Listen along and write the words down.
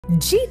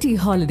GT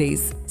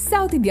Holidays,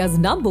 South India's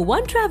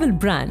 #1 travel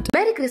brand.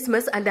 Merry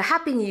Christmas and a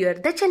Happy New Year.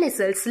 The Chennai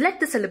Silks, let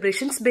the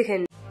celebrations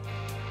begin.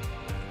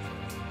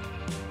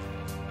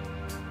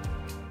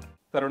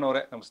 Tarun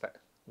ಅವರೇ ನಮಸ್ತೆ.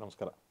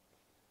 ನಮಸ್ಕಾರ.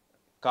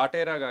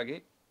 ಕಾಟೇರಾಗಾಗಿ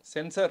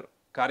sensor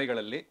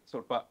ಕಾರ್ಯಗಳಲ್ಲಿ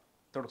ಸ್ವಲ್ಪ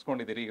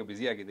ತೊಡಗಿಸ್ಕೊಂಡಿದ್ದೀರಿ, ಈಗ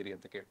busy ಆಗಿದ್ದೀರಿ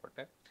ಅಂತ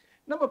ಕೇಳ್ಪಟ್ಟೆ.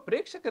 ನಮ್ಮ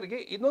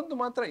ಪ್ರೇಕ್ಷಕರಿಗೆ ಇನ್ನೊಂದು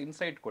ಮಾತ್ರ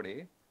ಇನ್ಸೈಟ್ ಕೊಡಿ.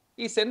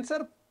 ಈ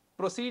ಸೆನ್ಸರ್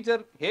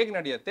ಪ್ರೊಸೀಜರ್ ಹೇಗೆ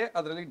ನಡೆಯುತ್ತೆ,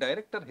 ಅದರಲ್ಲಿ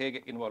ಡೈರೆಕ್ಟರ್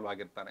ಹೇಗೆ ಇನ್ವಾಲ್ವ್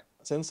ಆಗಿರ್ತಾನೆ?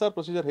 ಸೆನ್ಸರ್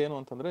ಪ್ರೊಸೀಜರ್ ಏನು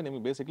ಅಂತಂದ್ರೆ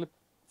ನಿಮಗೆ ಬೇಸಿಕ್ಲಿ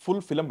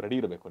ಫುಲ್ ಫಿಲಮ್ ರೆಡಿ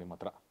ಇರಬೇಕು ನಿಮ್ಮ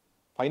ಹತ್ರ.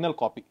 ಫೈನಲ್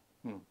ಕಾಪಿ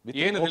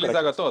ಏನು ರಿಲೀಸ್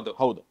ಆಗುತ್ತೋ ಅದು,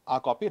 ಹೌದು, ಆ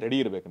ಕಾಪಿ ರೆಡಿ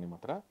ಇರಬೇಕು ನಿಮ್ಮ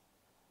ಹತ್ರ.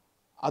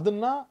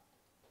 ಅದನ್ನ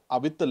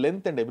with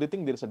length and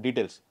everything there is a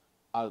details.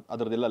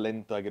 ಅದರದೆಲ್ಲ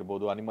length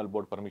ಆಗಿರ್ಬೋದು, ಅನಿಮಲ್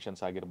ಬೋರ್ಡ್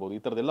ಪರ್ಮಿಷನ್ಸ್ ಆಗಿರ್ಬೋದು,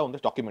 ಈ ಥರದ್ದೆಲ್ಲ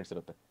ಒಂದಷ್ಟು ಡಾಕ್ಯುಮೆಂಟ್ಸ್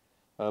ಇರುತ್ತೆ.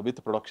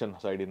 ವಿತ್ ಪ್ರೊಡಕ್ಷನ್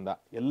ಸೈಡಿಂದ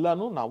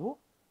ಎಲ್ಲಾನು ನಾವು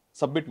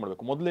ಸಬ್ಮಿಟ್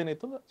ಮಾಡಬೇಕು.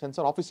 ಮೊದಲೇನಾಯ್ತು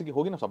ಸೆನ್ಸರ್ ಆಫೀಸಿಗೆ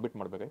ಹೋಗಿ ನಾವು ಸಬ್ಮಿಟ್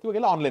ಮಾಡಬೇಕಾಯ್ತು.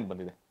 ಇವಾಗೆಲ್ಲ ಆನ್ಲೈನ್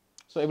ಬಂದಿದೆ.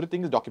 So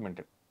everything is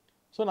documented.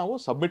 So ನಾವು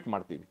ಸಬ್ಮಿಟ್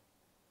ಮಾಡ್ತೀವಿ.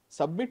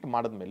 ಸಬ್ಮಿಟ್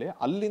ಮಾಡಿದ್ಮೇಲೆ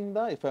ಅಲ್ಲಿಂದ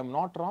if I am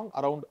not wrong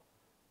around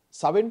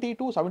 70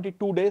 to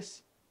 72 days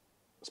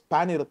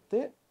span ಇರುತ್ತೆ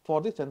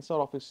for the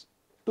sensor office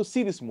to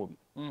see this movie.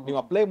 ನೀವು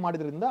ಅಪ್ಲೈ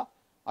ಮಾಡಿದ್ರಿಂದ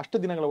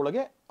ಅಷ್ಟು ದಿನಗಳ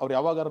ಒಳಗೆ ಅವ್ರು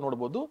ಯಾವಾಗಾರ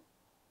ನೋಡ್ಬೋದು.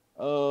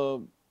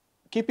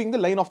 Keeping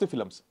the line of the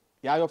films,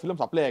 ಯಾವ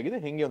ಫಿಲಮ್ಸ್ ಅಪ್ಲೈ ಆಗಿದೆ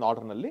ಹೆಂಗೆ ಒಂದು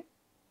ಆರ್ಡರ್ನಲ್ಲಿ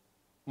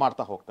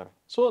ಮಾಡ್ತಾ ಹೋಗ್ತಾರೆ.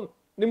 ಸೊ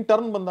ನಿಮ್ಮ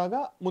ಟರ್ನ್ ಬಂದಾಗ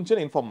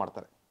ಮುಂಚೆನೇ ಇನ್ಫಾರ್ಮ್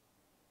ಮಾಡ್ತಾರೆ,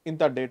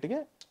 ಇಂಥ ಡೇಟ್ಗೆ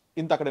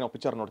ಇಂಥ ಕಡೆ ನಾವು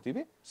ಪಿಕ್ಚರ್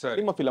ನೋಡ್ತೀವಿ,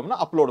 ನಿಮ್ಮ ಫಿಲಮ್ನ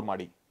ಅಪ್ಲೋಡ್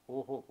ಮಾಡಿ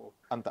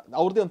ಅಂತ.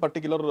 ಅವ್ರದ್ದೇ ಒಂದು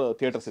ಪರ್ಟಿಕ್ಯುಲರ್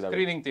ಥಿಯೇಟರ್ಸ್ ಇದಾವೆ,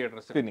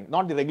 screening,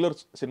 not the regular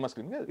cinema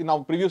screening.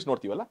 ನಾವು ಪ್ರಿವ್ಯೂಸ್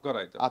ನೋಡ್ತೀವಲ್ಲ,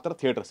 ಆ ಥರ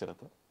ಥಿಯೇಟರ್ಸ್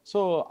ಇರುತ್ತೆ. ಸೊ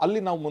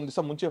ಅಲ್ಲಿ ನಾವು ಒಂದು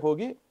ದಿವಸ ಮುಂಚೆ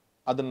ಹೋಗಿ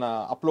ಅದನ್ನ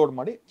ಅಪ್ಲೋಡ್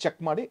ಮಾಡಿ ಚೆಕ್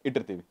ಮಾಡಿ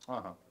ಇಟ್ಟಿರ್ತೀವಿ.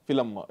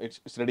 ಫಿಲಮ್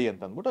ಇಟ್ಸ್ ರೆಡಿ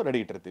ಅಂತ ಅಂದ್ಬಿಟ್ಟು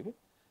ರೆಡಿ ಇಟ್ಟಿರ್ತೀವಿ.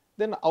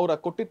 ದೆನ್ ಅವ್ರ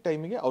ಕೊಟ್ಟಿದ್ದ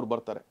ಟೈಮಿಗೆ ಅವ್ರು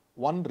ಬರ್ತಾರೆ.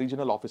 One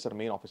regional officer,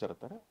 main officer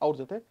ಇರ್ತಾರೆ. ಅವ್ರ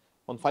ಜೊತೆ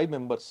ಒಂದು 5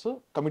 ಮೆಂಬರ್ಸ್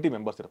ಕಮಿಟಿ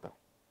ಮೆಂಬರ್ಸ್ ಇರ್ತಾರೆ.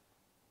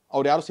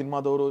 ಅವ್ರು ಯಾರು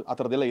ಸಿನಿಮಾದವರು ಆ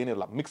ಥರದ್ದೆಲ್ಲ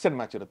ಏನಿರಲ್ಲ, ಮಿಕ್ಸ್ ಅಂಡ್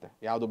ಮ್ಯಾಚ್ ಇರುತ್ತೆ.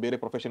 ಯಾವುದು ಬೇರೆ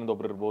ಪ್ರೊಫೆಷನ್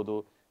ಒಬ್ರು ಇರ್ಬೋದು,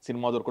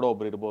 ಸಿನಿಮಾದವ್ರು ಕೂಡ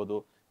ಒಬ್ರು ಇರ್ಬೋದು,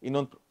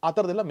 ಇನ್ನೊಂದು ಆ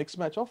ಥರದ್ದೆಲ್ಲ ಮಿಕ್ಸ್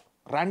ಮ್ಯಾಚ್ ಆಫ್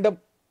ರ್ಯಾಂಡಮ್.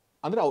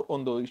 ಅಂದ್ರೆ ಅವ್ರು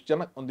ಒಂದು ಇಷ್ಟು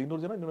ಜನ, ಒಂದು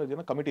 200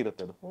 ಜನ ಕಮಿಟಿ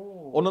ಇರುತ್ತೆ. ಅದು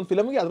ಒಂದೊಂದು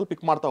ಫಿಲಮ್ಗೆ ಅದ್ರಲ್ಲಿ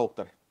ಪಿಕ್ ಮಾಡ್ತಾ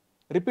ಹೋಗ್ತಾರೆ.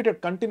 Repeated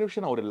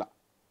continuation ಅವರಿಲ್ಲ.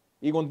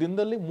 ಈಗ ಒಂದು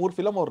ದಿನದಲ್ಲಿ 3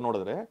 ಫಿಲಮ್ ಅವ್ರು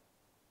ನೋಡಿದ್ರೆ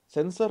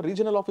ಸೆನ್ಸರ್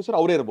ರೀಜನಲ್ ಆಫೀಸರ್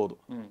ಅವರೇ ಇರ್ಬೋದು,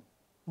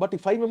 ಬಟ್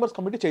ಈ 5 ಮೆಂಬರ್ಸ್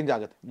ಕಮಿಟಿ ಚೇಂಜ್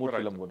ಆಗುತ್ತೆ 3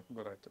 ಫಿಲಮ್ಗೂ.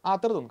 ಆ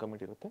ಥರದ್ದು ಒಂದು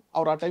ಕಮಿಟಿ ಇರುತ್ತೆ.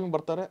 ಅವ್ರು ಆ ಟೈಮಿಗೆ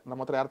ಬರ್ತಾರೆ.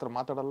 ನಮ್ಮ ಹತ್ರ ಯಾರ ಹತ್ರ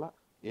ಮಾತಾಡಲ್ಲ,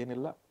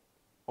 ಏನಿಲ್ಲ,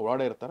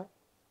 ಒಳಗಡೆ ಇರ್ತಾರೆ.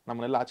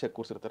 ನಮ್ಮನ್ನೆಲ್ಲ ಆಚೆ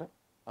ಕೂರಿಸಿರ್ತಾರೆ.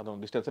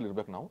 ಅದೊಂದು ಡಿಸ್ಟೆನ್ಸಲ್ಲಿ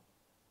ಇರ್ಬೇಕು. ನಾವು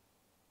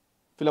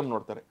ಫಿಲಮ್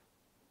ನೋಡ್ತಾರೆ.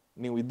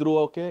 ನೀವು ಇದ್ರೂ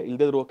okay,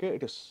 ಇಲ್ದಿದ್ರು okay,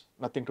 it is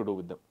nothing to do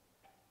with them.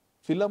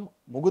 Film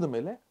ಮುಗಿದ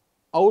ಮೇಲೆ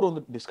ಅವರು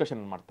ಒಂದು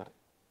ಡಿಸ್ಕಷನ್ ಮಾಡ್ತಾರೆ.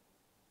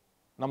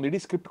 ನಮ್ದು ಇಡೀ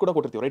ಸ್ಕ್ರಿಪ್ಟ್ ಕೂಡ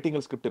ಕೊಟ್ಟಿರ್ತೀವಿ,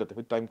 ರೈಟಿಂಗಲ್ಲಿ ಸ್ಕ್ರಿಪ್ಟ್ ಇರುತ್ತೆ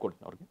ವಿತ್ ಟೈಮ್ ಕೋಡ್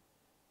ಅವ್ರಿಗೆ.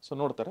 ಸೊ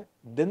ನೋಡ್ತಾರೆ.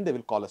 Then they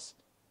will call us,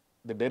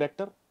 the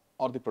director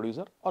R the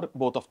producer R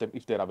both of them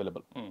if they are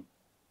available.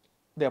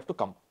 They have to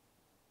come.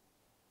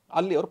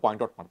 ಅಲ್ಲಿ ಅವರು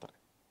ಪಾಯಿಂಟ್ ಔಟ್ ಮಾಡ್ತಾರೆ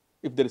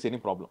if there is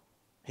any problem.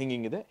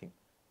 ಹಿಂಗಿದೆ, ಹಿಂಗೆ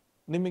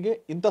ನಿಮಗೆ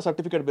ಇಂಥ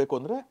certificate ಬೇಕು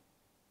ಅಂದರೆ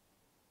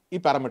ಈ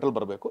ಪ್ಯಾರಾಮೀಟರ್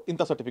ಬರಬೇಕು,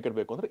 ಇಂಥ ಸರ್ಟಿಫಿಕೇಟ್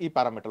ಬೇಕು ಅಂದರೆ ಈ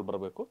ಪ್ಯಾರಾಮೀಟರ್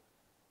ಬರಬೇಕು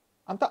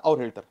ಅಂತ ಅವ್ರು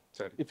ಹೇಳ್ತಾರೆ.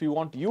 If you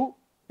want you,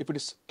 if it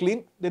is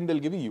clean, then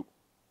will give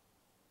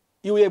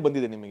U A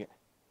ಬಂದಿದೆ ನಿಮಗೆ,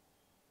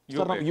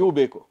 ಸರ್ ನಮ್ಗೆ ಯು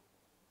ಬೇಕು,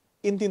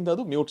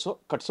 ಇಂತಿಂಥದ್ದು ಮ್ಯೂಟ್ಸೋ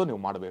ಕಟ್ಸೋ ನೀವು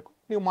ಮಾಡಬೇಕು.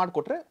 ನೀವು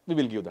ಮಾಡಿಕೊಟ್ರೆ we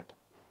will give that.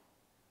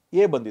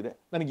 A ಬಂದಿದೆ,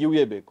 ನನಗೆ ಯು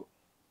ಎ ಬೇಕು,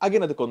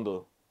 ಅಗೇನ್ ಅದಕ್ಕೊಂದು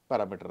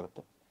ಪ್ಯಾರಾಮೀಟರ್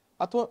ಇರುತ್ತೆ.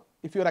 ಅಥವಾ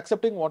if you are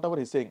accepting what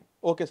ever is saying,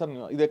 okay sir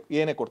ನೀವು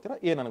ಇದಕ್ಕೆ ಏನೇ ಕೊಡ್ತೀರಾ,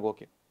 ಎ ನನಗೆ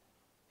ಓಕೆ,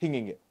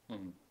 ಹಿಂಗೆ,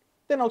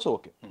 then also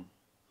okay.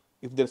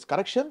 If there is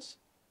corrections,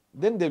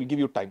 then they will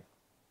give you time.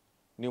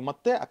 ನೀವು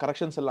ಮತ್ತೆ ಆ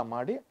ಕರೆಕ್ಷನ್ಸ್ ಎಲ್ಲ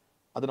ಮಾಡಿ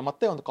ಅದನ್ನ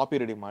ಮತ್ತೆ ಒಂದು ಕಾಪಿ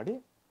ರೆಡಿ ಮಾಡಿ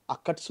ಆ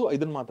ಕಟ್ಸು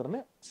ಇದನ್ನ ಮಾತ್ರನೇ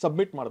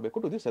ಸಬ್ಮಿಟ್ ಮಾಡಬೇಕು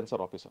ಟು ದಿ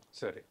ಸೆನ್ಸರ್ ಆಫೀಸರ್.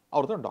 ಸರಿ,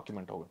 ಅವ್ರದ್ದು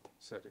ಡಾಕ್ಯುಮೆಂಟ್ ಹೋಗುತ್ತೆ.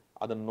 ಸರಿ,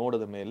 ಅದನ್ನ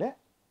ನೋಡಿದ ಮೇಲೆ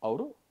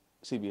ಅವರು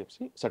CBFC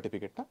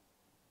ಸರ್ಟಿಫಿಕೇಟ್ನ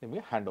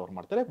ನಿಮಗೆ ಹ್ಯಾಂಡ್ ಓವರ್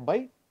ಮಾಡ್ತಾರೆ ಬೈ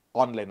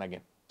ಆನ್ಲೈನ್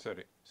ಅಗೇನ್.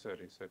 ಸರಿ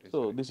ಸರಿ ಸರಿ.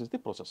 So this is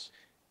the process.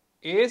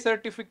 A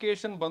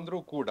certification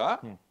ಬಂದರೂ ಕೂಡ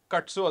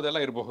ಕಟ್ಸು ಅದೆಲ್ಲ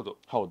ಇರಬಹುದು.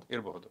 ಹೌದು,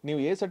 ಇರಬಹುದು.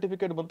 ನೀವು ಎ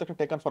ಸರ್ಟಿಫಿಕೇಟ್ ಬಂದ ತಕ್ಷಣ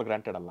ಟೇಕನ್ ಫಾರ್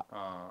ಗ್ರಾಂಟೆಡ್ ಅಲ್ಲ.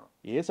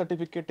 ಎ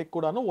ಸರ್ಟಿಫಿಕೇಟ್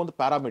ಕೂಡ ಒಂದು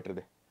ಪ್ಯಾರಾಮೀಟರ್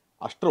ಇದೆ.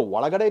 ಅಷ್ಟರ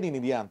ಒಳಗಡೆ ನೀನ್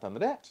ಇದೆಯಾ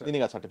ಅಂತಂದ್ರೆ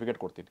ನಿನಗೆ ಆ ಸರ್ಟಿಫಿಕೇಟ್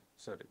ಕೊಡ್ತೀನಿ.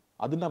 ಸರಿ,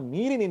 ಅದನ್ನ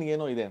ಮೀರಿ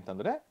ನಿನಗೇನೋ ಇದೆ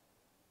ಅಂತಂದ್ರೆ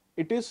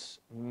it is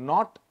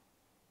not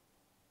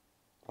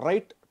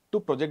right to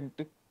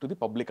project to the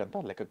public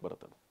ಅಂತ ಲೆಕ್ಕಕ್ಕೆ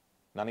ಬರುತ್ತದೆ.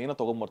 ನಾನೇನೋ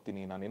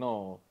ತೊಗೊಂಬರ್ತೀನಿ, ನಾನೇನೋ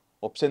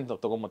ಒಪ್ಷನ್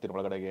ತೊಗೊಂಬರ್ತೀನಿ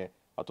ಒಳಗಡೆಗೆ,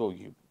 ಅಥವಾ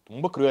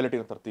ತುಂಬ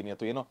ಕ್ರೂಯಾಲಿಟಿನ ತರ್ತೀನಿ,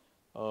 ಅಥವಾ ಏನೋ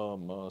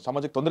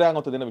ಸಮಾಜಕ್ಕೆ ತೊಂದರೆ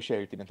ಆಗೋಂಥದ್ದೇನೋ ವಿಷಯ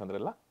ಹೇಳ್ತೀನಿ ಅಂತಂದ್ರೆ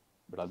ಎಲ್ಲ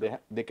ಬಿಡ,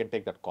 they can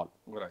take that call.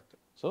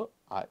 So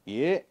ಆ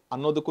ಎ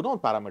ಅನ್ನೋದಕ್ಕೂ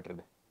ಒಂದು ಪ್ಯಾರಾಮೀಟರ್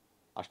ಇದೆ.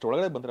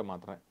 ಅಷ್ಟೊಳಗಡೆ ಬಂದ್ರೆ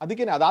ಮಾತ್ರ.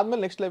 ಅದಕ್ಕೆ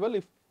ಅದಾದ್ಮೇಲೆ next level,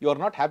 if you are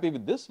not happy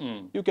with this,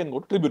 you can go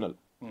to tribunal.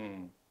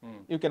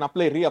 You can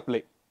apply,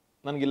 reapply.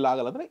 ನನಗಿಲ್ಲ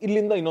ಆಗಲ್ಲ ಅಂದ್ರೆ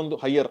ಇಲ್ಲಿಂದ ಇನ್ನೊಂದು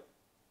ಹೈಯರ್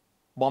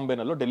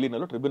ಬಾಂಬೆನಲ್ಲೋ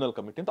ಡೆಲ್ಲಿನಲ್ಲೋ ಟ್ರಿಬ್ಯುನಲ್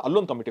ಕಮಿಟಿ ಅಂತ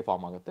ಅಲ್ಲೊಂದು ಕಮಿಟಿ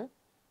ಫಾರ್ಮ್ ಆಗುತ್ತೆ.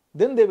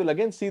 Then they will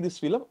again see this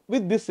film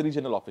with this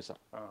regional officer.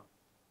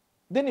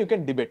 Then you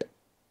can debate.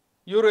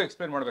 ಇವರು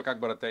explain ಮಾಡ್ಬೇಕಾಗಿ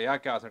ಬರುತ್ತೆ,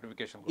 ಯಾಕೆ ಆ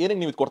ಸರ್ಟಿಫಿಕೇಶನ್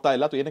ಏನಕ್ಕೆ ನೀವು ಕೊಡ್ತಾ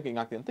ಇಲ್ಲ ಅಥವಾ ಏನಕ್ಕೆ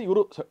ಹಿಂಗೆ ಆಗ್ತಿದೆ ಅಂತ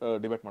ಇವರು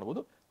ಡಿಬೇಟ್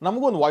ಮಾಡ್ಬೋದು.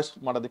 ನಮಗೂ ಒಂದು ವಾಯ್ಸ್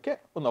ಮಾಡೋದಕ್ಕೆ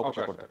ಒಂದು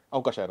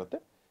ಅವಕಾಶ ಇರುತ್ತೆ.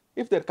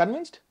 If they are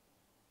convinced,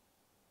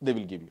 they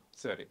will give you.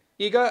 ಸರಿ,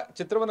 ಈಗ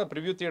ಚಿತ್ರವನ್ನ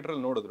ಪ್ರಿವ್ಯೂ ಥಿಯೇಟರ್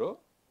ಅಲ್ಲಿ ನೋಡಿದ್ರು,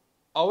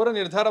 ಅವರ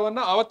ನಿರ್ಧಾರವನ್ನ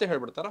ಅವತ್ತೇ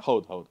ಹೇಳ್ಬಿಡ್ತಾರ?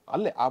 ಹೌದು ಹೌದು,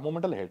 ಅಲ್ಲೇ ಆ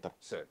ಮೂಮೆಂಟ್ ಅಲ್ಲಿ ಹೇಳ್ತಾರೆ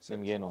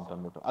ನಿಮ್ಗೆ ಏನು ಅಂತ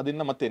ಅಂದ್ಬಿಟ್ಟು.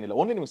 ಅದನ್ನ ಮತ್ತೇನಿಲ್ಲ,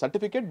 ಓನ್ಲಿ ನಿಮ್ಗೆ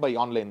ಸರ್ಟಿಫಿಕೇಟ್ ಬೈ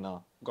ಆನ್ಲೈನ್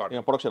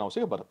ಪ್ರೊಡಕ್ಷನ್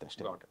ಹೌಸ್ಗೆ ಬರುತ್ತೆ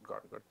ಅಷ್ಟೇ.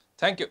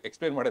 ಥ್ಯಾಂಕ್ ಯು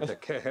ಎಕ್ಸ್ಪ್ಲೇನ್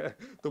ಮಾಡಿದ್ದಕ್ಕೆ.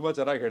 ತುಂಬಾ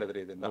ಚೆನ್ನಾಗಿ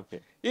ಹೇಳಿದ್ರಿ ಇದನ್ನ.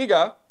 ಈಗ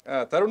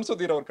ತರುಣ್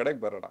ಸುಧೀರ್ ಅವ್ರ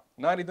ಕಡೆಗೆ ಬರೋಣ.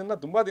 ನಾನು ಇದನ್ನ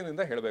ತುಂಬಾ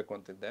ದಿನದಿಂದ ಹೇಳಬೇಕು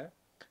ಅಂತಿದ್ದೆ.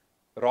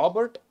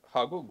 ರಾಬರ್ಟ್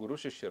ಹಾಗೂ ಗುರು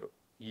ಶಿಷ್ಯರು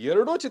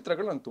ಎರಡೂ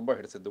ಚಿತ್ರಗಳು ನಂಗೆ ತುಂಬಾ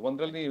ಹಿಡಿಸಿದ್ದು.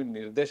 ಒಂದ್ರಲ್ಲಿ ನೀವು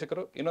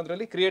ನಿರ್ದೇಶಕರು,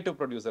 ಇನ್ನೊಂದ್ರಲ್ಲಿ ಕ್ರಿಯೇಟಿವ್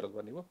ಪ್ರೊಡ್ಯೂಸರ್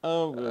ಅಲ್ವಾ ನೀವು?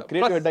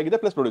 ಕ್ರಿಯೇಟಿವ್ ಹೆಡ್ ಆಗಿದೆ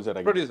plus producer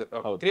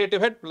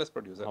creative head plus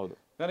producer.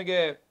 ನನಗೆ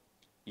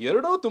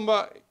ಎರಡೂ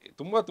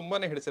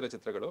ತುಂಬಾನೇ ಹಿಡಿಸಿರೋ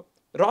ಚಿತ್ರಗಳು.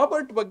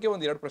 ರಾಬರ್ಟ್ ಬಗ್ಗೆ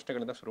ಒಂದ್ ಎರಡು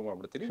ಪ್ರಶ್ನೆಗಳಿಂದ ಶುರು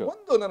ಮಾಡ್ಬಿಡ್ತೀನಿ.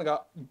 ಒಂದು, ನನಗೆ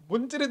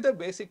ಮುಂಚಿನಿಂದ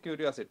ಬೇಸಿಕ್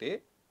ಕ್ಯೂರಿಯಾಸಿಟಿ,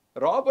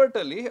 ರಾಬರ್ಟ್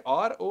ಅಲ್ಲಿ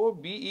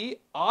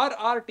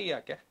ROBERRT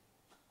ಯಾಕೆ?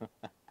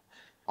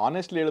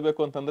 ಆನೆಸ್ಟ್ಲಿ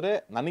ಹೇಳ್ಬೇಕು ಅಂತಂದ್ರೆ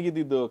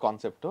ನನಗಿದ್ದು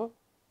ಕಾನ್ಸೆಪ್ಟ್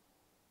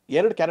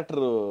ಎರಡು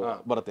ಕ್ಯಾರೆಕ್ಟರ್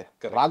ಬರುತ್ತೆ,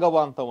 ರಾಘವ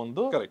ಅಂತ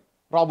ಒಂದು,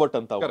 ರಾಬರ್ಟ್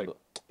ಅಂತ ಒಂದು,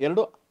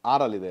 ಎರಡು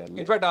ಆರ್ ಅಲ್ಲಿ ಇದೆ.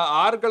 ಇನ್ಫ್ಯಾಕ್ಟ್ ಆ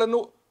ಆರ್ ಗಳನ್ನು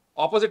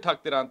ಆಪೋಸಿಟ್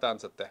ಹಾಕ್ತೀರಾ ಅಂತ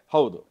ಅನ್ಸುತ್ತೆ.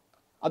 ಹೌದು,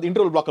 ಅದು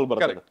ಇಂಟರ್ವಲ್ ಬ್ಲಾಕ್ ಅಲ್ಲಿ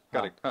ಬರುತ್ತೆ.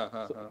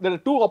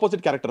 ಟೂ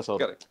ಆಪೋಸಿಟ್ ಕ್ಯಾರೆಕ್ಟರ್ಸ್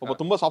ಅವರು. ಒಬ್ಬ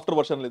ತುಂಬಾ ಸಾಫ್ಟ್ವೇರ್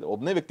ವರ್ಷನ್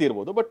ಒಬ್ಬನೇ ವ್ಯಕ್ತಿ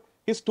ಇರ್ಬೋದು, ಬಟ್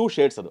ಹಿಸ್ ಟೂ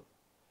ಶೇಡ್ಸ್ ಅದು.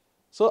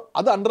 ಸೊ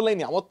ಅದು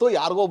ಅಂಡರ್ಲೈನ್ ಯಾವತ್ತೋ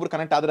ಯಾರಿಗೋ ಒಬ್ರು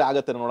ಕನೆಕ್ಟ್ ಆದ್ರೆ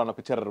ಆಗತ್ತೆ ನೋಡೋಣ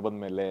ಪಿಕ್ಚರ್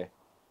ಬಂದ್ಮೇಲೆ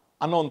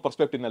ಅನ್ನೋ ಒಂದು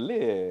ಪರ್ಸ್ಪೆಕ್ಟಿವ್ ನಲ್ಲಿ.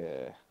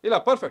 ಇಲ್ಲ,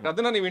 ಪರ್ಫೆಕ್ಟ್.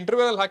 ಅದನ್ನ ನೀವು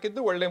ಇಂಟರ್ವ್ಯೂ ಅಲ್ಲಿ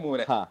ಹಾಕಿದ್ದು ಒಳ್ಳೆ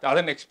ಮೂವ್ನೆ.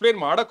 ಅದನ್ನ ಎಕ್ಸ್ಪ್ಲೇನ್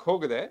ಮಾಡಕ್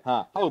ಹೋಗದೆ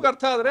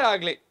ಅರ್ಥ ಆದ್ರೆ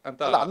ಆಗ್ಲಿ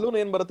ಅಂತ. ಅಲ್ಲೂ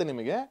ಏನ್ ಬರುತ್ತೆ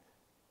ನಿಮಗೆ,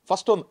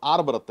 ಫಸ್ಟ್ ಒಂದು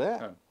ಆರ್ ಬರುತ್ತೆ,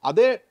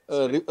 ಅದೇ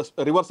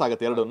ರಿವರ್ಸ್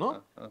ಆಗುತ್ತೆ ಎರಡನ್ನು,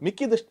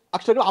 ಮಿಕ್ಕಿದ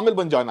ಅಕ್ಷರಗಳು ಆಮೇಲೆ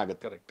ಬಂದು ಜಾಯ್ನ್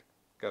ಆಗುತ್ತೆ.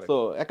 ಸೊ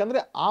ಯಾಕಂದ್ರೆ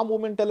ಆ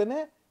ಮೂಮೆಂಟ್ ಅಲ್ಲೇನೆ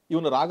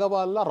ಇವನು ರಾಘವ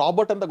ಅಲ್ಲ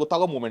ರಾಬರ್ಟ್ ಅಂತ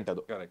ಗೊತ್ತಾಗೋ ಮೂಮೆಂಟ್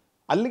ಅದು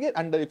ಅಲ್ಲಿಗೆ.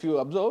 And if you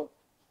observe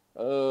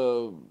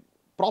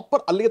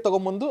proper ಅಲ್ಲಿಗೆ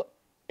ತಗೊಂಡ್ಬಂದು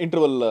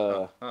ಇಂಟರ್ವಲ್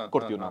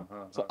ಕೊಡ್ತೀವಿ ನಾವು.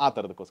 ಸೊ ಆ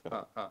ತರದಕ್ಕೋಸ್ಕರ.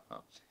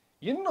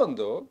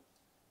 ಇನ್ನೊಂದು,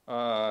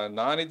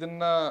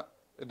 ನಾನಿದನ್ನ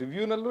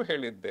ರಿವ್ಯೂನಲ್ಲೂ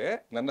ಹೇಳಿದ್ದೆ,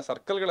 ನನ್ನ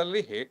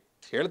ಸರ್ಕಲ್ಗಳಲ್ಲಿ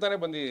ಹೇಳ್ತಾನೆ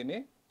ಬಂದಿದ್ದೀನಿ.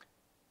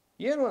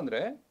 ಏನು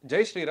ಅಂದ್ರೆ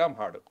ಜೈ ಶ್ರೀರಾಮ್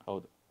ಹಾಡು.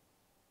 ಹೌದು,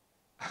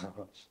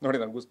 ನೋಡಿ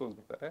ನಂಗೆ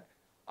ಗೂಸ್ಕೊಂಡ್ಬಿಡ್ತಾರೆ.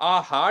 ಆ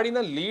ಹಾಡಿನ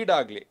ಲೀಡ್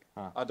ಆಗ್ಲಿ,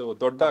 ಅದು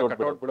ದೊಡ್ಡ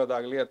ಕಟೌಟ್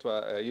ಬಿಡೋದಾಗ್ಲಿ, ಅಥವಾ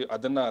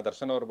ಅದನ್ನ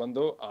ದರ್ಶನ್ ಅವರು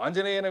ಬಂದು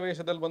ಆಂಜನೇಯನ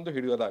ವೇಷದಲ್ಲಿ ಬಂದು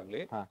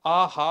ಹಿಡಿಯೋದಾಗ್ಲಿ, ಆ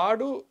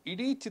ಹಾಡು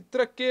ಇಡೀ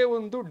ಚಿತ್ರಕ್ಕೆ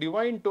ಒಂದು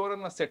ಡಿವೈನ್ ಟೋನ್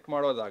ಅನ್ನ ಸೆಟ್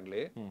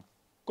ಮಾಡೋದಾಗ್ಲಿ,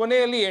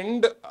 ಕೊನೆಯಲ್ಲಿ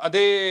ಎಂಡ್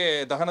ಅದೇ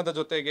ದಹನದ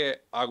ಜೊತೆಗೆ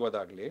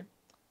ಆಗೋದಾಗ್ಲಿ,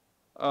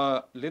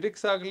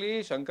 ಲಿರಿಕ್ಸ್ ಆಗ್ಲಿ,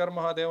 ಶಂಕರ್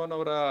ಮಹಾದೇವನ್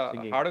ಅವರ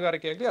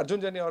ಹಾಡುಗಾರಿಕೆ ಆಗ್ಲಿ,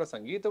 ಅರ್ಜುನ್ ಜನ್ಯ ಅವರ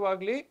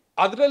ಸಂಗೀತವಾಗ್ಲಿ,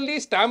 ಅದರಲ್ಲಿ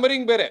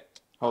ಸ್ಟ್ಯಾಮರಿಂಗ್ ಬೇರೆ,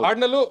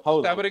 ಹಾಡ್ನಲ್ಲೂ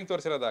ಸ್ಟ್ಯಾಮರಿಂಗ್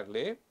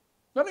ತೋರಿಸಿರೋದಾಗ್ಲಿ,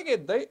 ನನಗೆ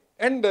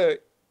ಅಂಡ್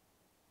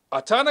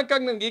ಅಚಾನಕ್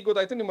ಆಗಿ ನನ್ಗೆ ಈಗ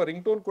ಗೊತ್ತಾಯ್ತು ನಿಮ್ಮ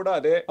ರಿಂಗ್ ಟೋನ್ ಕೂಡ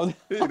ಅದೇ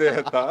ಇದೆ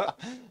ಅಂತ.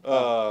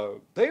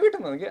 ದಯವಿಟ್ಟು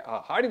ನನಗೆ ಆ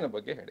ಹಾಡಿನ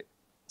ಬಗ್ಗೆ ಹೇಳಿ.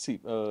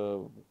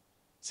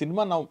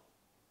 ಸಿನಿಮಾ ನಾವು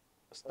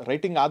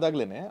ರೈಟಿಂಗ್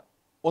ಆದಾಗ್ಲೇನೆ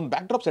ಒಂದು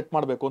ಬ್ಯಾಕ್ ಡ್ರಾಪ್ ಸೆಟ್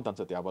ಮಾಡಬೇಕು ಅಂತ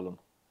ಅನ್ಸುತ್ತೆ ಯಾವಾಗಲೂ.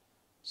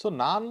 ಸೊ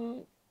ನಾನು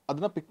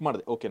ಅದನ್ನ ಪಿಕ್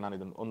ಮಾಡಿದೆ. ಓಕೆ, ನಾನು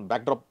ಇದನ್ನ ಒಂದು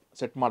ಬ್ಯಾಕ್ ಡ್ರಾಪ್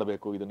ಸೆಟ್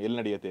ಮಾಡಬೇಕು, ಇದನ್ನ ಎಲ್ಲಿ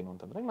ನಡೆಯುತ್ತೆ ಏನು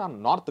ಅಂತಂದ್ರೆ ನಾನು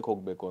ನಾರ್ತ್ಗೆ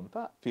ಹೋಗಬೇಕು ಅಂತ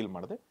ಫೀಲ್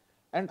ಮಾಡಿದೆ.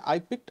 And I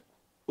picked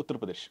Uttar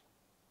Pradesh.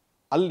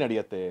 ಅಲ್ಲಿ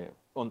ನಡೆಯುತ್ತೆ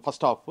ಒಂದು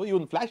ಫಸ್ಟ್ ಹಾಫ್.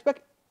 ಇವನ್ ಫ್ಲಾಶ್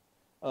ಬ್ಯಾಕ್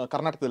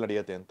ಕರ್ನಾಟಕದಲ್ಲಿ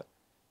ನಡೆಯುತ್ತೆ ಅಂತ.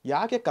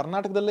 ಯಾಕೆ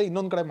ಕರ್ನಾಟಕದಲ್ಲೇ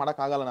ಇನ್ನೊಂದು ಕಡೆ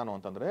ಮಾಡೋಕ್ಕಾಗಲ್ಲ ನಾನು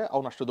ಅಂತಂದ್ರೆ,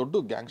 ಅವ್ನು ಅಷ್ಟು ದೊಡ್ಡ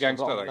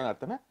ಗ್ಯಾಂಗ್ಸ್ಟರ್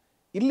ಇರ್ತಾನೆ.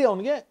 ಇಲ್ಲಿ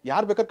ಅವನಿಗೆ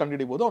ಯಾರು ಬೇಕಾದ್ರೆ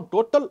ಕಂಡುಹಿಡಿಬೋದು. ಅವ್ನು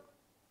total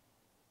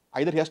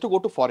either he has to go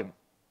to foreign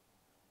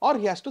R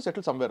he has to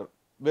settle somewhere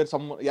wear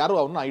ಯಾರು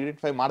ಅವನ್ನ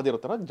ಐಡೆಂಟಿಫೈ ಮಾಡದಿರೋ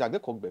ಥರ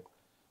ಜಾಗಕ್ಕೆ ಹೋಗಬೇಕು.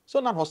 ಸೊ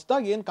ನಾನು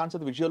ಹೊಸದಾಗಿ ಏನು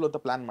ಕಾಣಿಸುತ್ತೆ ವಿಜುವಲ್ ಅಂತ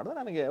ಪ್ಲಾನ್ ಮಾಡಿದ್ರೆ,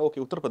 ನನಗೆ ಓಕೆ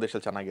ಉತ್ತರ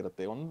ಪ್ರದೇಶದಲ್ಲಿ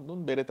ಚೆನ್ನಾಗಿರುತ್ತೆ,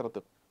 ಒಂದು ಬೇರೆ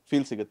ಥರದ್ದು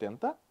ಫೀಲ್ ಸಿಗುತ್ತೆ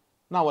ಅಂತ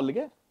ನಾವು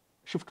ಅಲ್ಲಿಗೆ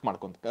ಶಿಫ್ಟ್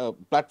ಮಾಡ್ಕೊಂತ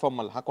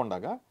ಪ್ಲಾಟ್ಫಾರ್ಮಲ್ಲಿ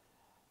ಹಾಕೊಂಡಾಗ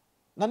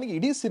ನನಗೆ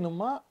ಇಡೀ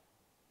ಸಿನಿಮಾ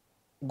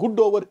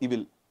ಗುಡ್ ಓವರ್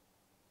ಇವಿಲ್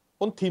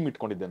ಒಂದು ಥೀಮ್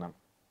ಇಟ್ಕೊಂಡಿದ್ದೆ ನಾನು.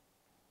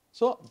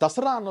 ಸೊ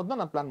ದಸರಾ ಅನ್ನೋದನ್ನ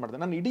ನಾನು ಪ್ಲಾನ್ ಮಾಡಿದೆ.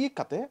 ನಾನು ಇಡೀ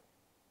ಕತೆ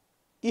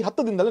ಈ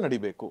 10 ದಿನದಲ್ಲೇ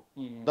ನಡಿಬೇಕು.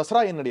 ದಸರಾ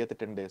ಏನು ನಡೆಯುತ್ತೆ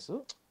 10 days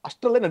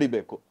ಅಷ್ಟರಲ್ಲೇ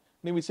ನಡಿಬೇಕು.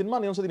 ನೀವು ಈ ಸಿನಿಮಾ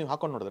ಒಂದ್ಸತಿ ನೀವು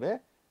ಹಾಕೊಂಡು ನೋಡಿದ್ರೆ,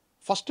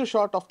 first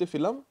short of the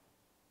film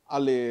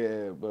ಅಲ್ಲಿ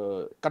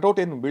ಕಟೌಟ್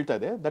ಏನು ಬೀಳ್ತಾ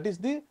ಇದೆ, that is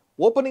the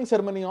opening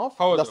ceremony of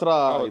Dasara.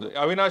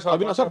 Avinash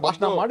sir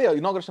ಭಾಷಣ ಮಾಡಿ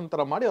ಇನಾಗ್ರೇಷನ್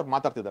ತರ ಮಾಡಿ ಅವ್ರು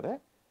ಮಾತಾಡ್ತಿದ್ದಾರೆ.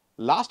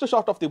 Last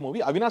shot of the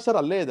movie Avinash sir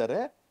ಅಲ್ಲೇ ಇದ್ದಾರೆ,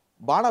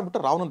 ಬಾಣ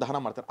ಬಿಟ್ಟು ರಾವಣ ದಹನ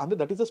ಮಾಡ್ತಾರೆ. ಅಂದ್ರೆ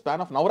that is the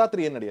span of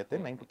Navratri ಏನ್ ನಡೆಯುತ್ತೆ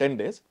 9 to 10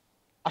 days,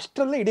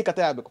 ಅಷ್ಟರಲ್ಲೇ ಇಡೀ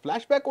ಕತೆ ಆಗ್ಬೇಕು.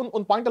 ಫ್ಲಾಶ್ ಬ್ಯಾಕ್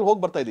ಒಂದು ಪಾಯಿಂಟ್ ಅಲ್ಲಿ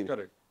ಹೋಗಿ ಬರ್ತಾ ಇದೀವಿ.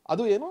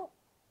 ಅದು ಏನು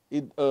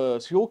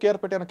ಶಿವ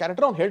ಕೇರ್ಪೇಟೆ ಅನ್ನೋ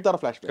ಕ್ಯಾರೆಕ್ಟರ್ ಅವ್ನು ಹೇಳ್ತಾರ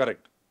ಫ್ಲಾಶ್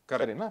ಬ್ಯಾಕ್,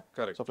 ಸರಿನಾ?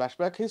 So flash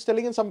back is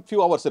telling in some few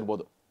hours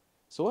ಇರ್ಬೋದು.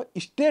 ಸೊ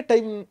ಇಷ್ಟೇ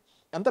ಟೈಮ್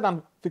ಅಂತ ನಾನು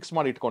ಫಿಕ್ಸ್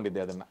ಮಾಡಿ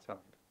ಇಟ್ಕೊಂಡಿದ್ದೆ ಅದನ್ನ.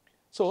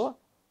 ಸೊ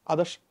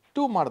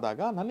ಅದಷ್ಟು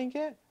ಮಾಡಿದಾಗ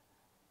ನನಗೆ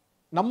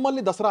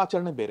ನಮ್ಮಲ್ಲಿ ದಸರಾ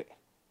ಆಚರಣೆ ಬೇರೆ.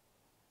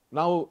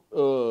 ನಾವು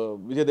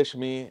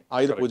ವಿಜಯದಶಮಿ,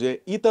 ಆಯುಧ ಪೂಜೆ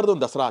ಈ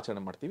ಥರದೊಂದು ದಸರಾ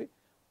ಆಚರಣೆ ಮಾಡ್ತೀವಿ.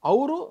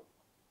 ಅವರು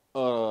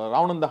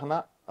ರಾವಣನ ದಹನ,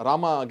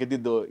 ರಾಮ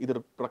ಗೆದ್ದಿದ್ದು ಇದ್ರ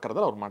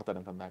ಪ್ರಕಾರದಲ್ಲಿ ಅವ್ರು ಮಾಡ್ತಾರೆ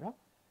ಅಂತಂದಾಗ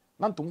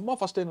ನಾನು ತುಂಬ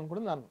ಫಸ್ಟ್ ಏನು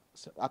ಅನ್ಕೊಂಡು, ನಾನು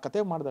ಆ ಕತೆ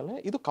ಮಾಡಿದಾಗಲೇ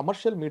ಇದು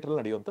ಕಮರ್ಷಿಯಲ್ ಮೀಟ್ರಲ್ಲಿ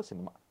ನಡೆಯುವಂಥ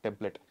ಸಿನಿಮಾ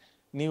ಟೆಂಪ್ಲೇಟ್.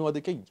 ನೀವು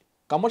ಅದಕ್ಕೆ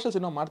ಕಮರ್ಷಿಯಲ್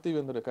ಸಿನಿಮಾ ಮಾಡ್ತೀವಿ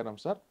ಅಂದ್ರೆ ಕೈರಾಮ್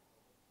ಸರ್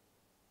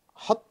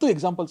 10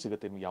 ಎಕ್ಸಾಂಪಲ್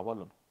ಸಿಗುತ್ತೆ ನಿಮ್ಗೆ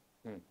ಯಾವಾಗಲೂ.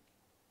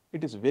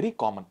 It is very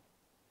common.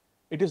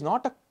 It is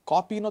not a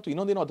ಕಾಪಿನೋ ಅಥವಾ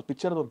ಇನ್ನೊಂದೇನೋ ಅದು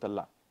ಪಿಕ್ಚರ್ದು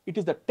ಅಂತಲ್ಲ. It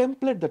is the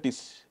template that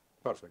is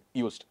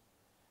used.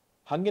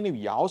 ಹಾಗೆ ನೀವು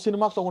ಯಾವ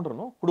ಸಿನಿಮಾ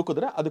ತೊಗೊಂಡ್ರು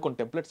ಹುಡುಕಿದ್ರೆ ಅದಕ್ಕೊಂದು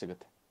ಟೆಂಪ್ಲೇಟ್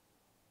ಸಿಗುತ್ತೆ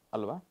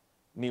ಅಲ್ವಾ?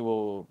 ನೀವು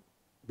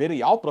ಬೇರೆ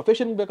ಯಾವ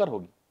ಪ್ರೊಫೆಷನ್ಗೆ ಬೇಕಾದ್ರೆ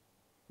ಹೋಗಿ,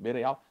 ಬೇರೆ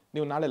ಯಾವ,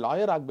 ನೀವು ನಾಳೆ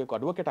ಲಾಯರ್ ಆಗಬೇಕು,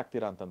 ಅಡ್ವೊಕೇಟ್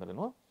ಆಗ್ತೀರಾ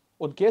ಅಂತಂದ್ರೇನು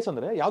ಒಂದು ಕೇಸ್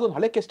ಅಂದ್ರೆ ಯಾವುದೊಂದು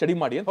ಹಳೆ ಕೇಸ್ ಸ್ಟಡಿ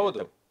ಮಾಡಿ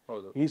ಅಂತ.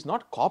 He is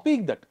not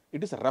copying that,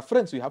 it is a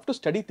reference. You have to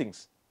study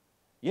things.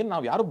 ಏನು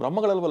ನಾವು ಯಾರು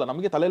ಬ್ರಹ್ಮಗಳಲ್ವಲ್ಲ,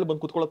 ನಮಗೆ ತಲೆಯಲ್ಲಿ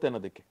ಬಂದು ಕೂತ್ಕೊಳ್ಳುತ್ತೆ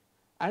ಅನ್ನೋದಕ್ಕೆ.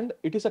 And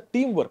it is a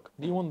team work.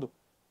 ನೀವು ಒಂದು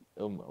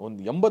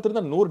 80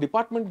 to 100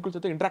 ಡಿಪಾರ್ಟ್ಮೆಂಟ್ಗಳ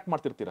ಜೊತೆ ಇಂಟ್ರಾಕ್ಟ್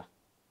ಮಾಡ್ತಿರ್ತೀರಾ,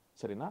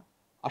 ಸರಿನಾ?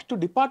 ಅಷ್ಟು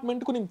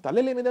ಡಿಪಾರ್ಟ್ಮೆಂಟ್ಗೂ ನಿಮ್ಮ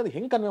ತಲೆಯಲ್ಲಿ ಏನಿದೆ ಅದು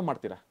ಹೆಂಗೆ ಕನ್ವೆ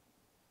ಮಾಡ್ತೀರಾ?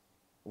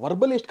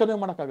 ವರ್ಬಲಿ ಎಷ್ಟು convey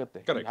ಮಾಡೋಕ್ಕಾಗತ್ತೆ?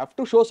 You have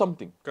to show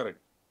something,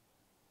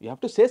 you have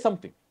to say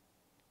something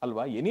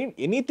ಅಲ್ವಾ?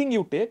 Anything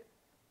you take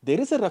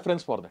their is A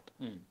reference for that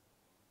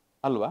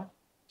ಅಲ್ವಾ?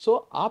 ಸೊ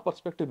ಆ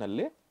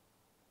ಪರ್ಸ್ಪೆಕ್ಟಿವ್ನಲ್ಲಿ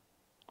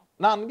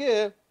ನನಗೆ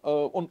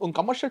ಒಂದು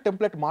ಕಮರ್ಷಿಯಲ್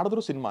ಟೆಂಪ್ಲೇಟ್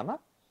ಮಾಡಿದ್ರು ಸಿನಿಮಾನ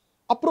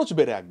ಅಪ್ರೋಚ್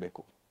ಬೇರೆ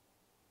ಆಗಬೇಕು,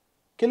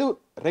 ಕೆಲವು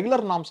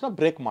ರೆಗ್ಯುಲರ್ ನಾಮ್ಸ್ನ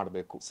ಬ್ರೇಕ್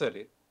ಮಾಡಬೇಕು.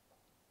 ಸರಿ,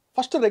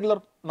 ಫಸ್ಟ್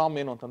ರೆಗ್ಯುಲರ್ ನಾಮ್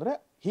ಏನು ಅಂತಂದ್ರೆ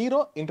ಹೀರೋ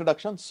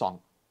ಇಂಟ್ರೊಡಕ್ಷನ್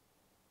ಸಾಂಗ್.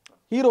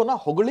 ಹೀರೋನ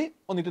ಹೊಗಳಿ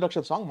ಒಂದು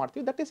ಇಂಟ್ರೊಡಕ್ಷನ್ ಸಾಂಗ್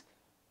ಮಾಡ್ತೀವಿ. ದಟ್ ಈಸ್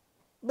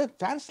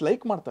ಫ್ಯಾನ್ಸ್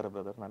ಲೈಕ್ ಮಾಡ್ತಾರೆ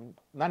ಬ್ರದರ್.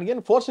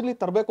 ನನಗೇನು ಫೋರ್ಸ್ಲಿ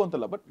ತರಬೇಕು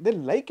ಅಂತಲ್ಲ, but they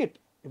like it.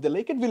 If they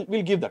like it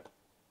will give that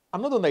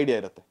ಅನ್ನೋದೊಂದು ಐಡಿಯಾ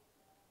ಇರುತ್ತೆ.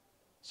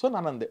 ಸೊ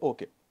ನಾನು ಅಂದೆ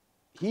ಓಕೆ,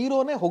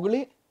 ಹೀರೋನೇ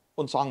ಹೊಗಳಿ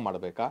ಒಂದು ಸಾಂಗ್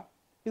ಮಾಡಬೇಕಾ,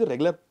 ಇದು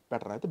ರೆಗ್ಯುಲರ್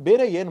ಪ್ಯಾಟರ್ನ್ ಆಯಿತು.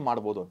 ಬೇರೆ ಏನು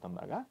ಮಾಡ್ಬೋದು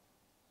ಅಂತಂದಾಗ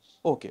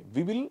okay,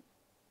 we will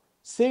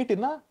say it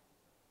in a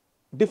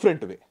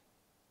different way.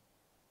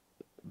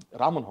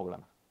 Raman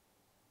ಹೊಗಳಣ,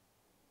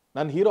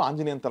 ನನ್ನ ಹೀರೋ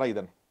ಆಂಜನೇಯನ್ ಥರ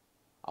ಇದ್ದಾನೆ,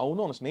 ಅವನು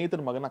ಅವನ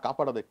ಸ್ನೇಹಿತನ ಮಗನ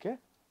ಕಾಪಾಡೋದಕ್ಕೆ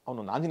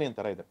ಅವನು ಆಂಜನೇಯನ್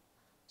ಥರ ಇದ್ದಾನೆ.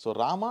 ಸೊ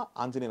ರಾಮ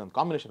ಆಂಜನೇಯನ್ ಒಂದು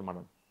ಕಾಂಬಿನೇಷನ್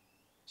ಮಾಡೋಣ.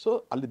 ಸೊ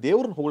ಅಲ್ಲಿ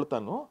ದೇವ್ರನ್ನ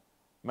ಹೊಗಳ್ತಾನು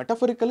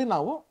ಮೆಟಫರಿಕಲಿ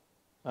ನಾವು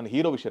ನನ್ನ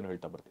ಹೀರೋ ವಿಷಯನ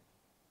ಹೇಳ್ತಾ ಬರ್ತೀನಿ.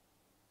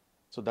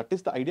 So that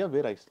is the idea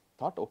where I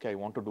thought okay, I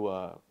want to do a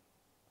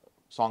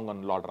song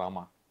on lord Rama.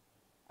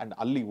 And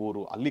ಅಲ್ಲಿ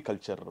ಊರು, ಅಲ್ಲಿ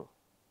ಕಲ್ಚರ್,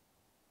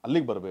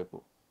 ಅಲ್ಲಿಗೆ ಬರಬೇಕು.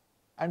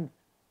 ಆ್ಯಂಡ್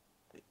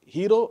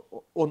ಹೀರೋ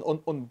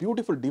ಒಂದು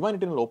ಬ್ಯೂಟಿಫುಲ್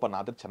ಡಿವೈನಿಟಿನಲ್ಲಿ ಓಪನ್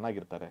ಆದರೆ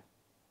ಚೆನ್ನಾಗಿರ್ತಾರೆ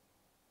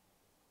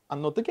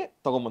ಅನ್ನೋದಕ್ಕೆ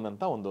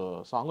ತಗೊಂಬಂದಂಥ ಒಂದು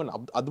ಸಾಂಗ್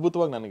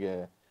ಅದ್ಭುತವಾಗಿ ನನಗೆ.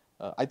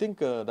 I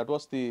think that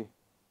was the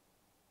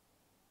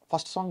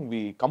first song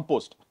V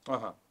composed.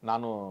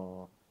 ನಾನು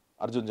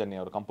ಅರ್ಜುನ್ ಜನ್ಯ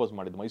ಅವರು ಕಂಪೋಸ್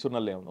ಮಾಡಿದ್ದು,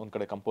 ಮೈಸೂರಿನಲ್ಲೇ ಒಂದು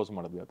ಕಡೆ ಕಂಪೋಸ್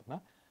ಮಾಡಿದ್ವಿ ಅದನ್ನ.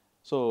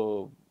 ಸೊ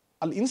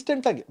ಅಲ್ಲಿ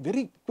ಇನ್ಸ್ಟೆಂಟಾಗಿ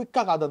ವೆರಿ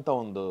ಕ್ವಿಕ್ಕಾಗಿ ಆದಂಥ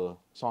ಒಂದು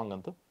ಸಾಂಗ್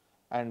ಅಂತು.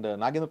 ಆ್ಯಂಡ್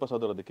ನಾಗೇಂದ್ರ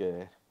ಪ್ರಸಾದ್ ಅವರು ಅದಕ್ಕೆ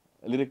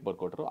ಲಿರಿಕ್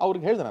ಬರ್ಕೊಟ್ರು.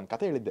 ಅವ್ರಿಗೆ ಹೇಳಿದೆ, ನಾನು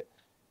ಕತೆ ಹೇಳಿದ್ದೆ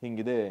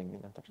ಹಿಂಗಿದೆ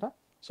ಹಿಂಗಿದೆ ಅಂದ ತಕ್ಷಣ.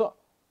 ಸೊ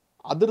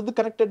ಅದ್ರದ್ದು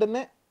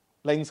ಕನೆಕ್ಟೆಡನ್ನೇ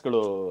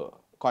ಲೈನ್ಸ್ಗಳು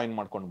ಕಾಯಿನ್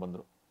ಮಾಡ್ಕೊಂಡು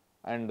ಬಂದರು.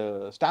 ಆ್ಯಂಡ್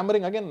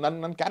ಸ್ಟ್ಯಾಮರಿಂಗ್ ಆಗಿ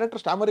ನನ್ನ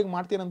ಕ್ಯಾರೆಕ್ಟರ್ ಸ್ಟ್ಯಾಮರಿಂಗ್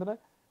ಮಾಡ್ತೀನಿ ಅಂದರೆ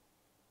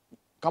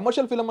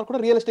ಕಮರ್ಷಿಯಲ್ ಫಿಲಮಲ್ಲಿ ಕೂಡ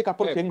ರಿಯಲಿಸ್ಟಿಕ್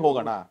ಅಪ್ರೋಚ್ ಹೆಂಗೆ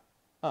ಹೋಗೋಣ.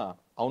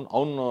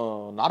 ಅವ್ನು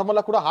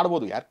ನಾರ್ಮಲಾಗಿ ಕೂಡ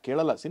ಹಾಡ್ಬೋದು, ಯಾರು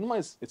ಕೇಳಲ್ಲ. ಸಿನಿಮಾ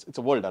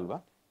ಇಟ್ಸ್ ವರ್ಲ್ಡ್ ಅಲ್ವಾ,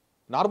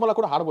 ನಾರ್ಮಲಾಗಿ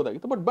ಕೂಡ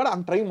ಹಾಡ್ಬೋದಾಗಿತ್ತು. ಬಟ್ ಬೇಡ,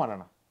 ಹಂಗೆ ಟ್ರೈ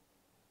ಮಾಡೋಣ.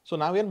 ಸೊ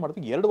ನಾವೇನು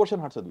ಮಾಡಿದ್ವಿ, 2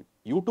 ವರ್ಷನ್ ಹಾಡ್ಸಿದ್ವಿ.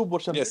 ಯೂಟ್ಯೂಬ್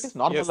ವರ್ಷನ್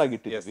ನಾರ್ಮಲ್ ಆಗಿ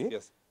ಇಟ್ಟಿದ್ವಿ.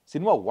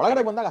 ಸಿನಿಮಾ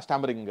ಒಳಗಡೆ ಬಂದಾಗ ಆ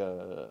ಸ್ಟ್ಯಾಮರಿಂಗ್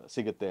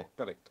ಸಿಗುತ್ತೆ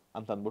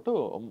ಅಂತ ಅಂದ್ಬಿಟ್ಟು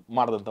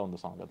ಮಾಡಿದಂಥ ಒಂದು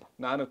ಸಾಂಗ್ ಅದು.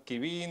 ನಾನು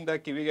ಕಿವಿಯಿಂದ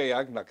ಕಿವಿಗೆ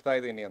ಯಾಕೆ ನಗ್ತಾ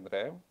ಇದ್ದೀನಿ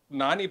ಅಂದ್ರೆ,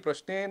 ನಾನು ಈ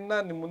ಪ್ರಶ್ನೆಯನ್ನ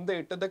ನಿಮ್ ಮುಂದೆ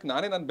ಇಟ್ಟದಕ್ಕೆ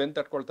ನಾನು ಬೆನ್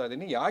ತಟ್ಕೊಳ್ತಾ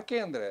ಇದ್ದೀನಿ. ಯಾಕೆ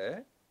ಅಂದ್ರೆ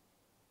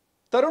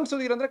ತರುಣ್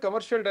ಸುಧೀರ್ ಅಂದ್ರೆ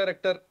ಕಮರ್ಷಿಯಲ್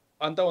ಡೈರೆಕ್ಟರ್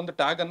ಅಂತ ಒಂದು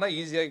ಟ್ಯಾಗ್ ಅನ್ನ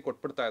ಈಸಿಯಾಗಿ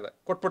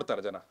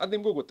ಕೊಟ್ಬಿಡ್ತಾರೆ ಜನ. ಅದು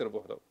ನಿಮ್ಗೂ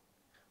ಗೊತ್ತಿರಬಹುದು.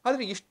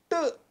 ಆದ್ರೆ ಇಷ್ಟು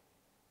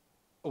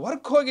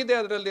ವರ್ಕ್ ಹೋಗಿದೆ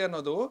ಅದರಲ್ಲಿ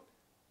ಅನ್ನೋದು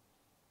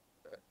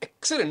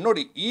ಎಕ್ಸಲೆಂಟ್.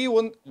 ನೋಡಿ, ಈ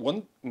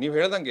ಒಂದ್ ನೀವು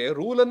ಹೇಳ್ದಂಗೆ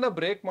ರೂಲ್ ಅನ್ನ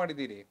ಬ್ರೇಕ್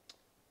ಮಾಡಿದೀರಿ.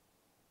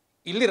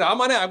 ಇಲ್ಲಿ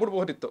ರಾಮನೇ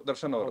ಆಗ್ಬಿಡ್ಬಹುದಿತ್ತು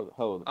ದರ್ಶನ್ ಅವರು,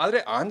 ಆದ್ರೆ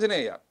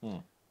ಆಂಜನೇಯ.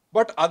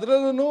 ಬಟ್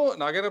ಅದ್ರಲ್ಲೂ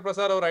ನಾಗೇಂದ್ರ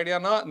ಪ್ರಸಾದ್ ಅವ್ರ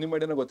ಐಡಿಯಾನ ನಿಮ್ಮ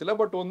ಐಡಿಯಾನ ಗೊತ್ತಿಲ್ಲ.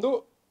 ಬಟ್ ಒಂದು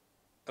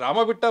ರಾಮ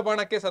ಬಿಟ್ಟ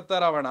ಬಾಣಕ್ಕೆ ಸತ್ತ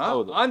ರಾವಣ,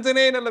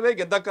 ಆಂಜನೇಯನಲ್ಲವೇ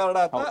ಗೆದ್ದ ಕಾರಣ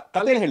ಅಂತ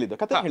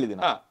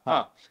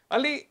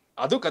ಅಲ್ಲಿ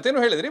ಅದು ಕಥೆನೂ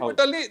ಹೇಳಿದ್ರಿ.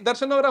 ಬಟ್ ಅಲ್ಲಿ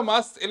ದರ್ಶನ್ ಅವರ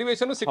ಮಾಸ್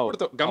ಎಲಿವೇಶನ್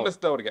ಸಿಕ್ಬಿಡ್ತು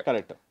ಗಮನಿಸಿದವ್ರಿಗೆ,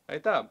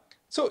 ಆಯ್ತಾ.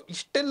 ಸೊ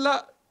ಇಷ್ಟೆಲ್ಲ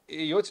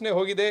ಯೋಚನೆ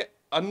ಹೋಗಿದೆ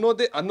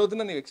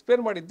ಅನ್ನೋದನ್ನ ನೀವು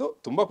ಎಕ್ಸ್ಪ್ಲೇನ್ ಮಾಡಿದ್ದು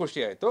ತುಂಬಾ ಖುಷಿ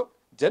ಆಯ್ತು.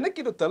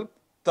 ಜನಕ್ಕೆ ಇದು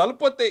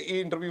ತಲುಪತ್ತೆ ಈ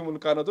ಇಂಟರ್ವ್ಯೂ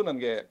ಮೂಲಕ ಅನ್ನೋದು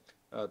ನನಗೆ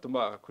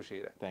ತುಂಬಾ ಖುಷಿ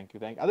ಇದೆ. Thank you.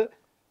 ಅದೇ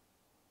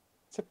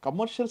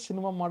ಕಮರ್ಷಿಯಲ್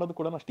ಸಿನಿಮಾ ಮಾಡೋದು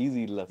ಕೂಡ ಅಷ್ಟು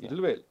ಈಸಿ ಇಲ್ಲ.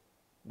 ಇಲ್ವೇ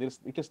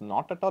it is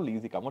not at all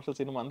easy. Commercial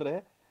cinema ಅಂದ್ರೆ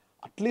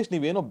ಅಟ್ಲೀಸ್ಟ್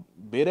ನೀವೇನೋ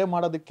ಬೇರೆ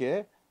ಮಾಡೋದಕ್ಕೆ,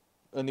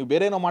 ನೀವು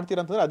ಬೇರೆ ಏನೋ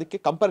ಮಾಡ್ತೀರಾ ಅಂತಂದ್ರೆ ಅದಕ್ಕೆ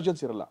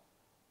ಕಂಪ್ಯಾರಿಸನ್ಸ್ ಇರಲ್ಲ.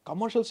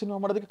 ಕಮರ್ಷಿಯಲ್ ಸಿನಿಮಾ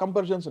ಮಾಡೋದಕ್ಕೆ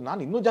ಕಂಪ್ಯಾರಿಸನ್ಸ್,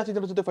 ನಾನು ಇನ್ನೂ ಜಾಸ್ತಿ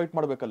ಜನರ ಜೊತೆ ಫೈಟ್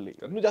ಮಾಡ್ಬೇಕಲ್ಲಿ,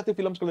 ಇನ್ನೂ ಜಾಸ್ತಿ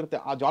ಫಿಲಮ್ಸ್ಗಳಿರುತ್ತೆ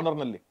ಆ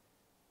ಜಾನರ್ನಲ್ಲಿ,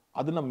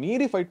 ಅದನ್ನ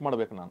ಮೀರಿ ಫೈಟ್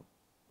ಮಾಡ್ಬೇಕು ನಾನು.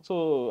 So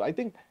I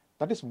think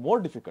that is more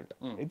difficult.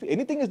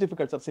 Anything is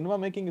difficult, sir. Cinema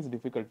making is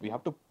difficult. We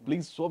have to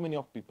please so many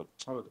of people.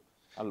 ಹೌದು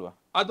ಅಲ್ವಾ.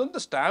 ಅದೊಂದು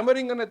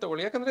ಸ್ಟ್ಯಾಮರಿಂಗ್ ಅನ್ನೇ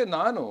ತಗೊಳ್ಳಿ. ಯಾಕಂದ್ರೆ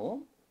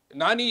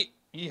ನಾನು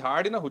ಈ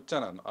ಹಾಡಿನ ಹುಚ್ಚ.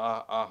 ನಾನು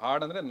ಆ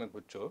ಹಾಡಂದ್ರೆ ನನಗೆ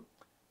ಹುಚ್ಚು.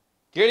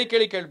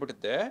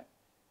 ಕೇಳ್ಬಿಟ್ಟಿದ್ದೆ.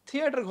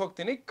 ಥಿಯೇಟರ್ಗೆ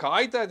ಹೋಗ್ತೀನಿ,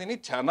 ಕಾಯ್ತಾ ಇದ್ದೀನಿ,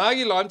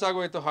 ಚೆನ್ನಾಗಿ ಲಾಂಚ್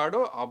ಆಗೋಯ್ತು ಹಾಡು,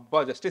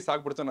 ಹಬ್ಬ ಜಸ್ಟಿಸ್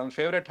ಆಗ್ಬಿಡ್ತು. ನನ್ನ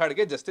ಫೇವ್ರೆಟ್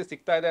ಹಾಡಿಗೆ ಜಸ್ಟಿಸ್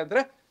ಸಿಗ್ತಾ ಇದೆ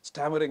ಅಂದ್ರೆ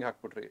ಸ್ಟ್ಯಾಮರಿಂಗ್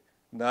ಹಾಕ್ಬಿಟ್ರಿ.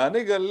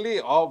 ನನಗಲ್ಲಿ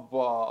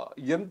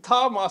ಎಂಥ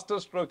ಮಾಸ್ಟರ್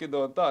ಸ್ಟ್ರೋಕ್ ಇದು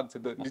ಅಂತ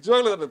ಅನ್ಸಿದ್ದು.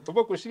 ನಿಜವಾಗ್ಲೂ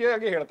ತುಂಬಾ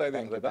ಖುಷಿಯಾಗಿ ಹೇಳ್ತಾ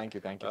ಇದ್ದೀನಿ.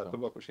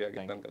 ತುಂಬಾ ಖುಷಿಯಾಗಿ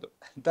ನನ್ಗದು.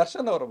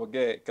 ದರ್ಶನ್ ಅವರ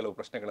ಬಗ್ಗೆ ಕೆಲವು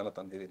ಪ್ರಶ್ನೆಗಳನ್ನ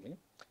ತಂದಿದ್ದೀನಿ.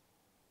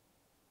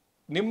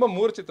 ನಿಮ್ಮ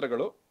 3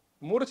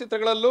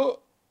 ಚಿತ್ರಗಳಲ್ಲೂ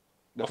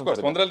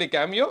ಒಂದರಲ್ಲಿ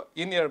ಕ್ಯಾಮಿಯೋ,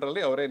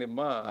 ಇನ್ನೆರಡರಲ್ಲಿ ಅವರೇ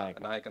ನಿಮ್ಮ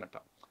ನಾಯಕ ನಟ.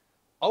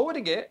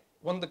 ಅವರಿಗೆ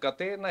ಒಂದು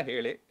ಕಥೆಯನ್ನ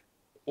ಹೇಳಿ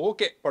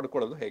ಓಕೆ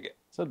ಪಡ್ಕೊಳ್ಳೋದು ಹೇಗೆ?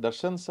 ಸರ್,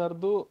 ದರ್ಶನ್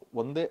ಸರ್ದು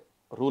ಒಂದೇ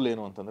ರೂಲ್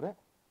ಏನು ಅಂತಂದ್ರೆ,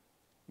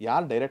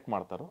 ಯಾರು ಡೈರೆಕ್ಟ್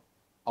ಮಾಡ್ತಾರೋ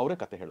ಅವರೇ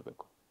ಕತೆ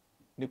ಹೇಳಬೇಕು.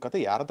 ನೀವು ಕತೆ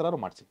ಯಾರ ಹತ್ರ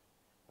ಮಾಡಿಸಿ,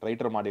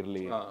 ರೈಟರ್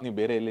ಮಾಡಿರಲಿ, ನೀವು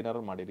ಬೇರೆ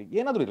ಎಲ್ಲಿನಾರು ಮಾಡಿರಿ,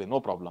 ಏನಾದರೂ ಇರಲಿ, ನೋ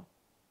ಪ್ರಾಬ್ಲಮ್.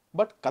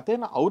 ಬಟ್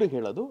ಕತೆನ ಅವ್ರಿಗೆ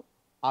ಹೇಳೋದು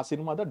ಆ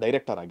ಸಿನಿಮಾದ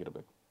ಡೈರೆಕ್ಟರ್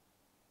ಆಗಿರಬೇಕು.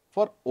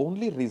 For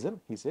only reason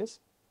he says,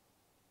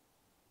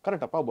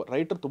 correct ಅಪ್ಪ,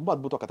 ರೈಟರ್ ತುಂಬ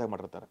ಅದ್ಭುತವಾಗಿ ಕತೆ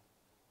ಮಾಡಿರ್ತಾರೆ,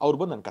 ಅವ್ರು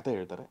ಬಂದು ನನ್ನ ಕತೆ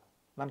ಹೇಳ್ತಾರೆ,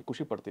 ನಾನು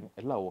ಖುಷಿ ಪಡ್ತೀನಿ,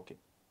 ಎಲ್ಲ ಓಕೆ.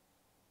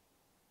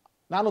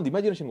 ನಾನೊಂದು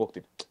ಇಮ್ಯಾಜಿನೇಷನ್ಗೆ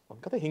ಹೋಗ್ತೀನಿ,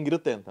 ಒಂದು ಕತೆ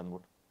ಹಿಂಗಿರುತ್ತೆ ಅಂತ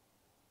ಅಂದ್ಬಿಟ್ಟು.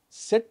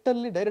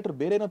 ಸೆಟ್ಟಲ್ಲಿ ಡೈರೆಕ್ಟರ್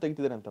ಬೇರೆ ಏನೋ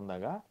ತೆಗಿತಿದ್ದಾರೆ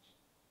ಅಂತಂದಾಗ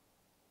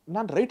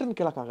ನಾನು ರೈಟರ್ನ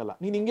ಕೇಳೋಕ್ಕಾಗಲ್ಲ,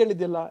 ನೀನು ಹಿಂಗೆ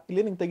ಹೇಳಿದ್ಯಲ್ಲ,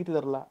 ಇಲ್ಲೇನು ಹಿಂಗೆ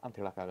ತೆಗಿತಿದಾರಲ್ಲ ಅಂತ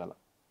ಹೇಳೋಕ್ಕಾಗಲ್ಲ.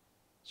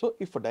 ಸೊ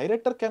ಇಫ್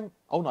ಡೈರೆಕ್ಟರ್ ಕ್ಯಾನ್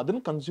ಅವ್ನು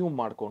ಅದನ್ನು ಕನ್ಸ್ಯೂಮ್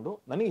ಮಾಡಿಕೊಂಡು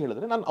ನನಗೆ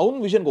ಹೇಳಿದ್ರೆ ನಾನು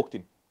ಅವ್ನ ವಿಷನ್ಗೆ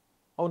ಹೋಗ್ತೀನಿ.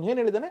 ಅವ್ನು ಏನು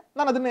ಹೇಳಿದಾನೆ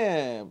ನಾನು ಅದನ್ನೇ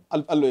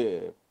ಅಲ್ಲಿ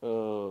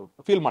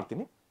ಫೀಲ್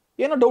ಮಾಡ್ತೀನಿ.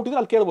 ಏನೋ ಡೌಟ್ ಇದ್ರೆ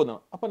ಅಲ್ಲಿ ಕೇಳ್ಬೋದು,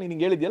 ಅಪ್ಪ ನೀನು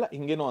ಹಿಂಗೆ ಹೇಳಿದ್ಯಲ್ಲ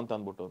ಹಿಂಗೇನೋ ಅಂತ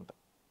ಅಂದ್ಬಿಟ್ಟು ಅಂತ.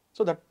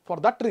 So that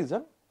for that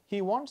reason he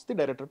wants the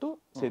director to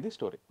say the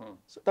story.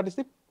 That is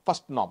the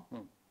first ನಾಮ್.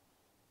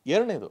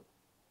 ಎರಡನೇದು,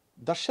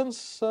 ದರ್ಶನ್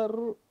ಸರ್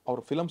ಅವ್ರ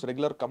ಫಿಲಮ್ಸ್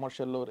ರೆಗ್ಯುಲರ್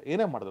ಕಮರ್ಷಿಯಲ್ ಅವ್ರು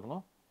ಏನೇ ಮಾಡಿದ್ರು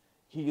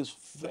he is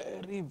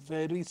very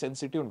very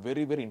sensitive and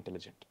very very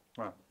intelligent.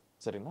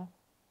 ಸರಿನಾ?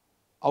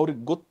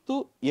 ಅವ್ರಿಗೆ ಗೊತ್ತು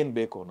ಏನು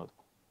ಬೇಕು ಅನ್ನೋದು.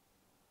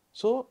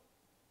 So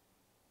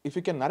if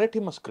you can narrate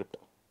him a script,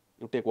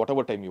 you take what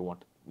ever time you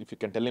want. If you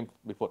can tell him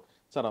before,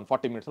 sir ನಾನು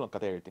 40 ಮಿನಿಟ್ಸಲ್ಲಿ ಒಂದು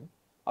ಕತೆ ಹೇಳ್ತೀನಿ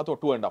ಅಥವಾ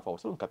 2.5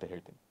 hours ಒಂದು ಕತೆ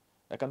ಹೇಳ್ತೀನಿ.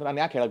 ಯಾಕಂದ್ರೆ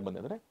ನಾನು ಯಾಕೆ ಹೇಳಕ್ಕೆ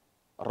ಬಂದೆ ಅಂದರೆ,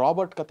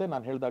 ರಾಬರ್ಟ್ ಕತೆ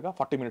ನಾನು ಹೇಳಿದಾಗ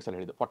 40 ಮಿನಿಟ್ಸಲ್ಲಿ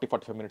ಹೇಳಿದ್ದು,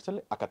 45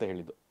 ಮಿನಿಟ್ಸಲ್ಲಿ ಆ ಕತೆ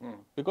ಹೇಳಿದ್ದು.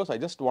 Because I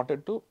just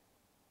wanted to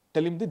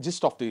tell him the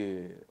gist of the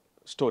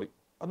story.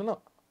 ಅದನ್ನು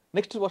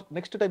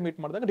ನೆಕ್ಸ್ಟ್ ಟೈಮ್ ಮೀಟ್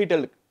ಮಾಡಿದಾಗ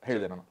ಡೀಟೇಲ್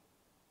ಹೇಳಿದೆ ನಾನು.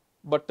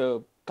 ಬಟ್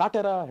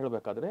ಕಾಟೇರ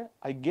ಹೇಳಬೇಕಾದ್ರೆ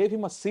I gave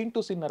him a scene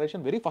to scene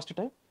narration very first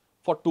time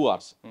for 2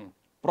 hours.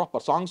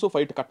 Proper songs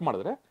fight cut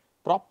ಮಾಡಿದ್ರೆ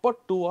proper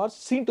 2 hours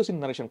scene to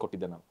scene narration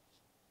ಕೊಟ್ಟಿದ್ದೆ ನಾನು.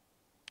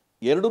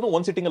 ಎರಡೂ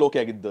ಒಂದು ಸಿಟ್ಟಿಂಗಲ್ಲಿ ಓಕೆ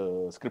ಆಗಿದ್ದ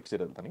ಸ್ಕ್ರಿಪ್ಟ್ಸ್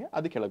ಇರೋದು ನನಗೆ,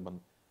 ಅದಕ್ಕೆ ಹೇಳಕ್ಕೆ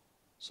ಬಂದು.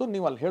 ಸೊ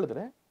ನೀವು ಅಲ್ಲಿ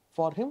ಹೇಳಿದ್ರೆ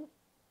for him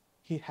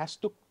he has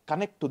to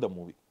connect to the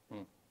movie.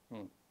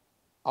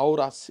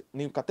 ಅವ್ರ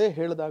ನೀವು ಕತೆ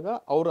ಹೇಳಿದಾಗ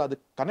ಅವರು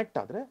ಅದಕ್ಕೆ ಕನೆಕ್ಟ್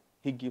ಆದರೆ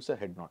he gives a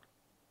head not.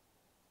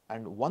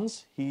 And once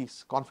he is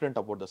confident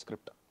about the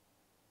script,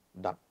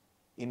 done.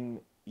 ಇನ್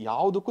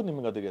ಯಾವುದಕ್ಕೂ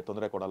ನಿಮ್ಗೆ ಅದಕ್ಕೆ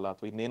ತೊಂದರೆ ಕೊಡಲ್ಲ,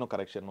 ಅಥವಾ ಇನ್ನೇನೋ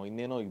ಕರೆಕ್ಷನ್ನು,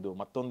 ಇನ್ನೇನೋ ಇದು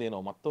ಮತ್ತೊಂದೇನೋ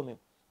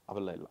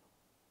ಅವೆಲ್ಲ ಇಲ್ಲ.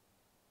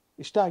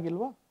 ಇಷ್ಟ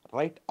ಆಗಿಲ್ವಾ,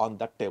 ರೈಟ್ ಆನ್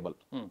ದಟ್ ಟೇಬಲ್.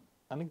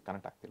 ನನಗೆ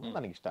ಕನೆಕ್ಟ್ ಆಗ್ತಿಲ್ಲ,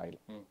 ನನಗೆ ಇಷ್ಟ ಆಗಿಲ್ಲ,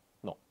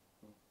 ನೋ,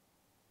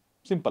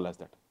 ಸಿಂಪಲ್ ಆಸ್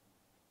ದಟ್.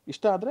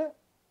 ಇಷ್ಟ ಆದರೆ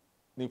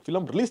ನೀವು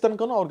ಫಿಲಮ್ ರಿಲೀಸ್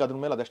ತನಕನೂ ಅವ್ರಿಗೆ ಅದ್ರ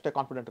ಮೇಲೆ ಅದಷ್ಟೇ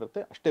ಕಾನ್ಫಿಡೆಂಟ್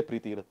ಇರುತ್ತೆ, ಅಷ್ಟೇ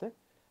ಪ್ರೀತಿ ಇರುತ್ತೆ,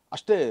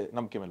 ಅಷ್ಟೇ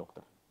ನಂಬಿಕೆ ಮೇಲೆ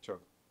ಹೋಗ್ತಾರೆ.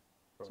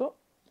 So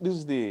this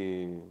is the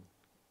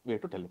way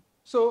to tell.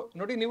 So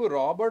ನೋಡಿ, ನೀವು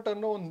ರಾಬರ್ಟ್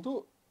ಅನ್ನೋ ಒಂದು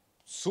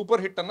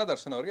ಸೂಪರ್ ಹಿಟ್ ಅನ್ನ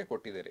ದರ್ಶನ್ ಅವರಿಗೆ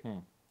ಕೊಟ್ಟಿದ್ದೀರಿ.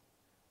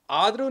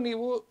 ಆದ್ರೂ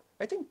ನೀವು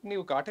ಐ ಥಿಂಕ್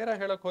ನೀವು ಕಾಟೇರ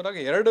ಹೇಳಕ್ ಹೋದಾಗ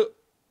 2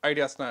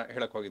 ಐಡಿಯಾಸ್ ನ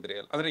ಹೇಳಕ್ ಹೋಗಿದ್ರಿ,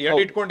 ಅಂದ್ರೆ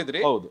 2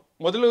 ಇಟ್ಕೊಂಡಿದ್ರಿ.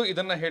 ಮೊದಲು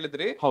ಇದನ್ನ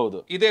ಹೇಳಿದ್ರಿ, ಹೌದು,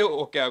 ಇದೇ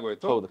ಓಕೆ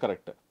ಆಗೋಯ್ತು. ಹೌದು,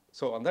 correct.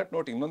 So on that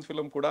note ಇನ್ನೊಂದು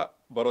ಫಿಲಮ್ ಕೂಡ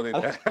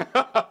ಬರೋದಿದೆ.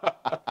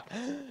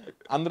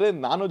 ಅಂದ್ರೆ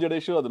ನಾನು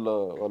ಜಡೇಶು ಅದು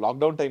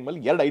ಲಾಕ್ಡೌನ್ ಟೈಮ್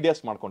ಅಲ್ಲಿ 2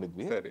 ಐಡಿಯಾಸ್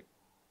ಮಾಡ್ಕೊಂಡಿದ್ವಿ. ಸರಿ,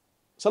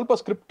 ಸ್ವಲ್ಪ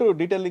ಸ್ಕ್ರಿಪ್ಟ್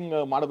ಡೀಟೇಲಿಂಗ್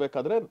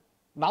ಮಾಡಬೇಕಾದ್ರೆ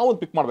ನಾವು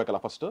ಒಂದು ಪಿಕ್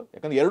ಮಾಡ್ಬೇಕಲ್ಲ ಫಸ್ಟ್,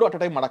 ಯಾಕಂದ್ರೆ 2 ಅಟ್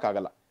ಅ ಟೈಮ್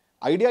ಮಾಡಕ್ಕಾಗಲ್ಲ.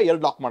 ಐಡಿಯಾ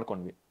 2 ಲಾಕ್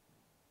ಮಾಡ್ಕೊಂಡ್ವಿ.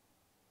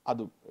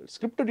 ಅದು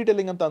ಸ್ಕ್ರಿಪ್ಟ್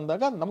ಡೀಟೇಲಿಂಗ್ ಅಂತ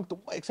ಅಂದಾಗ ನಮ್ಗೆ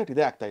ತುಂಬಾ ಎಕ್ಸೈಟ್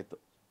ಇದೇ ಆಗ್ತಾ ಇತ್ತು.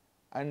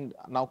 ಅಂಡ್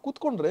ನಾವು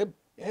ಕೂತ್ಕೊಂಡ್ರೆ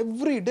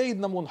ಎವ್ರಿ ಡೇ ಇದು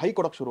ನಮ್ಗೆ ಒಂದು ಹೈ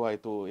ಕೊಡೋಕೆ ಶುರು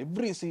ಆಯಿತು.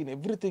 ಎವ್ರಿ ಸೀನ್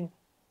ಎವ್ರಿಥಿಂಗ್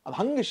ಅದು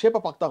ಹಂಗೆ ಶೇಪ್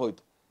ಅಪ್ ಆಗ್ತಾ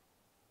ಹೋಯ್ತು.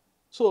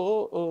 ಸೊ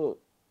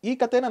ಈ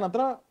ಕಥೆನ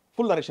ನಂತರ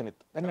ಫುಲ್ ನರೇಷನ್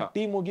ಇತ್ತು. ಯಾಕಂದ್ರೆ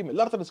ಟೀಮ್ ಹೋಗಿ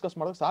ಎಲ್ಲರ ಹತ್ರ ಡಿಸ್ಕಸ್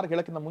ಮಾಡೋದು, ಸಾರ್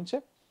ಹೇಳೋಕ್ಕಿಂತ ಮುಂಚೆ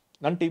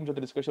ನನ್ನ ಟೀಮ್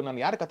ಜೊತೆ ಡಿಸ್ಕಷನ್,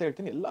 ನಾನು ಯಾರು ಕತೆ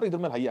ಹೇಳ್ತೀನಿ ಎಲ್ಲರೂ ಇದ್ರ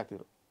ಮೇಲೆ ಹೈ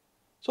ಆಗ್ತಿದ್ರು.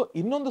 ಸೊ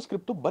ಇನ್ನೊಂದು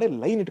ಸ್ಕ್ರಿಪ್ಟು ಬರೀ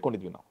ಲೈನ್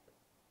ಇಟ್ಕೊಂಡಿದ್ವಿ ನಾವು.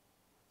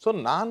 ಸೊ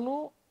ನಾನು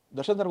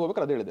ದರ್ಶನ್ ಸರ್ಗೆ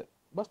ಹೋಗ್ಬೇಕಾದ್ರೆ ಅದೇ ಹೇಳಿದೆ,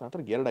 ಬಸ್ ನನ್ನ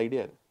ಹತ್ರ 2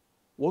 ಐಡಿಯಾ ಇದೆ.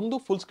 ಒಂದು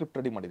ಫುಲ್ ಸ್ಕ್ರಿಪ್ಟ್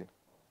ರೆಡಿ ಮಾಡಿದ್ದೀನಿ,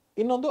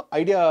 ಇನ್ನೊಂದು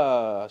ಐಡಿಯಾ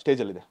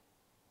ಸ್ಟೇಜಲ್ಲಿದೆ.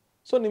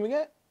 ಸೊ ನಿಮಗೆ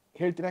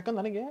ಹೇಳ್ತೀನಿ, ಯಾಕಂದ್ರೆ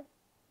ನನಗೆ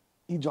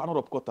ಈ ಜಾನರ್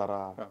ಒಪ್ಕೋತಾರ,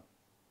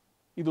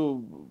 ಇದು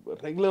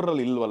ರೆಗ್ಯುಲರ್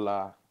ಅಲ್ಲಿ ಇಲ್ವಲ್ಲ,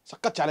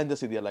 ಸಕ್ಕ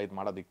ಚಾಲೆಂಜಸ್ ಇದೆಯಲ್ಲ ಇದು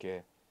ಮಾಡೋದಕ್ಕೆ,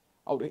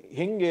 ಅವ್ರು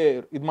ಹೆಂಗೆ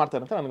ಇದು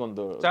ಮಾಡ್ತಾರೆ ಅಂತ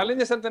ನನಗೊಂದು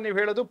ಚಾಲೆಂಜಸ್. ಅಂತ ನೀವು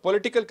ಹೇಳೋದು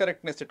ಪೊಲಿಟಿಕಲ್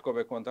ಕರೆಕ್ಟ್ನೆಸ್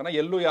ಇಟ್ಕೋಬೇಕು ಅಂತ,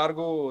 ಎಲ್ಲೂ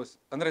ಯಾರಿಗೂ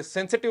ಅಂದ್ರೆ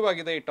ಸೆನ್ಸಿಟಿವ್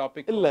ಆಗಿದೆ ಈ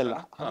ಟಾಪಿಕ್? ಇಲ್ಲ,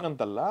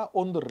 ಹಂಗಂತಲ್ಲ.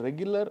 ಒಂದು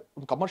ರೆಗ್ಯುಲರ್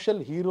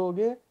ಕಮರ್ಷಿಯಲ್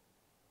ಹೀರೋಗೆ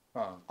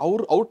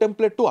ಅವ್ರ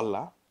ಟೆಂಪ್ಲೇಟು ಅಲ್ಲ,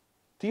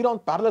 ತೀರಾ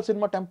ಒಂದು ಪ್ಯಾರಲಲ್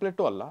ಸಿನಿಮಾ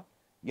ಟೆಂಪ್ಲೇಟು ಅಲ್ಲ,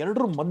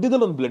 2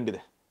 ಮಧ್ಯದಲ್ಲಿ ಒಂದು ಬ್ಲೆಂಡ್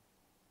ಇದೆ.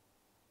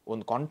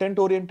 ಒಂದು ಕಾಂಟೆಂಟ್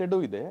ಓರಿಯೆಂಟೆಡ್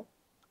ಇದೆ,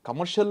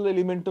 ಕಮರ್ಷಿಯಲ್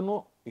ಎಲಿಮೆಂಟೂ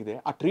ಇದೆ,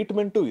 ಆ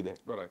ಟ್ರೀಟ್ಮೆಂಟು ಇದೆ.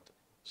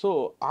 ಸೊ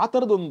ಆ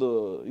ಥರದೊಂದು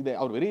ಇದೆ.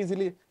 ಅವ್ರು ವೆರಿ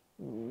ಈಸಿಲಿ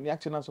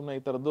ಯಾಕೆ ಚಿನ್ನ ಸುಮ್ಮನೆ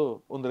ಈ ಥರದ್ದು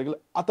ಒಂದು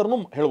ರೆಗ್ಯುಲರ್ ಆ ಥರನೂ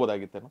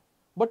ಹೇಳ್ಬೋದಾಗಿತ್ತೇನು.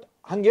 ಬಟ್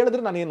ಹಂಗೆ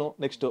ಹೇಳಿದ್ರೆ ನಾನೇನು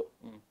ನೆಕ್ಸ್ಟ್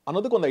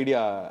ಅನ್ನೋದಕ್ಕೆ ಒಂದು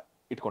ಐಡಿಯಾ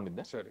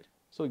ಇಟ್ಕೊಂಡಿದ್ದೆ. ಸರಿ.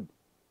 ಸೊ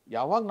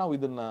ಯಾವಾಗ ನಾವು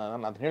ಇದನ್ನ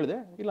ನಾನು ಅದನ್ನ ಹೇಳಿದೆ,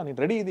 ಇಲ್ಲ ನೀನು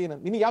ರೆಡಿ ಇದೀನಿ,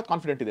 ನಿನಗೆ ಯಾವ್ದು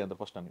ಕಾನ್ಫಿಡೆಂಟ್ ಇದೆ ಅಂತ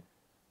ಫಸ್ಟ್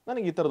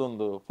ನನಗೆ ಈ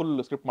ಥರದೊಂದು ಫುಲ್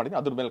ಸ್ಕ್ರಿಪ್ಟ್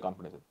ಮಾಡಿದ್ದೀನಿ, ಅದ್ರ ಮೇಲೆ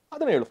ಕಾನ್ಫಿಡೆನ್ಸ್ ಇದೆ,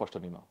 ಅದನ್ನ ಹೇಳು ಫಸ್ಟ್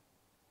ನೀನು.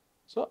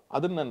 ಸೊ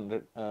ಅದನ್ನ ನಾನು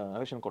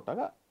ನರೇಷನ್ ಕೊಟ್ಟಾಗ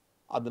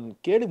ಅದನ್ನ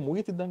ಕೇಳಿ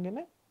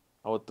ಮುಗಿತಿದ್ದಂಗೆ,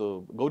 ಅವತ್ತು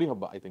ಗೌರಿ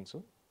ಹಬ್ಬ ಐ ಥಿಂಕ್ಸು,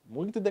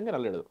 ಮುಗಿತಿದ್ದಂಗೆ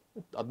ಅಲ್ಲಿ ಹೇಳಿದ್ರು,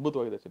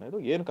 ಅದ್ಭುತವಾಗಿದೆ ಸಿನಿಮಾ ಇದು,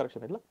 ಏನು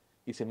ಕರೆಕ್ಷನ್ ಇಲ್ಲ,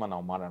 ಈ ಸಿನಿಮಾ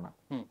ನಾವು ಮಾಡೋಣ,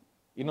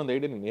 ಇನ್ನೊಂದು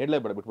ಐಡಿಯಾ ನೀನು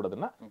ಹೇಳಲೇಬೇಡ,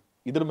 ಬಿಟ್ಬಿಡೋದನ್ನ,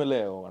 ಇದ್ರ ಮೇಲೆ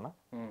ಹೋಗೋಣ,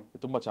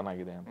 ತುಂಬಾ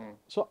ಚೆನ್ನಾಗಿದೆ.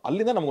 ಸೊ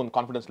ಅಲ್ಲಿಂದ ನಮ್ಗೊಂದು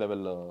ಕಾನ್ಫಿಡೆನ್ಸ್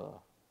ಲೆವೆಲ್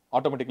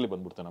ಆಟೋಮೆಟಿಕ್ಲಿ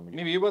ಬಂದ್ಬಿಡ್ತು ನಮಗೆ.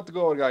 ನೀವು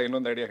ಇವತ್ತಿಗೂ ಅವ್ರಿಗೆ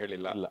ಇನ್ನೊಂದು ಐಡಿಯಾ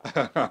ಹೇಳಿಲ್ಲ? ಇಲ್ಲ,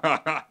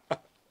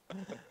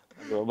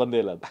 ಬಂದೇ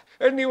ಇಲ್ಲ ಅದು.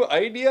 ನೀವು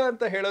ಐಡಿಯಾ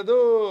ಅಂತ ಹೇಳೋದು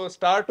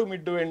start to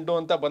mid to end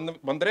ಅಂತ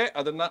ಬಂದ್ರೆ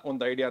ಅದನ್ನ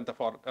ಒಂದು ಐಡಿಯಾ ಅಂತ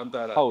ಅಂತ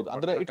ಹೌದು.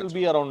 ಅಂದ್ರೆ ಇಟ್ ವಿಲ್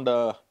ಬಿ ಅರೌಂಡ್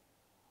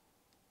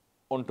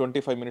ಒಂದು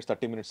 25 minutes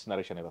 30 minutes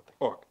ನರೇಷನ್ ಇರುತ್ತೆ.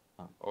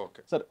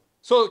 Okay sir.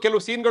 ಸೊ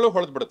ಕೆಲವು ಸೀನ್ಗಳು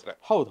ಹೊಡೆದ್ ಬಿಡುತ್ತೆ.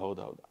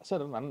 ಹೌದು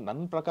ಸರ್.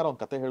 ನನ್ನ ಪ್ರಕಾರ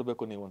ಒಂದು ಕತೆ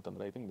ಹೇಳಬೇಕು ನೀವು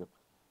ಅಂತಂದ್ರೆ, ಐ ಥಿಂಕ್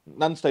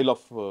ನನ್ನ ಸ್ಟೈಲ್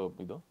ಆಫ್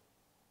ಇದು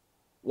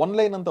ಒನ್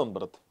ಲೈನ್ ಅಂತ ಒಂದು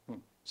ಬರುತ್ತೆ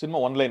ಸಿನಿಮಾ.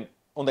 ಒನ್ ಲೈನ್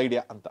ಒಂದು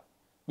ಐಡಿಯಾ ಅಂತ,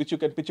 which you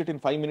can pitch it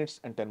in 5 minutes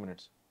and 10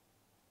 minutes.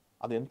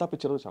 ಅದು ಎಂಥ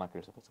ಪಿಕ್ಚರ್ ಚೆನ್ನಾಗಿ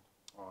ಕೇಳಿಸುತ್ತೆ ಸರ್.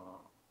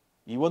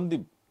 ಈ ಒಂದು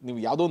ನೀವು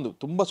ಯಾವುದೋ ಒಂದು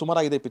ತುಂಬಾ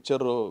ಸುಮಾರಾಗಿದೆ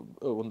ಪಿಕ್ಚರ್,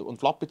 ಒಂದು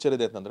ಫ್ಲಾಪ್ ಪಿಕ್ಚರ್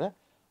ಇದೆ ಅಂತಂದ್ರೆ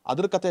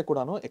ಅದ್ರ ಕತೆ ಕೂಡ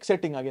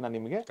ಎಕ್ಸೈಟಿಂಗ್ ಆಗಿ ನಾನು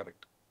ನಿಮಗೆ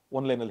ಕರೆಕ್ಟ್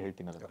ಒನ್ ಲೈನಲ್ಲಿ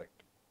ಹೇಳ್ತೀನಿ. ಅದು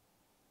correct.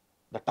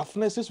 The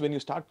toughness is when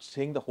you start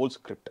saying the whole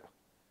script.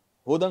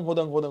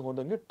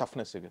 ಹೋದಂಗೆ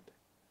ಟಫ್ನೆಸ್ ಸಿಗುತ್ತೆ.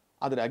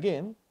 ಆದರೆ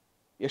ಅಗೇನ್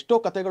ಎಷ್ಟೋ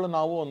ಕತೆಗಳು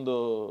ನಾವು ಒಂದು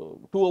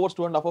 2 hours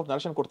 2.5 hours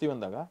ನರೇಷನ್ ಕೊಡ್ತೀವಿ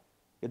ಅಂದಾಗ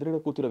ಎದುರುಗಡೆ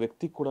ಕೂತಿರೋ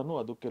ವ್ಯಕ್ತಿ ಕೂಡ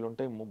ಅದು ಕೆಲವೊಂದು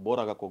ಟೈಮ್ ಬೋರ್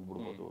ಆಗಕ್ಕೆ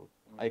ಹೋಗ್ಬಿಡ್ಬೋದು,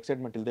 ಆ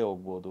ಎಕ್ಸೈಟ್ಮೆಂಟ್ ಇಲ್ಲದೆ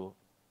ಹೋಗ್ಬೋದು.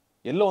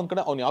 ಎಲ್ಲೋ ಒಂದ್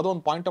ಕಡೆ ಅವ್ನು ಯಾವುದೋ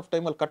ಒಂದು ಪಾಯಿಂಟ್ ಆಫ್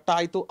ಟೈಮಲ್ಲಿ ಕಟ್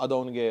ಆಯಿತು, ಅದು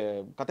ಅವನಿಗೆ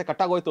ಕತೆ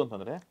ಕಟ್ಟಾಗೋಯ್ತು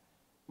ಅಂತಂದ್ರೆ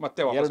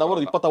ಮತ್ತೆ 2 hours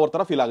 20 hours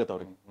ತರ ಫೀಲ್ ಆಗುತ್ತೆ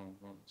ಅವ್ರಿಗೆ.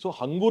 ಸೊ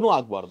ಹಂಗೂ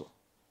ಆಗಬಾರ್ದು.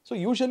 So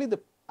usually the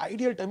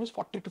ideal time is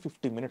 40 to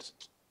 50 minutes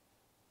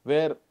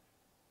where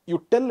you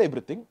tell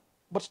everything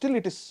but still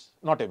it is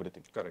not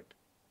everything. Correct.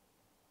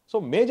 So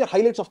major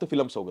highlights of the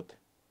films ಹೋಗುತ್ತೆ.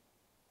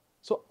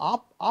 ಸೊ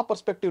ಆ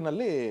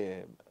ಪರ್ಸ್ಪೆಕ್ಟಿವ್ನಲ್ಲಿ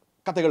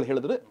ಕತೆಗಳು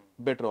ಹೇಳಿದ್ರೆ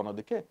ಬೆಟ್ರು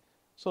ಅನ್ನೋದಕ್ಕೆ.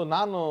 ಸೊ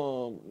ನಾನು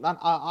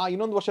ಆ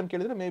ಇನ್ನೊಂದು ವರ್ಷನ್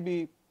ಕೇಳಿದ್ರೆ ಮೇ ಬಿ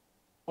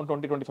ಒಂದು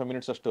 20-25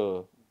 ಮಿನಿಟ್ಸ್ ಅಷ್ಟು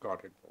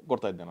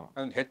ಕೊಡ್ತಾ ಇದ್ದೆ ನಾನು.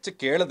 ಹೆಚ್ಚು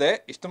ಕೇಳದೆ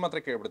ಇಷ್ಟು ಮಾತ್ರ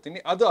ಕೇಳ್ಬಿಡ್ತೀನಿ.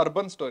 ಅದು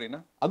ಅರ್ಬನ್ ಸ್ಟೋರಿನ?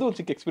 ಅದು ಒಂದು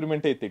ಚಿಕ್ಕ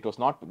ಎಕ್ಸ್ಪೆರಿಮೆಂಟೇ ಇತ್ತು. It was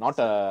not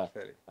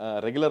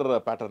regular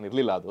pattern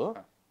ಇರಲಿಲ್ಲ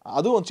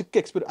ಅದು ಒಂದು ಚಿಕ್ಕ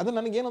ಎಕ್ಸ್ಪೀರಿಯನ್ಸ್. ಅದು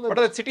ನನಗೆ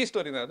ಏನಂದ್ರೆ ಸಿಟಿ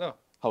ಸ್ಟೋರಿನ ಅದು.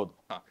 ಹೌದು.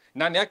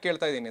 ನಾನು ಯಾಕೆ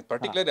ಕೇಳ್ತಾ ಇದ್ದೀನಿ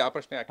ಪರ್ಟಿಕ್ಯುಲರ್ ಆ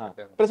ಪ್ರಶ್ನೆ ಯಾಕೆ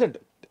ಕೇಳ್ತಾ ಇದ್ದೀನಿ,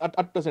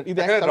 ಪ್ರೆಸೆಂಟ್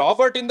ಇದೆ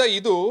ರಾಬರ್ಟ್ ಇಂದ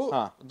ಇದು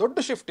ದೊಡ್ಡ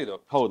ಶಿಫ್ಟ್ ಇದು.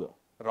 ಹೌದು,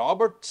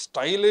 ರಾಬರ್ಟ್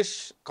ಸ್ಟೈಲಿಶ್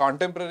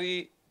ಕಾಂಟೆಂಪ್ರರಿ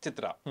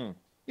ಚಿತ್ರ,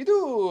 ಇದು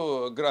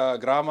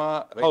ಗ್ರಾಮ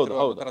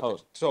ರೈತರು.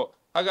 ಸೊ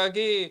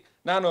ಹಾಗಾಗಿ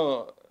ನಾನು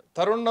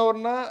ತರುಣ್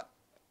ಅವ್ರನ್ನ,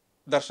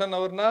 ದರ್ಶನ್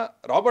ಅವ್ರನ್ನ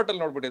ರಾಬರ್ಟ್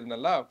ಅಲ್ಲಿ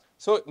ನೋಡ್ಬಿಟ್ಟಿದ್ನಲ್ಲ.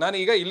 ಸೊ ನಾನು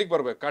ಈಗ ಇಲ್ಲಿಗೆ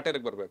ಬರ್ಬೇಕು,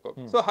 ಕಾಟೇರಿಗೆ ಬರ್ಬೇಕು.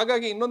 ಸೊ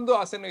ಹಾಗಾಗಿ ಇನ್ನೊಂದು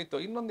ಆಸೆನೂ ಇತ್ತು,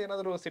 ಇನ್ನೊಂದು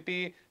ಏನಾದ್ರು ಸಿಟಿ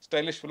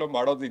ಸ್ಟೈಲಿಶ್ ಫಿಲಮ್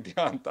ಮಾಡೋದು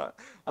ಇದೆಯಾ ಅಂತ.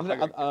 ಅಂದ್ರೆ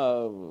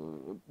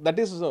ದಟ್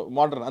ಈಸ್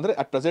ಮಾಡರ್ನ್, ಅಂದ್ರೆ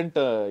ಅಟ್ ಪ್ರೆಸೆಂಟ್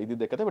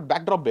ಇದ್ದಿದ್ದೆ ಕತೆ, ಬಟ್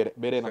ಬ್ಯಾಕ್ ಡ್ರಾಪ್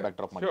ಬೇರೆ ಏನೋ ಬ್ಯಾಕ್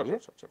ಡ್ರಾಪ್ ಮಾಡಿದ್ವಿ.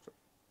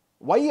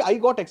 Why I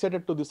got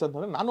excited to this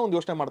ಅಂತಂದ್ರೆ, ನಾನು ಒಂದು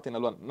ಯೋಚನೆ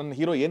ಮಾಡ್ತೀನಲ್ವಾ, ನನ್ನ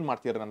ಹೀರೋ ಏನ್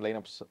ಮಾಡ್ತೀರ ನನ್ನ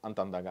ಲೈನಪ್ಸ್ ಅಂತ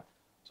ಅಂದಾಗ.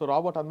 ಸೊ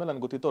ರಾಬರ್ಟ್ ಆದ್ಮೇಲೆ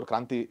ನನ್ಗೆ ಗೊತ್ತಿತ್ತು ಅವ್ರು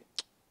ಕ್ರಾಂತಿ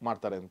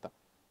ಮಾಡ್ತಾರೆ ಅಂತ.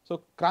 ಸೊ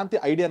ಕ್ರಾಂತಿ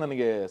ಐಡಿಯಾ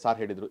ನನಗೆ ಸಾರ್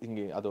ಹೇಳಿದ್ರು,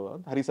 ಹಿಂಗೆ ಅದು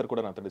ಹರಿ ಸರ್ ಕೂಡ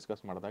ನಾನು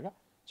ಡಿಸ್ಕಸ್ ಮಾಡಿದಾಗ.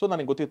 ಸೊ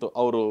ನನಗೆ ಗೊತ್ತಿತ್ತು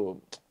ಅವರು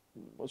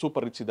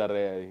ಸೂಪರ್ ರಿಚ್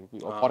ಇದ್ದಾರೆ,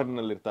 ಫಾರಿನ್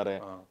ನಲ್ಲಿ ಇರ್ತಾರೆ,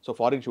 ಸೊ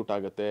ಫಾರಿನ್ ಶೂಟ್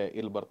ಆಗುತ್ತೆ,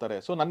 ಇಲ್ಲಿ ಬರ್ತಾರೆ.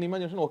 ಸೊ ನನ್ನ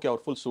ಇಮ್ಯಾಜಿನೇಷನ್ ಓಕೆ,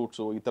 ಅವ್ರು ಫುಲ್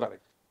ಸೂಟ್ಸು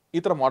ಈ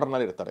ತರ ಮಾಡರ್ನ್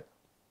ಅಲ್ಲಿ ಇರ್ತಾರೆ,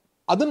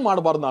 ಅದನ್ನ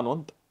ಮಾಡಬಾರ್ದು ನಾನು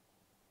ಅಂತ.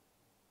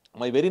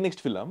 ಮೈ ವೆರಿ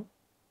ನೆಕ್ಸ್ಟ್ ಫಿಲಮ್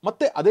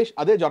ಮತ್ತೆ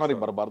ಅದೇ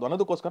ಜಾನರಿಗೆ ಬರಬಾರ್ದು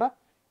ಅನ್ನೋದಕ್ಕೋಸ್ಕರ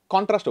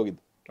ಕಾಂಟ್ರಾಸ್ಟ್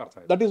ಹೋಗಿದ್ದು.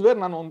 ದಟ್ ಈಸ್ ವೇರ್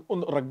ನಾನು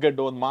ಒಂದು ರಗ್ಗೆಡ್,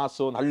 ಒಂದು ಮಾಸ್,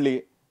 ಒಂದು ಹಳ್ಳಿ.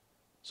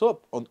 ಸೊ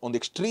ಒಂದು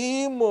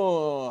ಎಕ್ಸ್ಟ್ರೀಮ್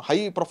ಹೈ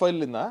ಪ್ರೊಫೈಲ್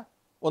ಇಂದ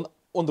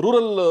ಒಂದು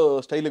ರೂರಲ್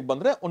ಸ್ಟೈಲಿಗೆ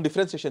ಬಂದ್ರೆ ಒಂದು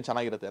ಡಿಫ್ರೆನ್ಸಿಯೇಷನ್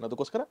ಚೆನ್ನಾಗಿರುತ್ತೆ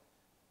ಅನ್ನೋದಕ್ಕೋಸ್ಕರ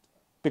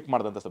ಪಿಕ್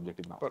ಮಾಡಿದಂತ ಸಬ್ಜೆಕ್ಟ್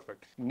ಇದು.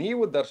 ಪರ್ಫೆಕ್ಟ್.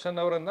 ನೀವು ದರ್ಶನ್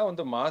ಅವರನ್ನ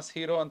ಒಂದು ಮಾಸ್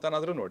ಹೀರೋ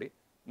ಅಂತನಾದ್ರೂ ನೋಡಿ,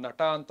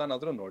 ನಟ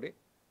ಅಂತನಾದ್ರೂ ನೋಡಿ,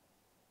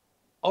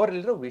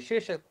 ಅವರಲ್ಲಿರೋ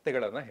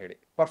ವಿಶೇಷತೆಗಳನ್ನ ಹೇಳಿ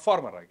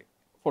ಪರ್ಫಾರ್ಮರ್ ಆಗಿ.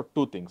 For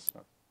 2 things.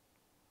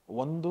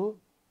 ಒಂದು,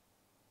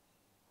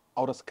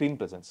 ಅವರ ಸ್ಕ್ರೀನ್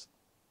ಪ್ರೆಸೆನ್ಸ್,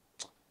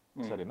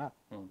 ಸರಿನಾ?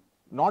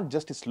 Not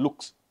just is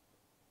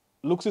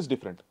looks is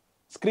different,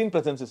 screen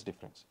presence is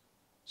different.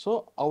 So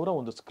ಅವರ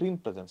ಒಂದು ಸ್ಕ್ರೀನ್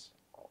ಪ್ರೆಸೆನ್ಸ್,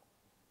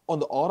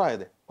 ಒಂದು ಆರಾ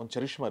ಇದೆ, ಒಂದು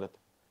ಚರಿಷ್ಮಾ ಇರುತ್ತೆ.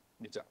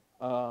 ನಿಜ.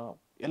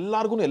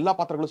 ಎಲ್ಲಾರ್ಗು ಎಲ್ಲಾ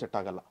ಪಾತ್ರಗಳು ಸೆಟ್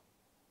ಆಗಲ್ಲ,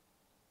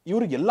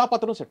 ಇವ್ರಿಗೆ ಎಲ್ಲಾ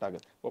ಪಾತ್ರನೂ ಸೆಟ್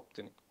ಆಗುತ್ತೆ.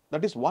 ಒಪ್ತೀನಿ.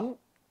 That is one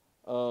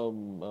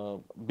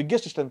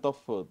biggest strength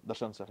of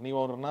Darshan sir. ನೀವು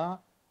ಅವ್ರನ್ನ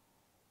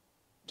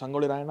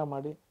ಸಂಗೊಳ್ಳಿ ರಾಯಣ್ಣ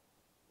ಮಾಡಿ,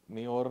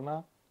 ನೀವು ಅವ್ರನ್ನ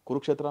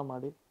ಕುರುಕ್ಷೇತ್ರ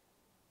ಮಾಡಿ,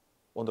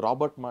 ಒಂದು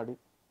ರಾಬರ್ಟ್ ಮಾಡಿ,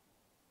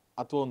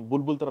 ಅಥವಾ ಒಂದು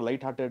ಬುಲ್ಬುಲ್ ತರ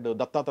ಲೈಟ್ ಹಾರ್ಟೆಡ್,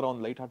 ದತ್ತಾ ತರ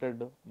ಒಂದು ಲೈಟ್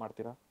ಹಾರ್ಟೆಡ್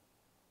ಮಾಡ್ತೀರಾ,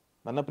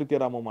 ನನ್ನ ಪ್ರೀತಿಯ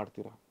ರಾಮು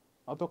ಮಾಡ್ತೀರಾ,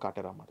 ಅಥವಾ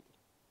ಕಾಟೇರ ಮಾಡ್ತೀರಾ.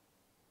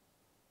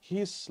 He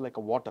is like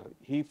a water.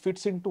 He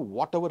fits into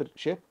whatever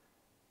shape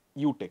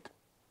you take.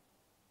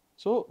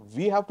 So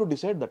we have to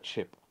decide that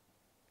shape.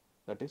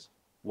 That is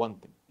one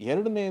thing.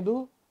 ಎರಡನೇದು,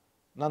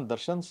 ನಾನು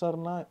ದರ್ಶನ್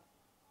ಸರ್ನ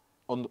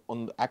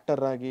ಒಂದು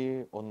ಆಕ್ಟರ್ ಆಗಿ,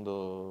 ಒಂದು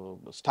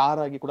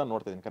ಸ್ಟಾರ್ ಆಗಿ ಕೂಡ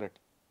ನೋಡ್ತಾ ಇದ್ದೀನಿ, correct.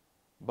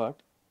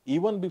 But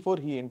even before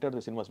he entered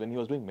the cinemas, when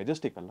he was doing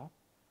Majestic ಅಲ್ಲ,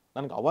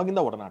 ನನಗೆ ಅವಾಗಿಂದ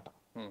ಒಡನಾಟ.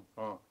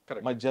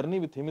 My journey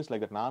with him is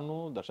like that. ನಾನು,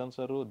 ದರ್ಶನ್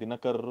ಸರ್,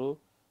 ದಿನಕರ್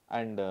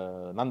ಅಂಡ್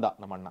ನಂದ,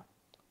 ನಮ್ಮ ಅಣ್ಣ.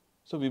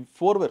 So we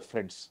 4 were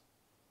friends.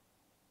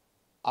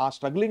 ಆ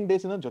ಸ್ಟ್ರಗ್ಲಿಂಗ್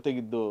ಡೇಸ್ ಇಂದ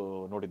ಜೊತೆಗಿದ್ದು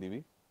ನೋಡಿದ್ದೀವಿ.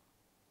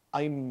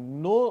 I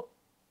know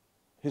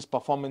his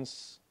performance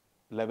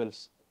levels,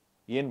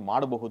 ಏನು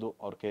ಮಾಡಬಹುದು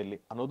ಅವ್ರ ಕೈಯಲ್ಲಿ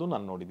ಅನ್ನೋದು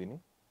ನಾನು ನೋಡಿದ್ದೀನಿ.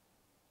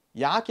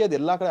 ಯಾಕೆ ಅದು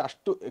ಎಲ್ಲ ಕಡೆ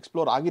ಅಷ್ಟು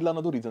ಎಕ್ಸ್ಪ್ಲೋರ್ ಆಗಿಲ್ಲ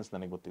ಅನ್ನೋದು ರೀಸನ್ಸ್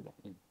ನನಗೆ ಗೊತ್ತಿದೆ.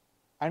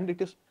 And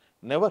it is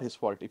never his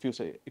fault.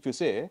 If you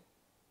say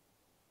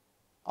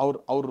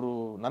ಅವರು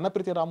ನನ್ನ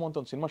ಪ್ರೀತಿಯ ರಾಮು ಅಂತ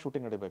ಒಂದು ಸಿನಿಮಾ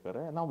ಶೂಟಿಂಗ್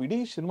ನಡಿಬೇಕಾದ್ರೆ, ನಾವು ಇಡೀ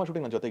ಸಿನಿಮಾ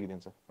ಶೂಟಿಂಗ್ ನನ್ನ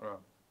ಜೊತೆಗಿದ್ದೀನಿ ಸರ್.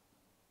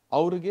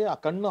 ಅವ್ರಿಗೆ ಆ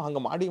ಕಣ್ಣು ಹಂಗೆ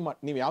ಮಾಡಿ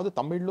ನೀವು ಯಾವ್ದು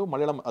ತಮಿಳು,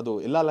 ಮಲಯಾಳಂ, ಅದು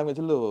ಎಲ್ಲ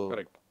ಲ್ಯಾಂಗ್ವೇಜಲ್ಲೂ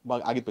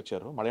ಆಗಿದ್ದ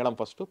picture. Malayalam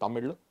first,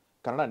 Tamil,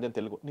 Kannada and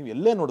Telugu. ನೀವು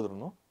ಎಲ್ಲೇ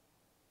ನೋಡಿದ್ರು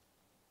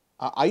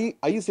ಆ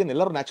ಐಸ್ ಏನು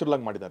ಎಲ್ಲರೂ ನ್ಯಾಚುರಲ್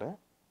ಆಗಿ ಮಾಡಿದ್ದಾರೆ.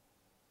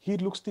 He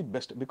looks the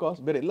best. Because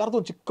ಬೇರೆ ಎಲ್ಲರದು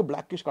ಒಂದು ಚಿಕ್ಕ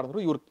ಬ್ಲ್ಯಾಕಿಶ್ ಕಾಣಿದ್ರು,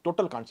 ಇವ್ರು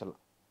ಟೋಟಲ್ ಕಾಣಿಸಲ್ಲ.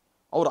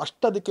 ಅವ್ರು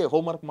ಅಷ್ಟದಕ್ಕೆ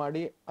ಹೋಮ್ವರ್ಕ್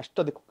ಮಾಡಿ,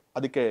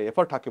 ಅದಕ್ಕೆ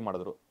ಎಫರ್ಟ್ ಹಾಕಿ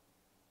ಮಾಡಿದ್ರು.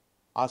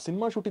 ಆ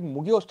cinema shooting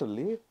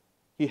ಮುಗಿಯೋಷ್ಟರಲ್ಲಿ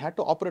he had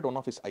to operate one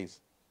of his ice.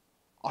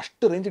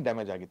 ಅಷ್ಟು ರೇಂಜಿಗೆ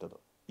ಡ್ಯಾಮೇಜ್ ಆಗಿತ್ತದು.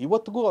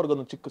 ಇವತ್ತಿಗೂ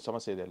ಅವ್ರಿಗೊಂದು ಚಿಕ್ಕ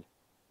ಸಮಸ್ಯೆ ಇದೆ ಅಲ್ಲಿ.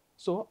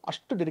 ಸೊ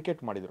ಅಷ್ಟು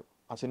ಡೆಡಿಕೇಟ್ ಮಾಡಿದ್ರು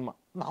ಆ ಸಿನಿಮಾ.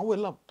 ನಾವು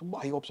ಎಲ್ಲ ತುಂಬ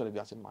ಹೈ ಹೋಪ್ಸ್ ಅಲ್ಲಿ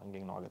ಆ ಸಿನಿಮಾ ಹಂಗೆ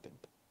ಏನೋ ಆಗುತ್ತೆ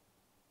ಅಂತ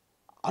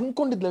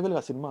ಅನ್ಕೊಂಡಿದ್ದ ಲೆವೆಲ್ಗೆ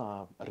ಆ ಸಿನಿಮಾ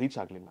ರೀಚ್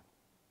ಆಗಲಿಲ್ಲ.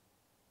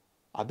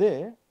 ಅದೇ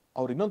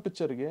ಅವ್ರು ಇನ್ನೊಂದು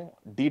ಪಿಕ್ಚರ್ಗೆ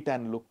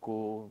ಡಿ-ಟ್ಯಾನ್ ಲುಕ್ಕು,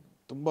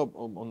 ತುಂಬ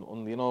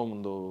ಏನೋ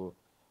ಒಂದು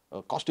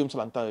ಕಾಸ್ಟ್ಯೂಮ್ಸ್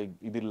ಅಂತ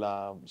ಇದಿಲ್ಲ,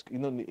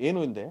 ಇನ್ನೊಂದು ಏನೂ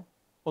ಇಲ್ಲದೆ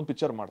ಒಂದು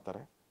ಪಿಕ್ಚರ್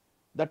ಮಾಡ್ತಾರೆ.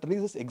 That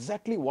releases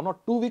exactly 1 or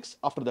 2 weeks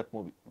after that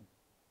movie.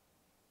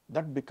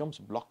 That becomes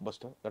block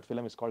buster. That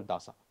film is called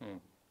ದಾಸ.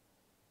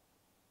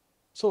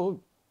 ಸೊ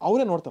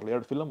ಅವರೇ ನೋಡ್ತಾರಲ್ಲ,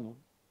 2 ಫಿಲಮ್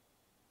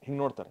ಹಿಂಗೆ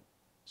ನೋಡ್ತಾರೆ.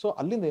 ಸೊ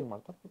ಅಲ್ಲಿಂದ ಏನು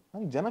ಮಾಡ್ತಾರೆ,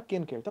 ನಂಗೆ ಜನಕ್ಕೆ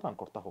ಏನು ಕೇಳ್ತಾರೆ ನಾನು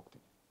ಕೊಡ್ತಾ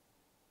ಹೋಗ್ತೀನಿ.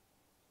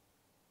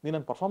 ನೀನು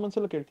ನನ್ನ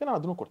ಪರ್ಫಾರ್ಮೆನ್ಸಲ್ಲೂ ಕೇಳ್ತೀನಿ, ನಾನು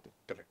ಅದನ್ನು ಕೊಡ್ತೀನಿ.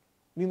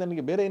 ನೀನು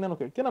ನನಗೆ ಬೇರೆ ಏನೇನೋ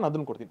ಕೇಳ್ತೀನಿ, ನಾನು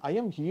ಅದನ್ನು ಕೊಡ್ತೀನಿ. I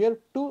am here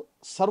to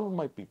serve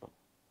my people.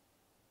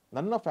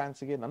 ನನ್ನ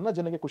ಫ್ಯಾನ್ಸಿಗೆ, ನನ್ನ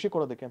ಜನಕ್ಕೆ ಖುಷಿ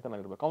ಕೊಡೋದಕ್ಕೆ ಅಂತ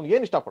ನಾನು ಇರಬೇಕು. ಅವ್ನು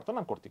ಏನು ಇಷ್ಟಪಡ್ತಾನೆ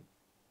ನಾನು ಕೊಡ್ತೀನಿ.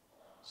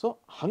 ಸೊ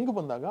ಹಂಗೆ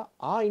ಬಂದಾಗ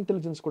ಆ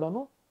ಇಂಟೆಲಿಜೆನ್ಸ್ ಕೂಡ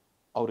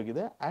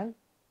ಅವ್ರಿಗಿದೆ. ಆ್ಯಂಡ್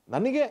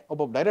ನನಗೆ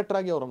ಒಬ್ಬ ಡೈರೆಕ್ಟರ್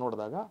ಆಗಿ ಅವ್ರು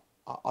ನೋಡಿದಾಗ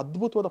ಆ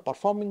ಅದ್ಭುತವಾದ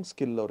ಪರ್ಫಾರ್ಮಿಂಗ್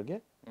ಸ್ಕಿಲ್ ಅವ್ರಿಗೆ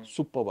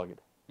ಸೂಪರ್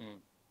ಆಗಿದೆ.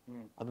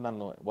 ಅದು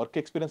ನಾನು ವರ್ಕ್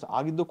ಎಕ್ಸ್ಪೀರಿಯನ್ಸ್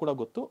ಆಗಿದ್ದು ಕೂಡ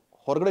ಗೊತ್ತು,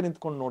 ಹೊರಗಡೆ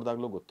ನಿಂತ್ಕೊಂಡು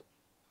ನೋಡಿದಾಗಲೂ ಗೊತ್ತು.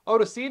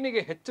 ಅವರು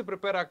ಸೀನಿಗೆ ಹೆಚ್ಚು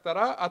ಪ್ರಿಪೇರ್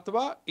ಆಗ್ತಾರಾ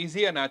ಅಥವಾ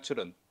ಈಸಿಯಾ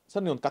ನ್ಯಾಚುರಲ್?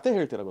 ಸರ್ ನೀವು ಒಂದು ಕತೆ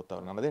ಹೇಳ್ತೀರಾ ಗೊತ್ತಾ,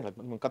 ನಾನು ಅದೇ ಹೇಳಕ್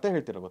ಒಂದು ಕತೆ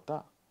ಹೇಳ್ತೀರಾ ಗೊತ್ತಾ,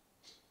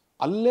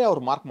 ಅಲ್ಲೇ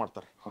ಅವ್ರು ಮಾರ್ಕ್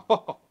ಮಾಡ್ತಾರೆ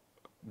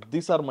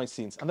ದೀಸ್ ಆರ್ ಮೈ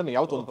ಸೀನ್ಸ್ ಅಂದ್ರೆ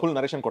ಯಾವತ್ತು ಒಂದು ಫುಲ್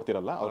ನರೇಷನ್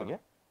ಕೊಡ್ತಿರಲ್ಲ ಅವ್ರಿಗೆ,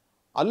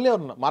 ಅಲ್ಲೇ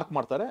ಅವ್ರನ್ನ ಮಾರ್ಕ್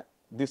ಮಾಡ್ತಾರೆ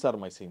ದೀಸ್ ಆರ್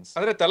ಮೈ ಸೀನ್ಸ್.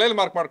 ಅಂದ್ರೆ ತಲೆಯಲ್ಲಿ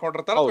ಮಾರ್ಕ್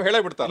ಮಾಡ್ಕೊಂಡಿರ್ತಾರೆ, ಹೇಳೇ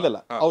ಬಿಡ್ತಾರೆ. ಇಲ್ಲ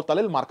ಅವ್ರ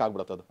ತಲೆಯಲ್ಲಿ ಮಾರ್ಕ್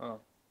ಆಗ್ಬಿಡುತ್ತೆ ಅದು.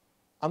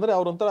 ಅಂದ್ರೆ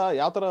ಅವ್ರೊಂಥರ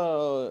ಯಾವ ತರ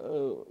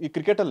ಈ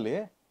ಕ್ರಿಕೆಟ್ ಅಲ್ಲಿ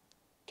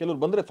ಕೆಲವ್ರು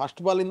ಬಂದ್ರೆ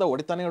ಫಸ್ಟ್ ಬಾಲ್ ಇಂದ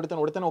ಹೊಡಿತಾನೆ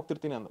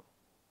ಹೋಗ್ತಿರ್ತೀನಿ ಅಂದ್ರು,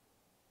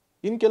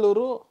 ಇನ್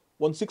ಕೆಲವರು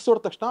ಒಂದು 6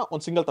 ಹೊಡೆದ ತಕ್ಷಣ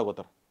ಒಂದು ಸಿಂಗಲ್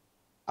ತಗೋತಾರೆ,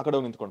 ಆ ಕಡೆ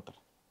ಹೋಗಿ ನಿಂತ್ಕೊಳ್ತಾರೆ,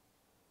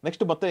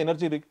 ನೆಕ್ಸ್ಟ್ ಮತ್ತೆ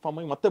ಎನರ್ಜಿ ರಿಫಾರ್ಮ್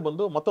ಆಗಿ ಮತ್ತೆ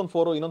ಬಂದು ಮತ್ತೊಂದು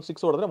 4 ಇನ್ನೊಂದು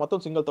 6 ಹೊಡೆದ್ರೆ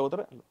ಮತ್ತೊಂದು ಸಿಂಗಲ್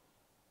ತಗೋತಾರೆ.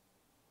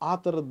 ಆ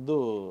ಥರದ್ದು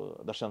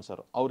ದರ್ಶನ್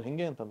ಸರ್ ಅವ್ರು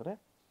ಹೆಂಗೆ ಅಂತಂದ್ರೆ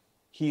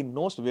he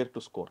knows wear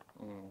to score.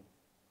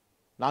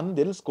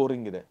 ನಂದು ಎಲ್ಲಿ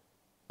ಸ್ಕೋರಿಂಗ್ ಇದೆ,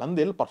 ನಂದು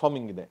ಎಲ್ಲಿ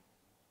ಪರ್ಫಾರ್ಮಿಂಗ್ ಇದೆ,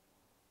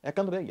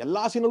 ಯಾಕಂದ್ರೆ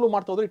ಎಲ್ಲಾ ಸೀನಲ್ಲೂ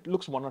ಮಾಡ್ತಾ ಹೋದ್ರೆ it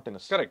looks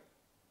monotonous. Correct.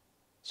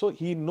 So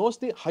he knows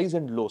the ice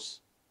and ಲೋಸ್,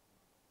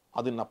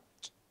 ಅದನ್ನ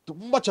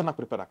ತುಂಬಾ ಚೆನ್ನಾಗಿ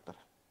ಪ್ರಿಪೇರ್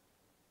ಆಗ್ತಾರೆ.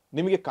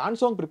 ನಿಮಗೆ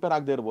ಕಾಣಿಸೋಂಗ್ ಪ್ರಿಪೇರ್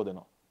ಆಗದೆ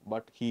ಇರ್ಬೋದೇನೋ,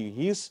 but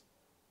he's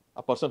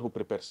a person who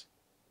prepares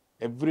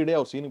every day.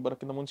 ಅವ್ರ ಸೀನಿಗೆ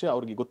ಬರೋಕ್ಕಿಂತ ಮುಂಚೆ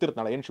ಅವ್ರಿಗೆ ಗೊತ್ತಿರುತ್ತೆ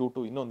ನಾಳೆ ಏನು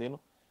ಶೂಟು, ಇನ್ನೊಂದೇನು,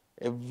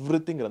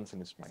 everything runs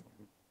in is mind.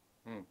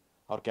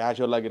 ಅವ್ರು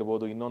ಕ್ಯಾಶುವಲ್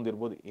ಆಗಿರ್ಬೋದು, ಇನ್ನೊಂದು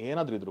ಇರ್ಬೋದು,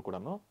 ಏನಾದ್ರೂ ಇದ್ರು ಕೂಡ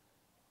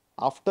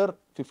after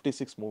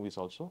 56 movies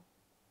also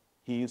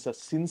he is a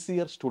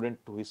sincere student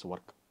to his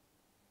work.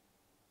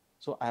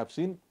 So I have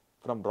seen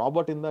from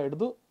Robert ಇಂದ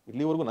ಹಿಡಿದು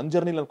ಇಲ್ಲಿವರೆಗೂ ನನ್ನ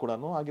ಜರ್ನಿಲಲ್ಲಿ ಕೂಡ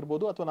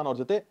ಆಗಿರ್ಬೋದು, ಅಥವಾ ನಾನು ಅವ್ರ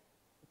ಜೊತೆ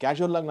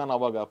ಕ್ಯಾಶುವಲ್ ಆಗಿ ನಾನು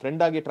ಅವಾಗ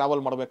ಫ್ರೆಂಡ್ ಆಗಿ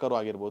ಟ್ರಾವೆಲ್ ಮಾಡ್ಬೇಕಾದ್ರೂ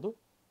ಆಗಿರ್ಬೋದು,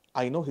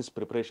 I know his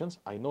preparations,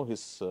 I know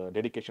his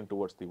dedication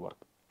towards the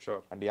work.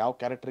 And ಯಾವ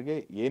ಕ್ಯಾರೆಕ್ಟರ್ಗೆ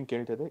ಏನು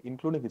ಕೇಳ್ತಾ ಇದೆ,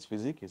 including his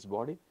physique, his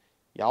body,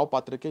 ಯಾವ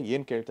ಪಾತ್ರಕ್ಕೆ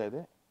ಏನು ಕೇಳ್ತಾ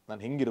ಇದೆ,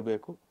 ನಾನು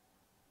ಹೆಂಗಿರಬೇಕು,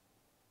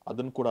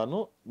 ಅದನ್ನು ಕೂಡ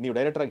ನೀವು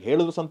ಡೈರೆಕ್ಟರ್ ಆಗಿ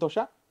ಹೇಳಿದ್ರು ಸಂತೋಷ,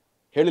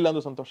 ಹೇಳಿಲ್ಲ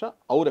ಅಂದ್ರೂ ಸಂತೋಷ,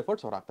 ಅವ್ರ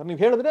ಎಫರ್ಟ್ಸ್ ಅವ್ರು ಹಾಕ್ತಾರೆ.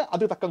 ನೀವು ಹೇಳಿದ್ರೆ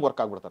ಅದಕ್ಕೆ ತಕ್ಕಂಗೆ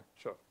ವರ್ಕ್ ಆಗ್ಬಿಡ್ತಾರೆ.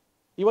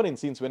 ಇವನ್ ಇನ್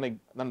ಸೀನ್ಸ್ ವೆನ್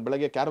ನಾನು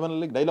ಬೆಳಗ್ಗೆ ಕ್ಯಾರವನ್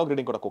ಅಲ್ಲಿ ಡೈಲಾಗ್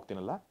ರೀಡಿಂಗ್ ಕೊಡಕ್ಕೆ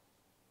ಹೋಗ್ತೀನಲ್ಲ,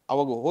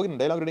 ಅವಾಗ ಹೋಗಿ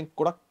ಡೈಲಾಗ್ ರೀಡಿಂಗ್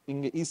ಕೊಡಕ್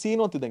ಹಿಂಗೆ ಈ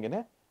ಸೀನ್ ಅಂತಿದ್ದಂಗೆ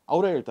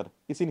ಅವರೇ ಹೇಳ್ತಾರೆ,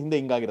 ಈ ಸೀನ್ ಹಿಂದೆ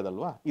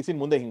ಹಿಂಗಾಗಿರೋದಲ್ವಾ, ಈ ಸೀನ್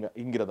ಮುಂದೆ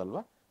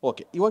ಹಿಂಗಿರೋದಲ್ವಾ,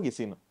 ಓಕೆ ಇವಾಗ ಈ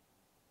ಸೀನ್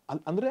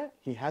ಅಂದ್ರೆ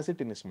he has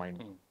it in is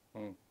mind.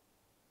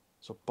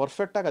 So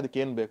perfect ಆಗಿ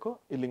ಅದಕ್ಕೆ ಏನ್ ಬೇಕೋ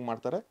ಇಲ್ಲಿ ಹಿಂಗ್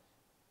ಮಾಡ್ತಾರೆ.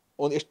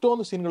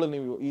 ಎಷ್ಟೊಂದು ಸೀನ್ಗಳಲ್ಲಿ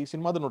ನೀವು ಈ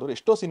ಸಿನಿಮಾದ ನೋಡಿದ್ರೆ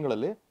ಎಷ್ಟೋ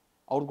ಸೀನ್ಗಳಲ್ಲಿ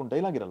ಅವ್ರಿಗೊಂದು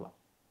ಡೈಲಾಗ್ ಇರಲ್ಲ.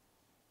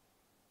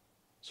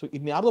 ಸೊ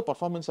ಇನ್ಯಾರ್ದೋ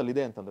ಪರ್ಫಾರ್ಮೆನ್ಸ್ ಅಲ್ಲಿ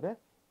ಇದೆ ಅಂತಂದ್ರೆ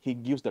he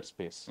gives that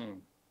space.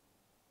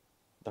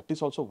 That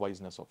is also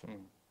ವೈಸ್ನೆಸ್ of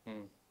him.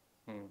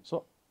 So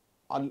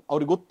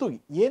ಅವ್ರಿಗೆ ಗೊತ್ತು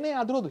ಏನೇ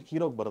ಆದ್ರೂ ಅದು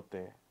ಹೀರೋಗ್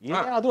ಬರುತ್ತೆ,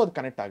 ಏನೇ ಆದ್ರೂ ಅದು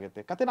ಕನೆಕ್ಟ್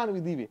ಆಗುತ್ತೆ, ಕತೆ ನಾವು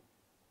ಇದೀವಿ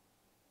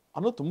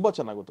ಅನ್ನೋದು ತುಂಬಾ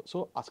ಚೆನ್ನಾಗುತ್ತೆ. ಸೊ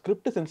ಆ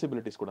ಸ್ಕ್ರಿಪ್ಟ್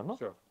ಸೆನ್ಸಿಬಿಲಿಟೀಸ್ ಕೂಡ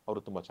ಅವರು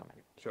ತುಂಬಾ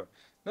ಚೆನ್ನಾಗಿದೆ.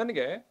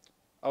 ನನಗೆ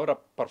ಅವರ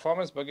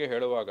ಪರ್ಫಾರ್ಮೆನ್ಸ್ ಬಗ್ಗೆ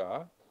ಹೇಳುವಾಗ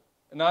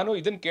ನಾನು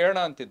ಇದನ್ನ ಕೇಳೋಣ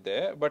ಅಂತಿದ್ದೆ,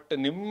 ಬಟ್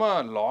ನಿಮ್ಮ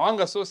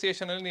ಲಾಂಗ್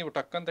ಅಸೋಸಿಯೇಷನ್ ಅಲ್ಲಿ ನೀವು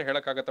ಟಕ್ ಅಂತ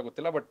ಹೇಳಕ್ಕಾಗತ್ತಾ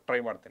ಗೊತ್ತಿಲ್ಲ, ಬಟ್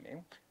ಟ್ರೈ ಮಾಡ್ತೀನಿ.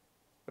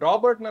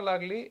 ರಾಬರ್ಟ್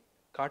ನಲ್ಲಾಗ್ಲಿ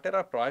ಕಾಟೇರ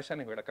ಪ್ರಾಯಶಃ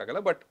ನೀವು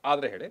ಹೇಳಕ್ಕಾಗಲ್ಲ, ಬಟ್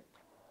ಆದ್ರೆ ಹೇಳಿ,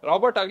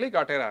 ರಾಬರ್ಟ್ ಆಗ್ಲಿ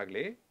ಕಾಟೇರ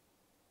ಆಗ್ಲಿ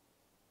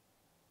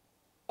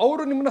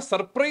ಅವರು ನಿಮ್ಮನ್ನ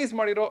ಸರ್ಪ್ರೈಸ್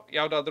ಮಾಡಿರೋ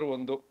ಯಾವ್ದಾದ್ರು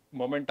ಒಂದು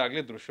ಮೊಮೆಂಟ್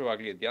ಆಗ್ಲಿ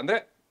ದೃಶ್ಯವಾಗ್ಲಿ ಇದೆಯಾ? ಅಂದ್ರೆ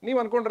ನೀವ್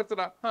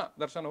ಅನ್ಕೊಂಡಿರ್ತೀರ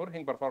ದರ್ಶನ್ ಅವ್ರು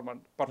ಹಿಂಗ್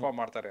ಪರ್ಫಾರ್ಮ್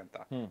ಮಾಡ್ತಾರೆ ಅಂತ,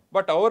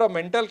 ಬಟ್ ಅವರ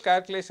ಮೆಂಟಲ್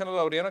ಕ್ಯಾಲ್ಕುಲೇಷನ್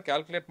ಅಲ್ಲಿ ಅವ್ರು ಏನೋ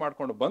ಕ್ಯಾಲ್ಕುಲೇಟ್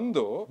ಮಾಡ್ಕೊಂಡು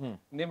ಬಂದು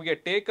ನಿಮ್ಗೆ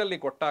ಟೇಕ್ ಅಲ್ಲಿ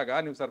ಕೊಟ್ಟಾಗ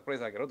ನೀವು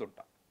ಸರ್ಪ್ರೈಸ್ ಆಗಿರೋದು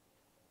ಉಂಟಾ?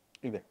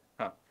 ಇದೆ.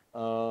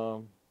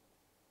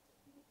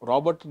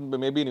 ರಾಬರ್ಟ್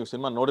ಮೇ ಬಿ ನೀವು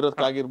ಸಿನಿಮಾ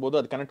ನೋಡಿರೋದಕ್ಕಾಗಿರ್ಬೋದು,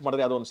 ಅದು ಕನೆಕ್ಟ್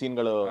ಮಾಡಿದ್ರೆ ಯಾವ್ದೋ ಒಂದು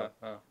ಸೀನ್ಗಳು.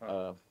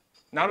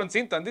 ನಾನೊಂದು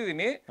ಸೀನ್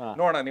ತಂದಿದ್ದೀನಿ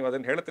ನೋಡೋಣ, ನೀವು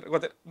ಅದನ್ನ ಹೇಳ್ತೀರಿ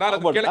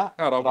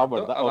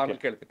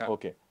ಕೇಳ್ತೀನಿ.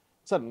 Okay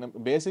sir,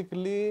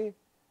 basically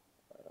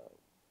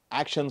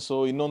ಆಕ್ಷನ್ಸು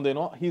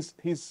ಇನ್ನೊಂದೇನೋ he's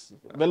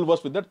well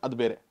verse with that, ಅದು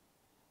ಬೇರೆ.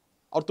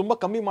 ಅವ್ರು ತುಂಬಾ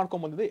ಕಮ್ಮಿ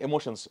ಮಾಡ್ಕೊಂಡ್ ಬಂದಿದೆ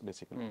ಎಮೋಷನ್ಸ್.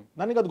 ಬೇಸಿಕಲಿ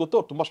ನನಗೆ ಅದು ಗೊತ್ತು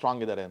ಅವ್ರು ತುಂಬಾ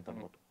ಸ್ಟ್ರಾಂಗ್ ಇದ್ದಾರೆ ಅಂತ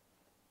ಅಂದ್ಬಿಟ್ಟು.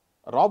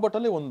 ರಾಬರ್ಟ್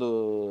ಅಲ್ಲಿ ಒಂದು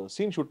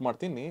ಸೀನ್ ಶೂಟ್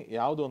ಮಾಡ್ತೀನಿ,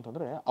 ಯಾವ್ದು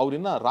ಅಂತಂದ್ರೆ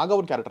ಅವ್ರಿನ್ನ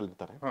ರಾಘವನ್ ಕ್ಯಾರೆಕ್ಟರ್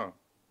ಇರ್ತಾರೆ.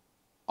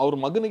 ಅವ್ರ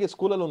ಮಗನಿಗೆ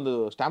ಸ್ಕೂಲಲ್ಲಿ ಒಂದು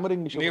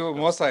ಸ್ಟ್ಯಾಮರಿಂಗ್ ನೀವು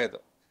ಮೋಸ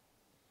ಇದು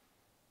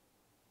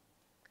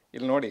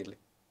ಇಲ್ಲಿ ನೋಡಿ, ಇಲ್ಲಿ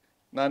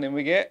ನಾನು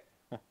ನಿಮಗೆ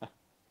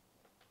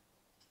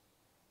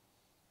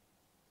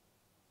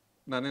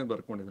ನಾನೇನು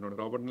ಬರ್ಕೊಂಡಿದ್ದೆ ನೋಡಿ,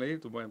 ರಾಬರ್ಟ್ ನಲ್ಲಿ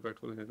ತುಂಬಾ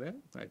ಇಂಪ್ಯಾಕ್ಟ್ಫುಲ್ ಇದೆ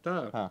ಆಯ್ತಾ.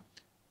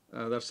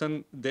 ದರ್ಶನ್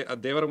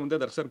ದೇವರ ಮುಂದೆ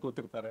ದರ್ಶನ್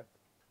ಕೂತಿರ್ತಾರೆ.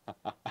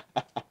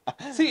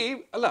 ಸಿ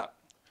ಅಲ್ಲ,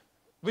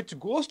 ವಿಚ್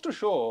ಗೋಸ್ ಟು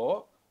ಶೋ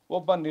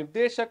ಒಬ್ಬ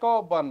ನಿರ್ದೇಶಕ,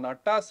 ಒಬ್ಬ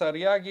ನಟ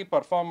ಸರಿಯಾಗಿ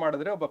ಪರ್ಫಾರ್ಮ್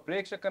ಮಾಡಿದ್ರೆ ಒಬ್ಬ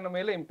ಪ್ರೇಕ್ಷಕನ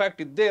ಮೇಲೆ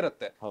ಇಂಪ್ಯಾಕ್ಟ್ ಇದ್ದೇ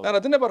ಇರುತ್ತೆ. ನಾನು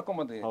ಅದನ್ನೇ ಬರ್ಕೊಂಡ್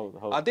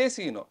ಬಂದಿದ್ದೀನಿ, ಅದೇ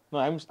ಸೀನು.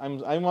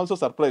 I am also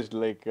surprised,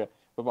 like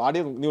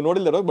audience ನೀವು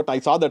ನೋಡಿಲ್ಲ, ಬಟ್ ಐ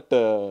ಸಾ ದಟ್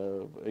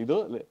ಇದು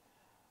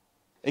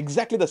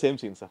exactly the same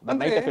scene sir,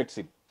 night effect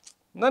scene.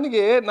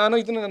 ನಾನು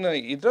ಇದನ್ನ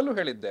ಇದ್ರಲ್ಲೂ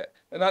ಹೇಳಿದ್ದೆ,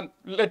 ನಾನು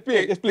let me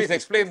please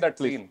explain that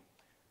scene.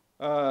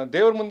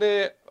 ದೇವ್ರ ಮುಂದೆ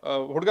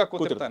ಹುಡುಗ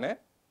ಕೂತಿರ್ತಾನೆ,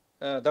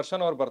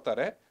 ದರ್ಶನ್ ಅವ್ರು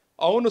ಬರ್ತಾರೆ,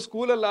 ಅವನು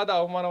ಸ್ಕೂಲಲ್ಲಾದ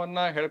ಅವಮಾನವನ್ನ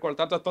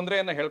ಹೇಳ್ಕೊಳ್ತಾನೆ ಅಥವಾ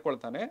ತೊಂದರೆಯನ್ನ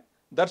ಹೇಳ್ಕೊಳ್ತಾನೆ.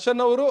 ದರ್ಶನ್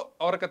ಅವರು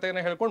ಅವರ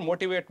ಕಥೆಯನ್ನ ಹೇಳ್ಕೊಂಡು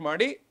ಮೋಟಿವೇಟ್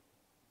ಮಾಡಿ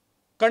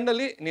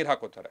ಕಣ್ಣಲ್ಲಿ ನೀರ್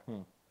ಹಾಕೋತಾರೆ.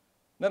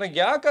 ನನಗೆ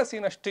ಯಾಕೆ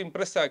ಸೀನ್ ಅಷ್ಟು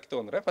ಇಂಪ್ರೆಸ್ ಆಗ್ತು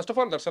ಅಂದ್ರೆ, ಫಸ್ಟ್ ಆಫ್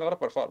ಆಲ್ ದರ್ಶನ್ ಅವರ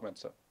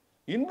ಪರ್ಫಾರ್ಮೆನ್ಸ್,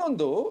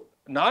 ಇನ್ನೊಂದು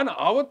ನಾನು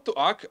ಆವತ್ತು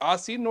ಆ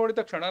ಸೀನ್ ನೋಡಿದ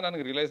ತಕ್ಷಣ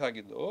ನನಗೆ ರಿಯಲೈಸ್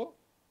ಆಗಿದ್ದು,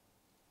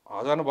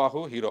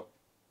 ಆದಾನುಬಾಹು ಹೀರೋ,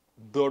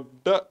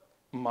 ದೊಡ್ಡ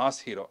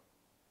ಮಾಸ್ ಹೀರೋ,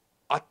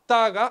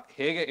 ಅತ್ತಾಗ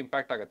ಹೇಗೆ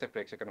ಇಂಪ್ಯಾಕ್ಟ್ ಆಗತ್ತೆ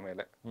ಪ್ರೇಕ್ಷಕನ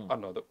ಮೇಲೆ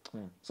ಅನ್ನೋದು.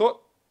 So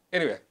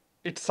anyway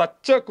it's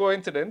such a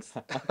coincidence.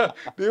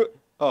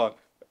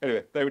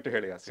 Anyway ದಯವಿಟ್ಟು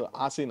ಹೇಳಿ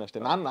ಆ ಸೀನ್ ಅಷ್ಟೇ.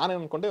 ನಾನು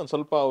ಅನ್ಕೊಂಡೆ ಒಂದ್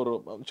ಸ್ವಲ್ಪ ಅವರು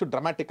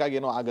ಡ್ರಾಮ್ಯಾಟಿಕ್ ಆಗಿ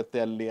ಏನೋ ಆಗತ್ತೆ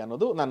ಅಲ್ಲಿ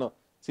ಅನ್ನೋದು ನಾನು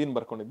ಸೀನ್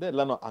ಬರ್ಕೊಂಡಿದ್ದೆ.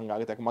 ಎಲ್ಲಾನು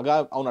ಹಂಗಾಗುತ್ತೆ, ಯಾಕೆ ಮಗ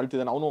ಅವ್ನು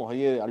ಅಳ್ತಿದ್ದಾನೆ, ಅವನು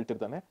ಹೈಯೇ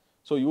ಅಳ್ತಿರ್ತಾನೆ,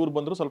 ಸೊ ಇವ್ರು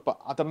ಬಂದರು ಸ್ವಲ್ಪ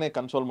ಆ ಥರನೇ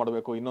ಕನ್ಸೋಲ್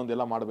ಮಾಡಬೇಕು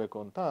ಇನ್ನೊಂದೆಲ್ಲ ಮಾಡಬೇಕು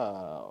ಅಂತ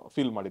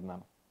ಫೀಲ್ ಮಾಡಿದ್ದು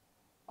ನಾನು.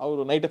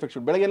 ಅವರು ನೈಟ್ ಎಫೆಕ್ಟ್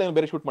ಶೂಟ್ ಬೆಳಗ್ಗೆ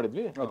ಬೇರೆ ಶೂಟ್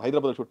ಮಾಡಿದ್ವಿ,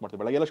 ಹೈದರಾಬಾದಲ್ಲಿ ಶೂಟ್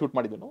ಮಾಡ್ತೀವಿ, ಬೆಳಗ್ಗೆಲ್ಲ ಶೂಟ್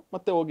ಮಾಡಿದ್ವಿ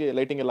ಮತ್ತೆ ಹೋಗಿ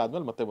ಲೈಟಿಂಗ್ ಎಲ್ಲ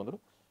ಆದ್ಮೇಲೆ ಮತ್ತೆ ಬಂದರು.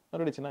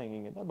 ನೋಡಿ ಚೆನ್ನಾಗಿ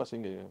ಹಿಂಗೆ ಬಸ್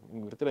ಹಿಂಗೆ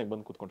ಇರ್ತೀರ, ಹಿಂಗೆ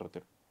ಬಂದು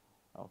ಕೂತ್ಕೊಂಡಿರ್ತೀರಿ.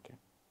 ಓಕೆ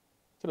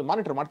ಸರಿ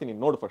ಮಾನಿಟರ್ ಮಾಡ್ತೀನಿ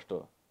ನೋಡು ಫಸ್ಟು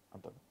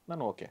ಅಂತ.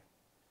 ನಾನು ಓಕೆ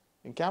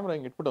ಹಿಂಗೆ ಕ್ಯಾಮ್ರಾ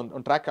ಹಿಂಗೆ ಇಟ್ಬಿಟ್ಟು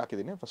ಒಂದು ಟ್ರ್ಯಾಕ್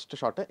ಹಾಕಿದ್ದೀನಿ, ಫಸ್ಟ್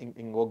ಶಾರ್ಟೇ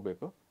ಹಿಂಗೆ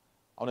ಹೋಗ್ಬೇಕು.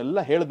 ಅವನೆಲ್ಲ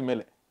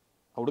ಹೇಳಿದ್ಮೇಲೆ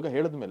ಹುಡುಗ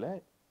ಹೇಳಿದ್ಮೇಲೆ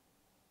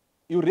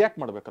ಇವ್ರು ರಿಯಾಕ್ಟ್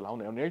ಮಾಡಬೇಕಲ್ಲ.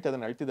 ಅವ್ನು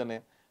ಹೇಳ್ತಿದ್ದಾನೆ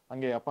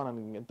ಹಂಗೆ ಅಪ್ಪ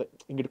ನನಗೆ ಎಂತ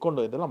ಹಿಂಗೆ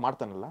ಇಟ್ಕೊಂಡು ಇದೆಲ್ಲ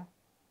ಮಾಡ್ತಾನಲ್ಲ.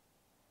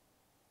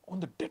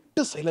 ಒಂದು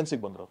ಡೆಡ್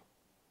ಸೈಲೆನ್ಸಿಗೆ ಬಂದರು ಅವರು.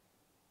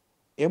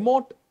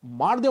 ಎಮೋಟ್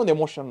ಮಾಡದೆ ಒಂದು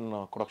ಎಮೋಷನ್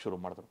ಕೊಡೋಕೆ ಶುರು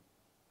ಮಾಡಿದ್ರು.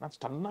 ನಾನು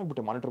ಸ್ಟನ್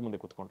ಆಗಿಬಿಟ್ಟೆ ಮಾನಿಟರ್ ಮುಂದೆ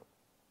ಕೂತ್ಕೊಂಡು.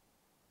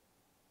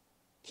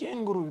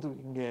 ಏನ್ ಗುರು ಇದು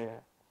ಹಿಂಗೆ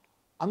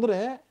ಅಂದ್ರೆ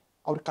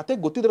ಅವ್ರ ಕತೆ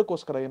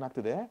ಗೊತ್ತಿದ್ರಕ್ಕೋಸ್ಕರ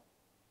ಏನಾಗ್ತಿದೆ,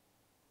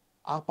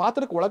 ಆ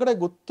ಪಾತ್ರಕ್ಕೆ ಒಳಗಡೆ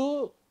ಗೊತ್ತು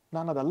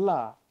ನಾನು ಅದಲ್ಲ.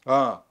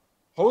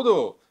 ಹೌದು,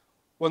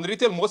 ಒಂದ್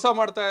ರೀತಿಯಲ್ಲಿ ಮೋಸ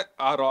ಮಾಡ್ತಾ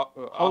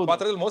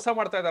ಪಾತ್ರದಲ್ಲಿ ಮೋಸ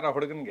ಮಾಡ್ತಾ ಇದಾರ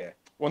ಹುಡುಗನ್ಗೆ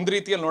ಒಂದ್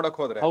ರೀತಿಯಲ್ಲಿ ನೋಡಕ್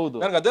ಹೋದ್ರೆ.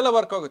 ನನ್ಗೆ ಅದೆಲ್ಲ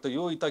ವರ್ಕ್ ಆಗುತ್ತೆ.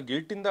 ಅಯ್ಯೋ ಈತ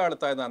ಗಿಲ್ಟ್ ಇಂದ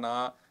ಆಳ್ತಾ ಇದ್ದಾನ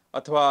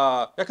ಅಥವಾ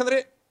ಯಾಕಂದ್ರೆ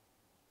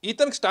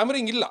ಈತನಿಗೆ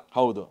ಸ್ಟಾಮರಿಂಗ್ ಇಲ್ಲ.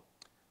 ಹೌದು,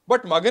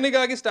 ಬಟ್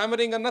ಮಗನಿಗಾಗಿ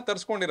ಸ್ಟಾಮರಿಂಗ್ ಅನ್ನ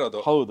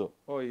ತರಿಸ್ಕೊಂಡಿರೋದು. ಹೌದು.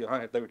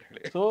 ದಯವಿಟ್ಟು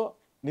ಹೇಳಿ. ಸೊ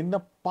ನಿನ್ನ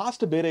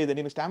ಪಾಸ್ಟ್ ಬೇರೆ ಇದೆ,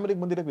 ನಿನ್ನ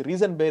ಸ್ಟಾಮರಿಂಗ್ ಬಂದಿರೋ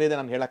ರೀಸನ್ ಬೇರೆ ಇದೆ,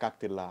 ನಾನು ಹೇಳಕ್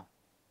ಆಗ್ತಿಲ್ಲ.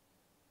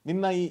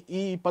 ನಿನ್ನ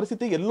ಈ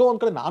ಪರಿಸ್ಥಿತಿ ಎಲ್ಲೋ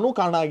ಒಂದ್ ಕಡೆ ನಾನೂ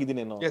ಕಾರಣ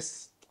ಆಗಿದ್ದೀನೇನೋ,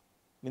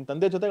 ನಿನ್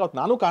ತಂದೆ ಜೊತೆಗೆ ಅವತ್ತು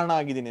ನಾನೂ ಕಾರಣ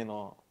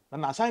ಆಗಿದ್ದೀನೇನೋ,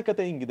 ನನ್ನ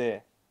ಅಸಹಾಯಕತೆ ಹಿಂಗಿದೆ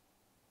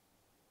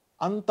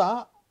ಅಂತ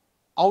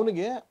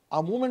ಅವನಿಗೆ ಆ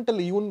ಮೂಮೆಂಟ್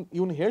ಅಲ್ಲಿ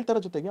ಇವನು ಹೇಳ್ತಾರ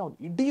ಜೊತೆಗೆ ಅವ್ನು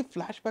ಇಡೀ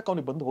ಫ್ಲಾಶ್ ಬ್ಯಾಕ್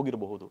ಅವ್ನಿಗೆ ಬಂದು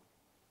ಹೋಗಿರಬಹುದು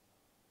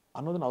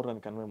ಅನ್ನೋದನ್ನ ಅವ್ರು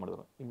ನನಗೆ ಕನ್ವೆ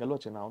ಮಾಡಿದ್ರು. ಹಿಂಗಲ್ವ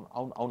ಚೆನ್ನ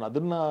ಅವ್ನು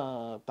ಅದನ್ನ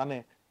ತಾನೇ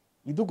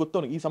ಇದು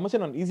ಗೊತ್ತವನು, ಈ ಸಮಸ್ಯೆ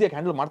ನಾನು ಈಸಿಯಾಗಿ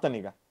ಹ್ಯಾಂಡಲ್ ಮಾಡ್ತಾನೆ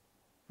ಈಗ.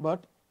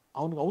 ಬಟ್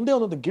ಅವ್ನಿಗೆ ಅವನದೇ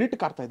ಒಂದೊಂದು ಗಿಲ್ಟ್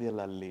ಕಾಡ್ತಾ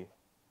ಇದೆಯಲ್ಲ, ಅಲ್ಲಿ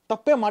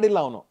ತಪ್ಪೇ ಮಾಡಿಲ್ಲ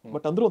ಅವನು,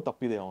 ಬಟ್ ಅಂದ್ರೂ ಒಂದು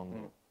ತಪ್ಪಿದೆ ಅವನು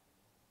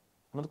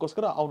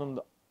ಅನ್ನೋದಕ್ಕೋಸ್ಕರ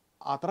ಅವನೊಂದು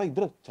ಆ ತರ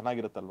ಇದ್ರೆ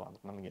ಚೆನ್ನಾಗಿರುತ್ತಲ್ವಾ ಅಂತ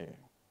ನನಗೆ.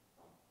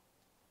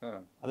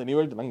 ಅದೇ ನೀವು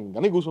ಹೇಳ್ತೀವಿ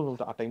ನನಗೆ ಗೂಸು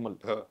ಆ ಟೈಮಲ್ಲಿ.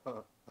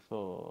 ಸೊ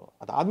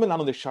ಅದಾದ್ಮೇಲೆ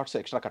ನಾನು ಒಂದಿಷ್ಟು ಶಾರ್ಟ್ಸ್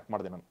ಎಕ್ಸ್ಟ್ರಾ ಕಟ್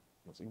ಮಾಡಿದೆ ನಾನು,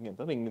 ಹಿಂಗೆ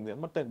ಅಂತಂದ್ರೆ ಹಿಂಗೆ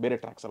ಮತ್ತೆ ಬೇರೆ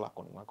ಟ್ರ್ಯಾಕ್ಸ್ ಎಲ್ಲ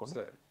ಹಾಕೊಂಡು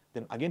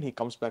then again he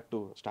comes back to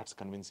starts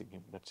convincing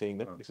him that saying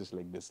that this is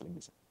like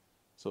this.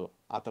 So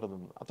ಆ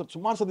ಥರದ್ದು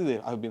ಸುಮಾರು ಸದಿದೆ.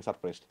 I have been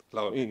surprised.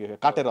 ಈಗ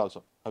Kaatera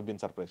also I have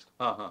been surprised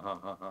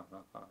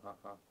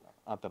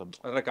ಆ ಥರದ್ದು.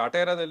 ಅಂದ್ರೆ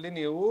ಕಾಟೇರದಲ್ಲಿ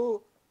ನೀವು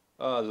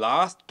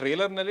ಲಾಸ್ಟ್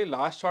ಟ್ರೇಲರ್ ನಲ್ಲಿ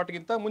ಲಾಸ್ಟ್ ಶಾರ್ಟ್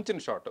ಗಿಂತ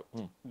ಮುಂಚಿನ ಶಾರ್ಟ್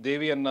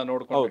ದೇವಿಯನ್ನ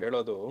ನೋಡ್ಕೊಂಡು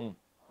ಹೇಳೋದು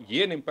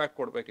ಏನ್ ಇಂಪ್ಯಾಕ್ಟ್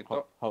ಕೊಡ್ಬೇಕಿತ್ತು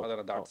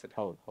ಅದನ್ನ ದಾಟ್ಸಿದೆ.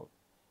 ಹೌದು ಹೌದು.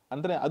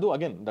 ಅಂದ್ರೆ ಅದು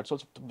again that's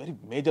also very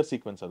major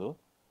sequence ಅದು.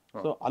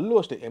 ಸೊ ಅಲ್ಲೂ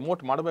ಅಷ್ಟೇ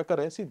ಎಮೋಟ್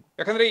ಮಾಡ್ಬೇಕಾದ್ರೆ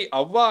ಯಾಕಂದ್ರೆ ಈ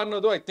ಅವ್ವ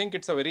ಅನ್ನೋದು I think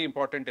it's a very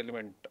important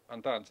element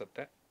ಅಂತ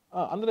ಅನ್ಸುತ್ತೆ.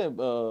 ಅಂದ್ರೆ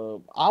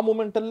ಆ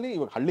ಮೂಮೆಂಟ್ ಅಲ್ಲಿ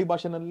ಇವಾಗ ಹಳ್ಳಿ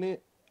ಭಾಷೆನಲ್ಲಿ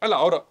ಅಲ್ಲ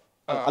ಅವರು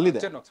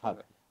ಅಲ್ಲಿದೆ,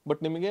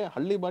 ಬಟ್ ನಿಮಗೆ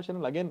ಹಳ್ಳಿ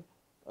ಭಾಷೆನಲ್ಲಿ ಅಗೇನ್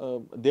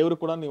ದೇವ್ರು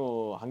ಕೂಡ ನೀವು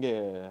ಹಂಗೆ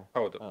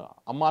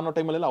ಅಮ್ಮ ಅನ್ನೋ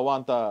ಟೈಮಲ್ಲಿ ಅವ್ವ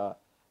ಅಂತ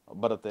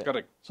ಬರುತ್ತೆ.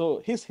 So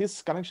his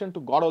connection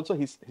to god also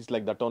his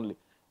like that only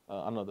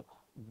ಅನ್ನೋದು.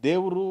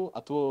 ದೇವರು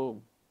ಅಥವಾ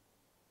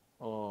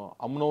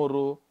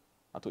ಅಮ್ಮನವರು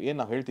ಅಥವಾ ಏನ್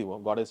ನಾವು ಹೇಳ್ತೀವೋ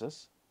goddesses,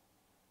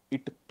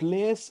 it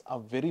place a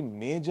very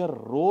major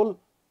role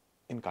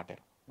in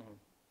Kaatera.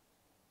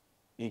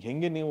 ಈಗ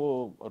ಹೆಂಗೆ ನೀವು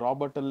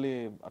ರಾಬರ್ಟ್ ಅಲ್ಲಿ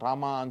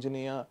ರಾಮ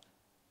ಆಂಜನೇಯ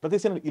ಪ್ರತಿ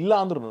ಸೀನ್ ಇಲ್ಲ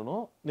ಅಂದ್ರೂ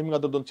ನಿಮ್ಗೆ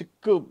ಅದ್ರದ್ದೊಂದು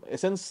ಚಿಕ್ಕ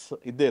ಎಸೆನ್ಸ್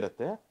ಇದ್ದೇ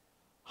ಇರುತ್ತೆ,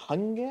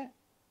 ಹಂಗೆ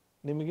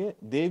ನಿಮಗೆ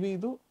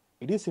ದೇವಿದು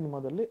ಇಡೀ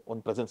ಸಿನಿಮಾದಲ್ಲಿ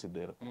ಒಂದು ಪ್ರೆಸೆನ್ಸ್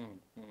ಇದ್ದೇ ಇರುತ್ತೆ.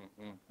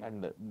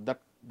 And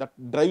that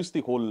drives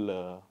the whole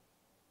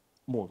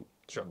movie.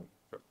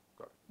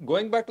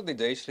 Going back to the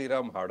ಜೈ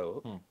ಶ್ರೀರಾಮ್ ಹಾಡು,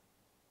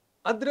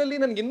 ಅದ್ರಲ್ಲಿ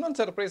ನನ್ಗೆ ಇನ್ನೊಂದು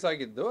ಸರ್ಪ್ರೈಸ್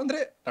ಆಗಿದ್ದು ಅಂದ್ರೆ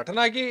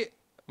ನಟನಾಗಿ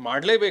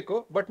ಮಾಡ್ಲೇಬೇಕು,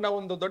 ಬಟ್ ನಾವು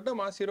ಒಂದು ದೊಡ್ಡ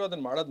ಮಾಸ್ ಹೀರೋ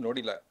ಅದನ್ನ ಮಾಡೋದು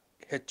ನೋಡಿಲ್ಲ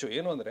ಹೆಚ್ಚು.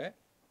 ಏನು ಅಂದ್ರೆ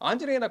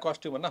ಆಂಜನೇಯನ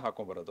ಕಾಸ್ಟ್ಯೂಮ್ ಅನ್ನ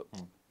ಹಾಕೊಂಡ್ಬರೋದು.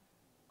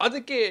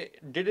 ಅದಕ್ಕೆ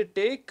did it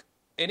take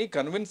any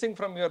convincing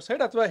from your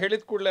side ಅಥವಾ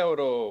ಹೇಳಿದ ಕೂಡಲೇ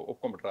ಅವರು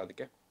ಒಪ್ಕೊಂಡ್ಬಿಟ್ರ?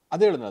 ಅದಕ್ಕೆ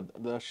ಅದೇ ಹೇಳಿದ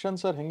ದರ್ಶನ್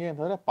ಸರ್ ಹೆಂಗೆ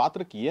ಅಂತಂದ್ರೆ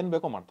ಪಾತ್ರಕ್ಕೆ ಏನ್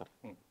ಬೇಕೋ ಮಾಡ್ತಾರೆ.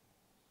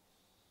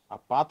 ಆ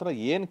ಪಾತ್ರ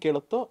ಏನ್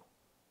ಕೇಳುತ್ತೋ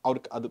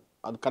ಅವ್ರಿಗೆ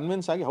ಅದು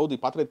ಕನ್ವಿನ್ಸ್ ಆಗಿ ಹೌದು ಈ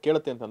ಪಾತ್ರ ಇದು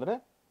ಕೇಳುತ್ತೆ ಅಂತಂದ್ರೆ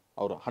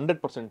ಅವರು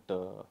 100%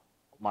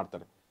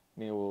 ಮಾಡ್ತಾರೆ.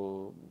 ನೀವು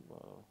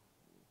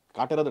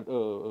ಕಾಟೇರದ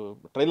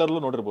ಟ್ರೈಲರ್ಲು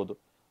ನೋಡಿರ್ಬೋದು,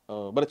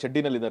 ಬರೀ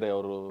ಚಡ್ಡಿನಲ್ಲಿದ್ದಾರೆ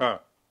ಅವರು,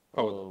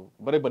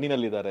 ಬರೀ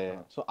ಬನಿನಲ್ಲಿದ್ದಾರೆ.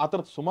 ಸೊ ಆ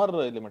ಥರದ್ದು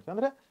ಸುಮಾರು ಎಲಿಮೆಂಟ್ಸ್.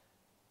 ಅಂದ್ರೆ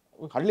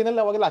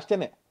ಹಳ್ಳಿನಲ್ಲಿ ಅವಾಗೆಲ್ಲ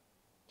ಅಷ್ಟೇನೆ,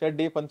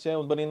 ಚಡ್ಡಿ ಪಂಚೆ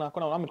ಒಂದು ಬನೀನ್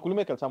ಹಾಕೊಂಡು ಆಮೇಲೆ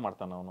ಕುಲ್ಮೆ ಕೆಲಸ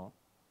ಮಾಡ್ತಾನೆ ಅವನು.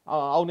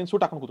 ಅವ್ನಿನ್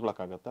ಸೂಟ್ ಹಾಕೊಂಡು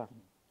ಕೂತ್ಕೊಳ್ಳೋಕ್ಕಾಗತ್ತಾ?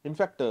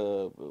 ಇನ್ಫ್ಯಾಕ್ಟ್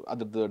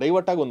ಅದ್ರದ್ದು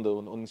ಡೈವರ್ಟ್ ಆಗಿ ಒಂದು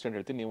ಇನ್ಸಿಡೆಂಟ್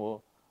ಹೇಳ್ತೀನಿ. ನೀವು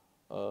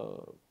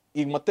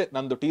ಈಗ ಮತ್ತೆ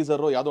ನಂದು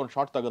ಟೀಸರ್ ಯಾವುದೋ ಒಂದು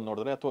ಶಾರ್ಟ್ ತೆಗೆದು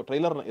ನೋಡಿದ್ರೆ ಅಥವಾ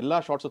ಟ್ರೈಲರ್ ಎಲ್ಲ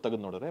ಶಾರ್ಟ್ಸ್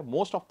ತೆಗೆದು ನೋಡಿದ್ರೆ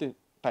ಮೋಸ್ಟ್ ಆಫ್ ದಿ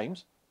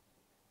ಟೈಮ್ಸ್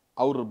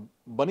ಅವ್ರು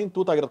ಬನೀನ್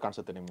ತೂತಾಗಿರೋದು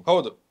ಕಾಣಿಸುತ್ತೆ ನಿಮ್ಗೆ.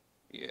 ಹೌದು,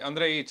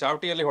 ಅಂದ್ರೆ ಈ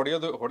ಚಾವಟಿಯಲ್ಲಿ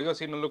ಹೊಡೆಯೋ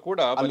ಸೀನ್ ಅಲ್ಲೂ ಕೂಡ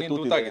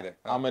ತೂತಾಗಿದೆ.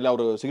 ಆಮೇಲೆ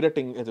ಅವರು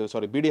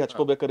ಬಿಡಿ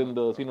ಹಚ್ಕೋಬೇಕಾರಿಂದ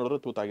ಸೀನ್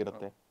ನೋಡಿದ್ರೆ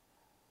ತೂತಾಗಿರುತ್ತೆ.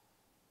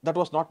 That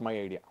was not my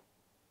idea.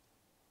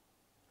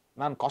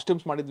 ನಾನು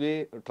ಕಾಸ್ಟ್ಯೂಮ್ಸ್ ಮಾಡಿದ್ವಿ,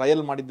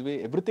 ಟ್ರಯಲ್ ಮಾಡಿದ್ವಿ,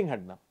 ಎವ್ರಿಥಿಂಗ್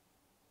ಹ್ಯಾಡ್. ನಾ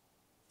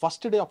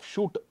ಫಸ್ಟ್ ಡೇ ಆಫ್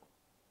ಶೂಟ್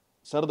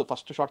ಸರ್ದು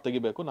ಫಸ್ಟ್ ಶಾರ್ಟ್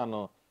ತೆಗಿಬೇಕು, ನಾನು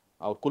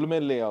ಅವ್ರ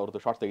ಕುಲ್ಮೆಯಲ್ಲಿ ಅವ್ರದ್ದು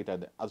ಶಾರ್ಟ್ ತೆಗಿತಾ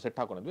ಇದ್ದೆ. ಅದು ಸೆಟ್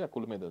ಹಾಕೊಂಡಿದ್ವಿ, ಆ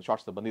ಕುಲ್ಮೆದು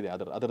ಶಾರ್ಟ್ಸ್ ಬಂದಿದೆ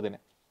ಅದರದೇನೆ.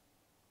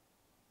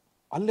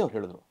 ಅಲ್ಲೇ ಅವ್ರು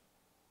ಹೇಳಿದ್ರು,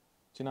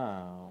 ಚಿನ್ನ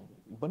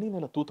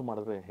ಬನೀನೆಲ್ಲ ತೂತು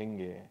ಮಾಡಿದ್ರೆ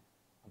ಹೆಂಗೆ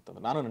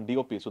ಅಂತಂದ್ರೆ. ನಾನು ನನ್ನ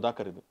DOP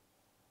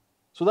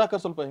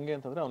ಸುಧಾಕರ್ ಸ್ವಲ್ಪ ಹೆಂಗೆ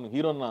ಅಂತಂದ್ರೆ ಅವ್ನು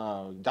ಹೀರೋನ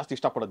ಜಾಸ್ತಿ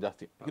ಇಷ್ಟಪಡೋದು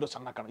ಜಾಸ್ತಿ. ಹೀರೋ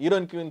ಚೆನ್ನಾಗಿ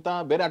ಹೀರೋಯಿನ್ಗಿಂತ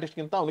ಬೇರೆ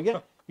ಆರ್ಟಿಸ್ಟ್ಗಿಂತ ಅವನಿಗೆ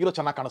ಹೀರೋ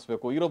ಚೆನ್ನಾಗಿ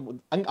ಕಾಣಿಸ್ಬೇಕು, ಹೀರೋ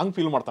ಹಂಗೆ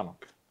ಫೀಲ್ ಮಾಡ್ತಾನ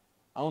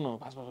ಅವನು.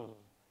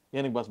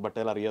 ಏನಕ್ಕೆ ಬಸ್ ಬಟ್ಟೆ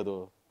ಎಲ್ಲ ಅರಿಯೋದು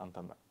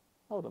ಅಂತಂದ.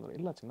 ಅವ್ರಂದ್ರೆ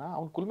ಇಲ್ಲ ಚಿನ್ನ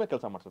ಅವ್ನು ಕುಲ್ಮೆ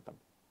ಕೆಲಸ ಮಾಡ್ಸುತ್ತಾನೆ.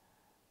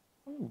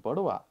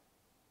 ಬಡವ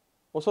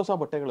ಹೊಸ ಹೊಸ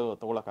ಬಟ್ಟೆಗಳು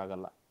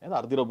ತೊಗೊಳಕ್ಕಾಗಲ್ಲ, ಏನೋ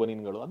ಅರ್ದಿರೋ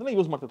ಬನೀನ್ಗಳು ಅದನ್ನ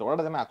ಯೂಸ್ ಮಾಡ್ತಿರ್ತಾರೆ,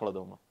 ಒಳಗಡೆ ಜನ ಹಾಕೊಳ್ಳೋದು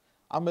ಅವನು.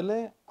 ಆಮೇಲೆ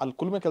ಅಲ್ಲಿ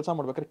ಕುಲುಮೆ ಕೆಲಸ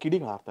ಮಾಡ್ಬೇಕಾದ್ರೆ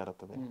ಕಿಡಿಗಳು ಹಾರ್ತಾ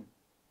ಇರ್ತದೆ,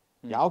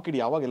 ಯಾವ ಕಿಡಿ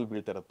ಯಾವಾಗ ಎಲ್ಲಿ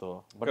ಬೀಳ್ತಾ ಇರುತ್ತೋ,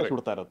 ಬಟ್ಟೆ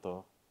ಸುಡ್ತಾ ಇರುತ್ತೋ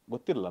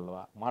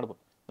ಗೊತ್ತಿರಲ್ಲಲ್ವಾ,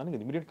 ಮಾಡ್ಬೋದು. ನನಗೆ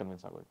ಇಮಿಡಿಯೇಟ್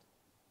ಕನ್ವಿನ್ಸ್ ಆಗೋಯ್ತು,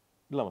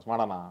 ಇಲ್ಲ ಮಸ್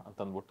ಮಾಡೋಣ ಅಂತ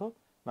ಅಂದ್ಬಿಟ್ಟು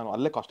ನಾನು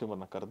ಅಲ್ಲೇ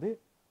ಕಾಸ್ಟ್ಯೂಮರ್ನ ಕರೆದು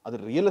ಅದು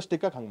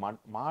ರಿಯಲಿಸ್ಟಿಕ್ ಆಗಿ ಹಂಗೆ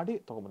ಮಾಡಿ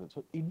ತೊಗೊಂಡ್ಬಂದಿದ್ದು.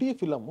 ಸೊ ಇಡೀ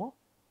ಫಿಲಮು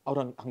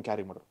ಅವ್ರು ಹಂಗೆ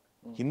ಕ್ಯಾರಿ ಮಾಡಿದ್ರು.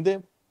 ಹಿಂದೆ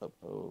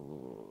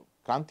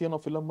ಕ್ರಾಂತಿ ಅನ್ನೋ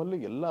ಫಿಲಮಲ್ಲಿ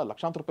ಎಲ್ಲ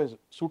ಲಕ್ಷಾಂತರ ರೂಪಾಯಿ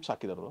ಸೂಟ್ಸ್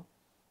ಹಾಕಿದರು,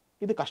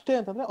 ಇದಕ್ಕೆ ಅಷ್ಟೇ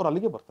ಅಂತಂದ್ರೆ ಅವ್ರು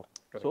ಅಲ್ಲಿಗೆ ಬರ್ತಾರೆ.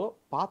 ಸೊ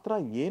ಪಾತ್ರ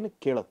ಏನಕ್ಕೆ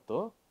ಕೇಳತ್ತೋ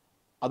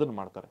ಅದನ್ನ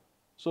ಮಾಡ್ತಾರೆ.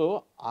 ಸೊ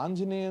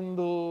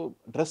ಆಂಜನೇಯಂದು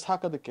ಡ್ರೆಸ್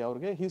ಹಾಕೋದಕ್ಕೆ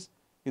ಅವ್ರಿಗೆ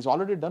ಈಸ್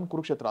ಆಲ್ರೆಡಿ ಡನ್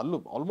ಕುರುಕ್ಷೇತ್ರ, ಅಲ್ಲೂ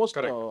ಆಲ್ಮೋಸ್ಟ್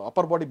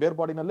ಅಪ್ಪರ್ ಬಾಡಿ ಬೇರ್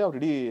ಬಾಡಿನಲ್ಲೇ ಅವ್ರು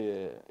ಇಡೀ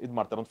ಇದು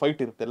ಮಾಡ್ತಾರೆ, ಒಂದು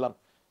ಫೈಟ್ ಇರುತ್ತೆ ಎಲ್ಲ.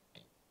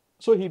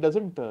 ಸೊ ಹಿ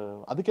ಡಸಂಟ್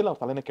ಅದಕ್ಕೆಲ್ಲ ಅವ್ರ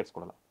ತಲೆನೇ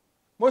ಕೆಡ್ಸ್ಕೊಡಲ್ಲ.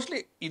 ಮೋಸ್ಟ್ಲಿ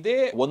ಇದೇ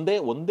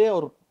ಒಂದೇ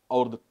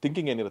ಅವ್ರದ್ದು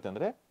ಥಿಂಕಿಂಗ್ ಏನಿರುತ್ತೆ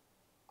ಅಂದ್ರೆ,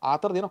 ಆ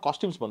ಥರದ್ದು ಏನೋ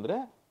ಕಾಸ್ಟ್ಯೂಮ್ಸ್ ಬಂದ್ರೆ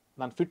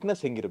ನಾನು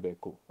ಫಿಟ್ನೆಸ್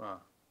ಹೆಂಗಿರಬೇಕು,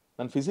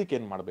 ನನ್ನ ಫಿಸಿಕ್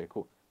ಏನ್ ಮಾಡಬೇಕು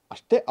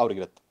ಅಷ್ಟೇ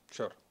ಅವ್ರಿಗಿರುತ್ತೆ.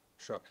 Sure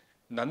sure.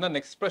 ನನ್ನ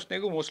ನೆಕ್ಸ್ಟ್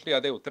ಪ್ರಶ್ನೆಗೂ ಮೋಸ್ಟ್ಲಿ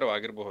ಅದೇ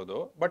ಉತ್ತರವಾಗಿರಬಹುದು.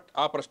 ಬಟ್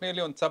ಆ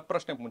ಪ್ರಶ್ನೆಯಲ್ಲಿ ಒಂದು ಸಬ್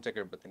ಪ್ರಶ್ನೆ ಮುಂಚೆ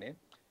ಕೇಳ್ಬಿಡ್ತೀನಿ.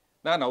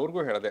 ನಾನು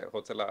ಅವ್ರಿಗೂ ಹೇಳಿದೆ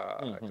ಹೋದ್ಸಲ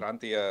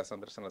ಕ್ರಾಂತಿಯ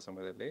ಸಂದರ್ಶನ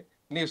ಸಮಯದಲ್ಲಿ,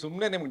 ನೀವು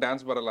ಸುಮ್ಮನೆ ನಿಮ್ಗೆ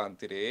ಡ್ಯಾನ್ಸ್ ಬರಲ್ಲ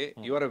ಅಂತೀರಿ,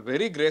 you are a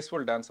very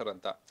graceful dancer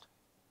ಅಂತ.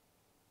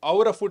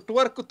 ಅವರ ಫುಟ್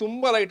ವರ್ಕ್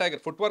ತುಂಬಾ ಲೈಟ್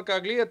ಆಗಿರ್, ಫುಟ್ ವರ್ಕ್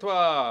ಆಗ್ಲಿ ಅಥವಾ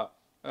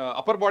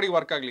ಅಪರ್ ಬಾಡಿ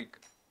ವರ್ಕ್ ಆಗ್ಲಿ,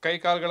 ಕೈ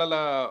ಕಾಲುಗಳೆಲ್ಲ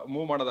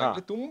ಮೂವ್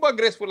ಮಾಡೋದಾಗ್ಲಿ ತುಂಬಾ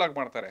ಗ್ರೇಸ್ಫುಲ್ ಆಗಿ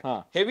ಮಾಡ್ತಾರೆ,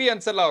 ಹೆವಿ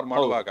ಅನ್ಸಲ್ಲ ಅವ್ರು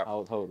ಮಾಡುವಾಗ.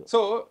 ಸೊ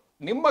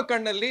ನಿಮ್ಮ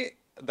ಕಣ್ಣಲ್ಲಿ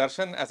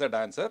ದರ್ಶನ್ ಆಸ್ ಅ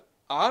ಡ್ಯಾನ್ಸರ್,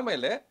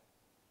 ಆಮೇಲೆ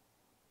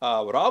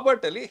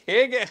ರಾಬರ್ಟ್ ಅಲ್ಲಿ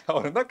ಹೇಗೆ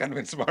ಅವರನ್ನ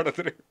ಕನ್ವಿನ್ಸ್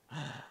ಮಾಡಿದ್ರಿ?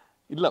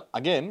 ಇಲ್ಲ,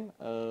 again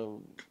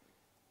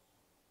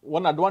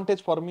one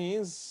advantage for me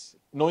is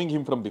knowing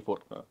him from before.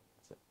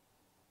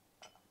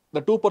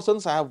 The two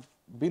persons I have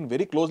been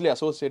very closely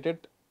associated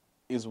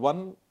is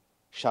one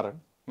Sharan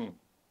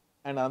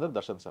and another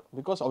Darshan sir,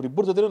 because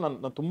ಅವರಿಬ್ಬರ ಜೊತೆ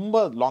ನಾನು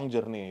ತುಂಬಾ ಲಾಂಗ್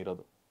ಜರ್ನಿ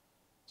ಇರೋದು.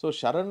 ಸೊ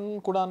ಶರಣ್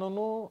ಕೂಡ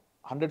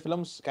 100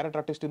 films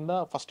character artist ಇಂದ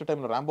first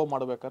time Rambo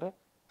ಮಾಡಬೇಕಾದ್ರೆ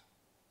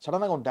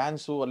sudden ಆಗಿ ಅವ್ನು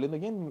ಡ್ಯಾನ್ಸು ಅಲ್ಲಿಂದ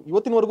ಏನ್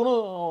ಇವತ್ತಿನವರೆಗೂ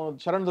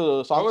ಶರಣ್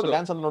ಸಾಂಗ್ಸ್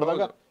ಡ್ಯಾನ್ಸ್ ಅಂತ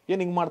ನೋಡಿದಾಗ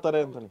ಏನ್ ಹಿಂಗ್ ಮಾಡ್ತಾರೆ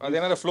ಅಂತ,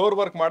 ಅದೇನಾದ್ರೆ ಫ್ಲೋರ್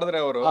ವರ್ಕ್ ಮಾಡಿದ್ರೆ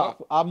ಅವರು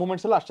ಆ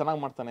ಮೂಮೆಂಟ್ಸ್ ಎಲ್ಲ ಅಷ್ಟು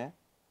ಚೆನ್ನಾಗಿ ಮಾಡ್ತಾನೆ.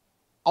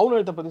 ಅವ್ನು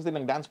ಹೇಳ್ತಾ ಪ್ರತಿಸ್ತಿ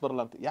ನಂಗೆ ಡ್ಯಾನ್ಸ್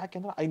ಬರಲ್ಲ ಅಂತ,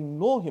 ಯಾಕೆಂದ್ರೆ ಐ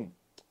ನೋ ಹಿಮ್,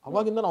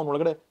 ಅವಾಗಿಂದ ಅವ್ನ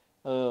ಒಳಗಡೆ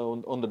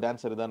ಒಂದು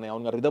ಡ್ಯಾನ್ಸರ್ ಇದ್ದಾನೆ,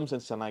 ಅವ್ನ ರಿದಮ್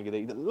ಸೆನ್ಸ್ ಚೆನ್ನಾಗಿದೆ,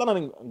 ಇದೆಲ್ಲ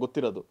ನನಗೆ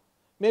ಗೊತ್ತಿರೋದು.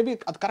 ಮೇ ಬಿ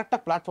ಅದು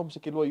ಕರೆಕ್ಟಾಗಿ ಪ್ಲಾಟ್ಫಾರ್ಮ್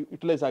ಸಿಕ್ಕಿಲ್ವೋ,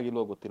 ಯುಟಿಲೈಸ್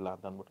ಆಗಿಲ್ವೋ ಗೊತ್ತಿಲ್ಲ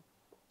ಅಂತ ಅಂದ್ಬಿಟ್ಟು.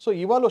 ಸೊ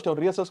ಇವಾಗಲೂ ಅಷ್ಟೇ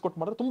ಅವ್ನು ರಿಹರ್ಸಲ್ಸ್ ಕೊಟ್ಟು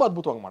ಮಾಡಿದ್ರೆ ತುಂಬಾ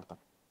ಅದ್ಭುತವಾಗಿ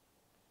ಮಾಡ್ತಾನೆ.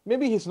 May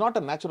be is not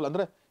a natural,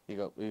 ಅಂದ್ರೆ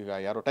ಈಗ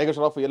ಯಾರು ಟೈಗರ್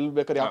ಶ್ರಾಫ್ ಎಲ್ಲಿ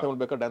ಬೇಕಾದ್ರೆ ಯಾವ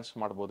ಟೈಮಲ್ಲಿ ಬೇಕಾದ್ರೆ ಡ್ಯಾನ್ಸ್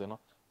ಮಾಡ್ಬೋದೇನೋ,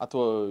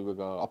 ಅಥವಾ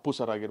ಇವಾಗ ಅಪ್ಪು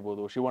ಸರ್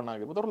ಆಗಿರ್ಬೋದು, ಶಿವಣ್ಣ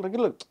ಆಗಿರ್ಬೋದು, ಅವ್ರು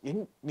ರೆಗ್ಯುಲರ್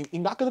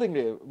ಹಿಂಗೆ ಹಾಕಿದ್ರೆ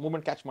ಹಿಂಗೆ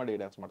ಮೂಮೆಂಟ್ ಕ್ಯಾಚ್ ಮಾಡಿ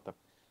ಡ್ಯಾನ್ಸ್ ಮಾಡ್ತಾರೆ.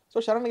 ಸೊ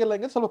ಶರಣ್ಗೆಲ್ಲ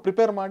ಹಿಂಗೆ ಸ್ವಲ್ಪ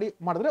ಪ್ರಿಪೇರ್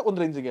ಮಾಡಿದ್ರೆ ಒಂದು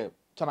ರೇಂಜಿಗೆ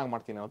ಚೆನ್ನಾಗಿ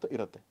ಮಾಡ್ತೀನಿ ಅಂತ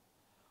ಇರುತ್ತೆ.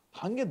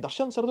 ಹಾಗೆ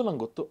ದರ್ಶನ್ ಸರ್ದು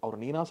ನಂಗೆ ಗೊತ್ತು, ಅವ್ರು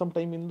ನೀನಾಸಮ್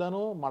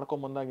ಟೈಮಿಂದನೂ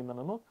ಮಾಡ್ಕೊಂಡ್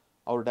ಬಂದಾಗಿಂದನೂ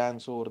ಅವ್ರ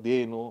ಡ್ಯಾನ್ಸು, ಅವ್ರದ್ದು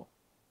ಏನು,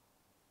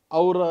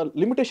 ಅವರ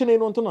ಲಿಮಿಟೇಷನ್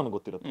ಏನು ಅಂತ ನನಗೆ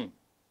ಗೊತ್ತಿರುತ್ತೆ.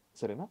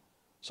 ಸರಿನಾ?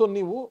 ಸೊ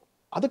ನೀವು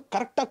ಅದಕ್ಕೆ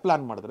ಕರೆಕ್ಟಾಗಿ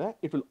ಪ್ಲಾನ್ ಮಾಡಿದ್ರೆ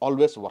ಇಟ್ ವಿಲ್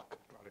ಆಲ್ವೇಸ್ ವರ್ಕ್.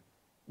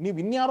 ನೀವು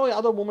ಇನ್ಯಾರೋ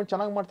ಯಾವುದೋ ಮೂಮೆಂಟ್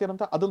ಚೆನ್ನಾಗಿ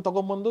ಮಾಡ್ತೀರಂತ ಅದನ್ನ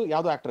ತಗೊಂಡ್ಬಂದು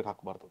ಯಾವುದೋ ಆಕ್ಟರ್ಗೆ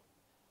ಹಾಕಬಾರ್ದು.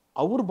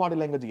 ಅವ್ರ ಬಾಡಿ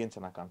ಲ್ಯಾಂಗ್ವೇಜ್ ಏನ್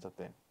ಚೆನ್ನಾಗಿ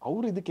ಕಾಣಿಸುತ್ತೆ,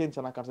 ಅವ್ರು ಇದಕ್ಕೆ ಏನ್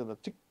ಚೆನ್ನಾಗಿ ಕಾಣಿಸುತ್ತೆ,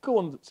 ಚಿಕ್ಕ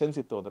ಒಂದು ಸೆನ್ಸ್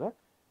ಇತ್ತು ಹೋದ್ರೆ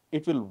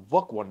it will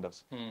work wonders.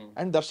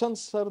 And Darshan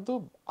ಸರ್ದು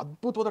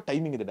ಅದ್ಭುತವಾದ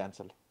ಟೈಮಿಂಗ್ ಇದೆ ಡ್ಯಾನ್ಸ್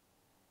ಅಲ್ಲಿ,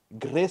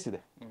 ಗ್ರೇಸ್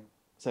ಇದೆ.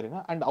 ಸರಿನಾ?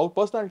 ಅಂಡ್ ಅವ್ರ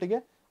ಪರ್ಸನಾಲಿಟಿಗೆ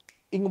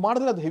ಹಿಂಗ್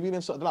ಮಾಡಿದ್ರೆ ಅದು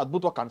ಹೆವಿನೆಸ್ ಅದೆಲ್ಲ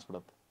ಅದ್ಭುತವಾಗಿ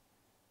ಕಾಣಿಸ್ಬಿಡುತ್ತೆ.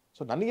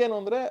 ಸೊ ನನಗೇನು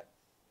ಅಂದ್ರೆ,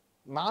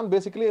 ನಾನ್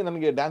ಬೇಸಿಕಲಿ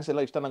ನನಗೆ ಡ್ಯಾನ್ಸ್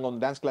ಎಲ್ಲ ಇಷ್ಟ. ನಂಗೆ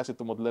ಒಂದು ಡ್ಯಾನ್ಸ್ ಕ್ಲಾಸ್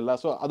ಇತ್ತು ಮೊದಲೆಲ್ಲ.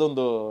 ಸೊ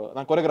ಅದೊಂದು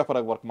ನಾನು ಕೊರಿಯೋಗ್ರಾಫರ್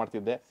ಆಗಿ ವರ್ಕ್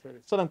ಮಾಡ್ತಿದ್ದೆ.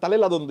 ಸೊ ನನ್ನ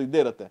ತಲೆಯಲ್ಲಿ ಅದೊಂದು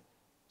ಇದ್ದೇ ಇರುತ್ತೆ.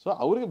 ಸೊ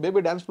ಅವ್ರಿಗೆ ಬೇಬಿ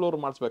ಡ್ಯಾನ್ಸ್ ಫ್ಲೋರ್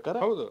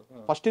ಮಾಡಿಸ್ಬೇಕಾದ್ರೆ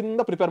ಫಸ್ಟ್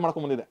ಇಂದ ಪ್ರಿಪೇರ್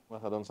ಮಾಡ್ಕೊಂಡ್ ಬಂದಿದೆ,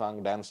 ಅದೊಂದು ಸಾಂಗ್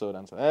ಡ್ಯಾನ್ಸ್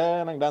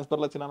ನಂಗೆ ಡ್ಯಾನ್ಸ್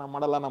ಬರಲ್ಲ ಚಿನ್ನ, ನಾನು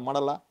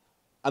ಮಾಡಲ್ಲ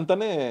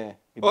ಅಂತಾನೆ.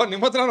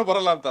 ನಿಮ್ಮ ಹತ್ರ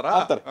ಬರಲ್ಲ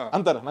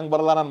ಅಂತಾರೆ ನಂಗೆ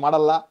ಬರಲ್ಲ, ನಾನು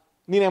ಮಾಡಲ್ಲ,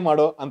 ನೀನೇ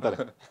ಮಾಡು ಅಂತಾರೆ.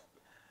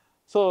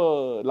 ಸೊ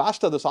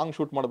ಲಾಸ್ಟ್ ಅದು ಸಾಂಗ್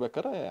ಶೂಟ್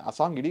ಮಾಡ್ಬೇಕಾದ್ರೆ ಆ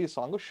ಸಾಂಗ್ ಇಡೀ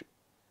ಸಾಂಗ್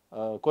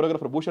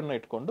ಕೊರಿಯೋಗ್ರಾಫರ್ ಭೂಷಣ್ನ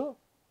ಇಟ್ಕೊಂಡು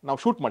ನಾವು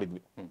ಶೂಟ್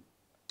ಮಾಡಿದ್ವಿ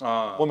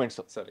ಮೂಮೆಂಟ್ಸ್.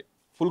 ಸರಿ,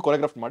 ಫುಲ್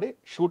ಕೊರಿಯೋಗ್ರಾಫ್ ಮಾಡಿ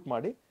ಶೂಟ್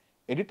ಮಾಡಿ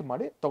ಎಡಿಟ್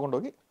ಮಾಡಿ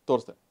ತಗೊಂಡೋಗಿ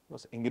ತೋರಿಸ್ದೆ,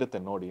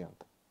 ಹಿಂಗಿರುತ್ತೆ ನೋಡಿ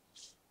ಅಂತ.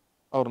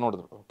 ಅವ್ರು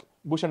ನೋಡಿದ್ರು, ಓಕೆ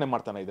ಭೂಷಣೆ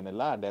ಮಾಡ್ತಾನೆ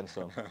ಇದನ್ನೆಲ್ಲ ಡ್ಯಾನ್ಸ್,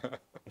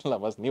 ಇಲ್ಲ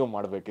ಬಸ್ ನೀವು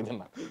ಮಾಡ್ಬೇಕು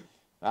ಇದನ್ನ,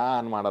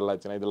 ನಾನು ಮಾಡಲ್ಲ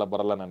ಚಿನ್ನ, ಇದೆಲ್ಲ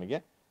ಬರಲ್ಲ ನನಗೆ,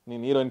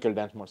 ನೀನು ಹೀರೋಯಿನ್ ಕೇಳಿ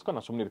ಡ್ಯಾನ್ಸ್ ಮಾಡಿಸ್ಕೊ,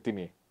 ನಾನು ಸುಮ್ಮನೆ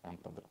ಇರ್ತೀನಿ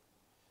ಅಂತಂದ್ರು.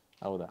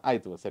 ಹೌದಾ,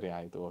 ಆಯ್ತು, ಸರಿ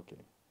ಆಯ್ತು, ಓಕೆ.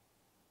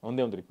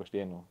 ಒಂದೇ ಒಂದು ರಿಕ್ವೆಸ್ಟ್,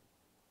 ಏನು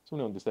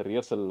ಸುಮ್ಮನೆ ಒಂದು ದಿವಸ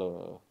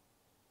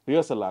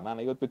ರಿಹರ್ಸಲ್ಲ, ನಾನು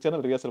ಇವತ್ತು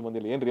ಪಿಕ್ಚರ್ನಲ್ಲಿ ರಿಹರ್ಸಲ್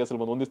ಬಂದಿಲ್ಲ, ಏನು ರಿಹರ್ಸಲ್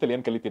ಬಂದು ಒಂದು ದಿವಸದಲ್ಲಿ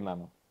ಏನು ಕಲಿತೀನಿ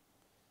ನಾನು?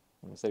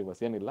 ಸರಿ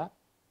ಬಸ್, ಏನಿಲ್ಲ,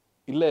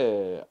 ಇಲ್ಲೇ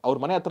ಅವ್ರ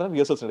ಮನೆ ಹತ್ರ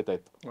ರಿಹರ್ಸಲ್ಸ್ ನಡೀತಾ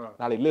ಇತ್ತು,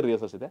 ನಾಳೆ ಇಲ್ಲೇ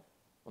ರಿಹರ್ಸಲ್ಸ್ ಇದೆ,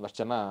 ಒಂದಷ್ಟು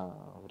ಜನ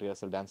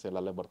ರಿಹರ್ಸಲ್ ಡ್ಯಾನ್ಸ್ ಎಲ್ಲ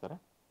ಅಲ್ಲೇ ಬರ್ತಾರೆ,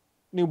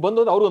 ನೀವು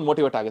ಬಂದೋದು ಅವ್ರು ಒಂದು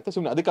ಮೋಟಿವೇಟ್ ಆಗುತ್ತೆ,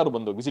 ಸುಮ್ಮನೆ ಅದಕ್ಕಾದ್ರೂ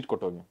ಬಂದು ವಿಸಿಟ್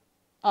ಕೊಟ್ಟೋಗಿ.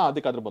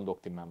 ಅದಕ್ಕಾದ್ರೂ ಬಂದು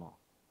ಹೋಗ್ತೀನಿ ನಾನು.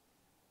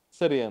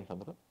 ಸರಿ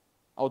ಅಂತಂದ್ರು.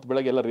 ಅವತ್ತು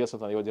ಬೆಳಗ್ಗೆ ಎಲ್ಲ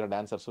ರಿಹರ್ಸಲ್ಸ್, 50 ಜನ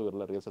ಡ್ಯಾನ್ಸರ್ಸು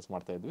ಎಲ್ಲ ರಿಹರ್ಸಲ್ಸ್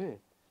ಮಾಡ್ತಾ ಇದ್ವಿ.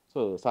 ಸೊ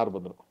ಸಾರ್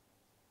ಬಂದರು,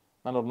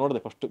 ನಾನು ಅವ್ರು ನೋಡಿದೆ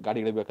ಫಸ್ಟ್ ಗಾಡಿ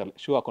ಇಳಿಬೇಕಾದ್ರೆ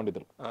ಶೂ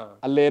ಹಾಕೊಂಡಿದ್ರು,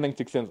 ಅಲ್ಲೇ ನಂಗೆ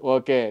 6 ಸೆನ್ಸ್,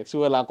 ಓಕೆ ಶೂ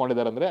ಎಲ್ಲ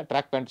ಹಾಕೊಂಡಿದ್ದಾರೆ ಅಂದ್ರೆ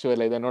ಟ್ರ್ಯಾಕ್ ಪ್ಯಾಂಟ್ ಶೂ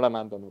ಎಲ್ಲ ಇದೆ ನೋಡೋಣ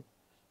ಅಂತಂದ್ರು.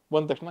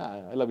 ಬಂದ ತಕ್ಷಣ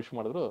ಎಲ್ಲ ವಿಶ್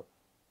ಮಾಡಿದ್ರು,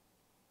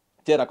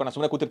 ಚೇರ್ ಹಾಕೊಂಡು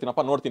ಸುಮ್ಮನೆ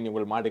ಕೂತಿರ್ತೀನಪ್ಪ, ನೋಡ್ತೀನಿ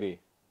ನೀವುಗಳು ಮಾಡಿರಿ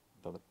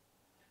ಅಂತಂದ್ರು.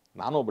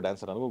 ನಾನು ಒಬ್ಬ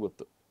ಡ್ಯಾನ್ಸರ್, ನನಗೂ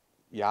ಗೊತ್ತು,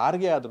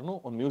 ಯಾರಿಗೆ ಆದ್ರೂ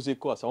ಒಂದು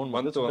ಮ್ಯೂಸಿಕ್ಕು ಆ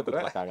ಸೌಂಡ್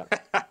ಆಗಲ್ಲ.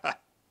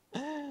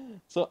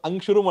 ಸೊ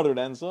ಹಂಗೆ ಶುರು ಮಾಡಿದ್ರು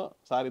ಡ್ಯಾನ್ಸು.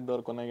 ಸಾರ್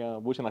ಇದ್ದವ್ರು ಕೊನೆಗೆ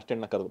ಭೂಷಣ್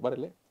ಅಷ್ಟೆಣ್ಣ ಕರೆದು,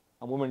 ಬರಲಿ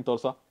ಆ ಮೂಮೆಂಟ್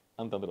ತೋರ್ಸೋ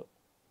ಅಂತಂದ್ರು.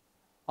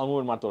 ಆ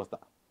ಮೂಮೆಂಟ್ ಮಾಡಿ ತೋರಿಸ್ದ,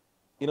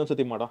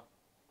 ಇನ್ನೊಂದ್ಸತಿ ಮಾಡೋ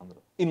ಅಂದ್ರು,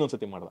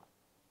 ಇನ್ನೊಂದ್ಸತಿ ಮಾಡ್ದ.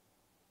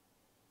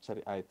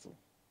 ಸರಿ ಆಯ್ತು,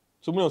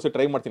 ಸುಮ್ಮನೆ ಒಂದ್ಸತಿ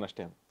ಟ್ರೈ ಮಾಡ್ತೀನಿ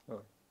ಅಷ್ಟೇ ಅಂತ.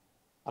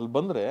 ಅಲ್ಲಿ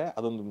ಬಂದ್ರೆ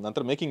ಅದೊಂದು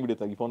ನಂತರ ಮೇಕಿಂಗ್ ವಿಡಿಯೋ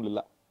ತೆಗಿ ಫೋನ್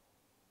ಇಲ್ಲ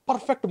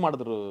ಪರ್ಫೆಕ್ಟ್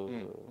ಮಾಡಿದ್ರು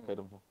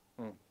ಕೈರಮ್.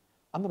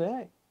 ಅಂದ್ರೆ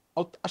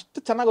ಅಷ್ಟು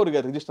ಚೆನ್ನಾಗಿ ಅವ್ರಿಗೆ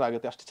ರಿಜಿಸ್ಟರ್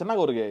ಆಗುತ್ತೆ, ಅಷ್ಟು ಚೆನ್ನಾಗಿ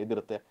ಅವ್ರಿಗೆ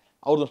ಇದಿರುತ್ತೆ.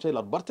 ಅವ್ರದ್ದು ಅಷ್ಟೇ ಇಲ್ಲ,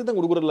 ಅವ್ರು ಬರ್ತಿದ್ದಂಗೆ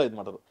ಹುಡುಗರೆಲ್ಲ ಇದು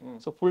ಮಾಡೋದು.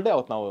 ಸೊ ಫುಲ್ ಡೇ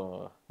ಅವತ್ತು ನಾವು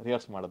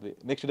ರಿಹರ್ಸ್ ಮಾಡಿದ್ವಿ.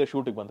 ನೆಕ್ಸ್ಟ್ ಡೇ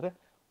ಶೂಟಿಗೆ ಬಂದ್ರೆ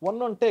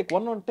ಒಂದೊಂದು ಟೇಕ್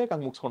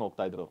ಹಂಗೆ ಮುಗಿಸ್ಕೊಂಡು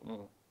ಹೋಗ್ತಾ ಇದ್ರು.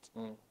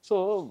 So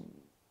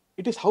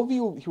it is how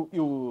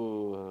you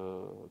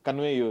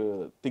convey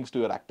things to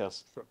your actors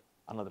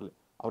ಅನ್ನೋದ್ರಲ್ಲಿ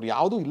ಅವ್ರು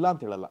ಯಾವುದೂ ಇಲ್ಲ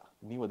ಅಂತ ಹೇಳಲ್ಲ,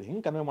 ನೀವು ಅದು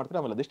ಹೆಂಗೆ ಕನ್ವೆ ಮಾಡ್ತೀರಾ,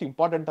 ಆಮೇಲೆ ಅದೆಷ್ಟು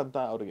ಇಂಪಾರ್ಟೆಂಟ್ ಅಂತ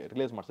ಅವ್ರಿಗೆ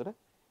ರಿಲೈಸ್ ಮಾಡ್ತಾರೆ.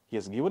 ಹಿ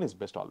ಹಸ್ ಗಿವನ್ ಇಸ್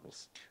ಬೆಸ್ಟ್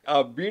ಆಲ್ವೇಸ್.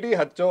 ಬಿಡಿ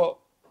ಹಚ್ಚೋ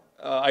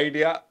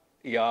ಐಡಿಯಾ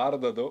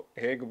ಯಾರ್ದದು,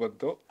 ಹೇಗೆ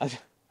ಬಂತು?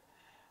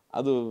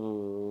 ಅದು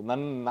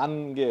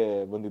ನನ್ಗೆ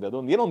ಬಂದಿದೆ. ಅದು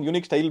ಏನೋ ಒಂದು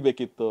ಯೂನಿಕ್ ಸ್ಟೈಲ್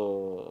ಬೇಕಿತ್ತು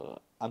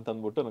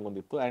ಅಂತಂದ್ಬಿಟ್ಟು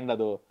ನನಗೊಂದಿತ್ತು. ಆ್ಯಂಡ್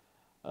ಅದು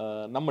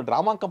ನಮ್ಮ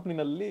ಡ್ರಾಮಾ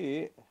ಕಂಪ್ನಿನಲ್ಲಿ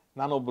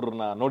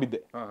ನಾನೊಬ್ಬರನ್ನ ನೋಡಿದ್ದೆ.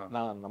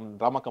 ನಮ್ಮ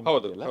ಡ್ರಾಮಾ ಕಂಪ್ನಿ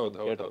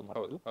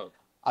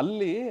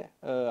ಅಲ್ಲಿ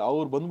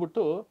ಅವ್ರು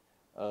ಬಂದ್ಬಿಟ್ಟು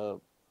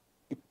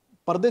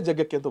ಪರ್ದೆ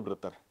ಜಗ್ಗಕ್ಕೆ ಅಂತ ಒಬ್ರು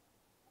ಇರ್ತಾರೆ.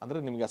 ಅಂದ್ರೆ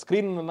ನಿಮ್ಗೆ ಆ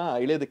ಸ್ಕ್ರೀನ್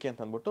ಇಳಿಯೋದಕ್ಕೆ ಅಂತ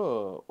ಅಂದ್ಬಿಟ್ಟು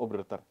ಒಬ್ರು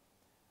ಇರ್ತಾರೆ.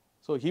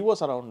 ಸೊ ಹಿ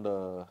ವಾಸ್ ಅರೌಂಡ್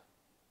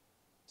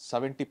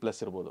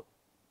 70+ ಇರ್ಬೋದು,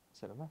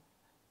 ಸರಿನಾ?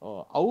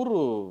 ಅವರು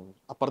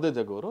ಆ ಪರ್ದೆ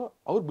ಜಗ್ಗೋರು,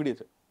 ಅವ್ರು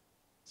ಬಿಡಿದ್ರು.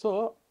 ಸೊ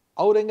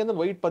ಅವ್ರು ಹೆಂಗಂದ್ರೆ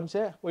ವೈಟ್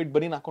ಪಂಚೆ ವೈಟ್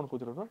ಬನೀನ್ ಹಾಕೊಂಡು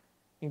ಕೂತಿರೋರು.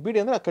 ಹಿಂಗೆ ಬಿಡಿ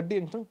ಅಂದ್ರೆ ಆ ಕಡ್ಡಿ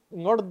ಹಿಂಗೆ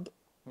ನೋಡ್ದು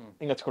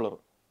ಹಿಂಗೆ ಹಚ್ಕೊಳ್ಳೋರು.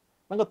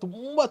 ನಂಗೆ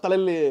ತುಂಬಾ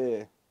ತಲೆಯಲ್ಲಿ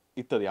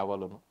ಇತ್ತದು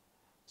ಯಾವಾಗಲೂ.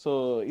 ಸೊ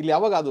ಇಲ್ಲಿ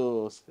ಯಾವಾಗ ಅದು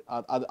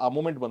ಆ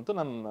ಮೂಮೆಂಟ್ ಬಂತು,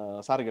 ನಾನು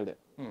ಸಾರಿಗೆ ಹೇಳಿದೆ,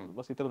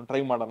 ಬಸ್ ಈ ಥರ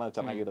ಟ್ರೈ ಮಾಡೋಣ,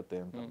 ಚೆನ್ನಾಗಿರುತ್ತೆ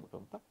ಅಂತ ಅಂದ್ಬಿಟ್ಟು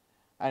ಅಂತ.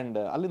 ಆ್ಯಂಡ್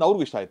ಅಲ್ಲಿಂದ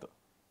ಅವ್ರಿಗೂ ಇಷ್ಟ ಆಯ್ತು,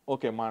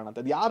 ಓಕೆ ಮಾಡೋಣ ಅಂತ.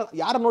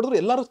 ಯಾರು ನೋಡಿದ್ರು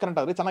ಎಲ್ಲರೂ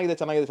ಕರೆಕ್ಟ್ ಆದ್ರೆ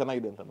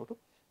ಚೆನ್ನಾಗಿದೆ ಅಂತ ಅಂದ್ಬಿಟ್ಟು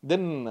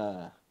then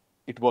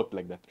it work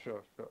like that.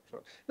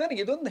 ನನಗೆ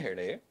ಇದೊಂದು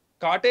ಹೇಳಿ,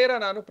 ಕಾಟೇರ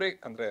ನಾನು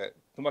ಅಂದ್ರೆ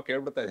ತುಂಬಾ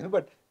ಕೇಳ್ಬಿಡ್ತಾ ಇದ್ದೀನಿ,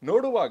 ಬಟ್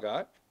ನೋಡುವಾಗ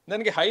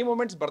ನನಗೆ ಹೈ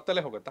ಮೂಮೆಂಟ್ಸ್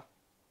ಬರ್ತಲೇ ಹೋಗುತ್ತಾ?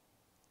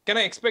 Can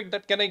I expect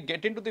that? Can I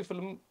get in to the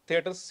film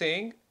theatre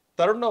saying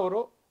Tarun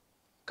ಅವರು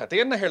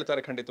ಕಥೆಯನ್ನ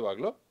ಹೇಳ್ತಾರೆ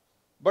ಖಂಡಿತವಾಗ್ಲು,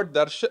 ಬಟ್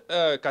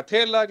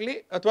ಕಥೆಯಲ್ಲಾಗ್ಲಿ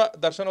ಅಥವಾ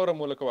ದರ್ಶನ್ ಅವರ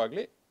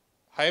ಮೂಲಕವಾಗ್ಲಿ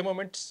ಹೈ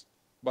ಮೂಮೆಂಟ್ಸ್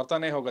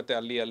ಬರ್ತಾನೆ ಹೋಗುತ್ತೆ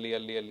ಅಲ್ಲಿ ಅಲ್ಲಿ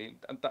ಅಲ್ಲಿ ಅಲ್ಲಿ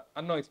ಅಂತ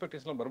ಅನ್ನೋ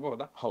ಎಕ್ಸ್ಪೆಕ್ಟೇಷನ್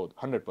ಬರಬಹುದಾ? ಹೌದು,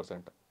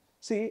 100%.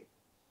 See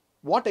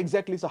what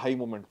exactly is a high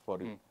moment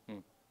for you?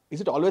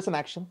 Is it always an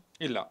action?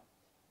 ಇಲ್ಲ,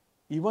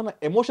 ಇವನ್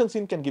emotion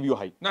scene can give you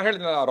high. ನಾನು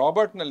ಹೇಳಿದ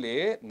ರಾಬರ್ಟ್ ನಲ್ಲಿ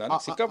ನಾನು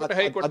ಸಿಕ್ಕಾಪಟ್ಟೆ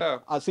ಹೈ ಕೊಟ್ಟ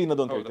ಆ ಸೀನ್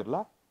ಅದು ಅಂತ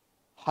ಹೇಳ್ತಿರಲ್ಲ,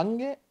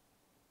 ಹಂಗೆ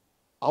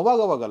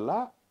ಅವಾಗಲ್ಲ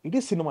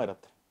ಇಡೀ ಸಿನಿಮಾ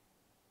ಇರುತ್ತೆ.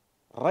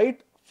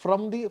 Right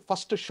from the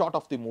first shot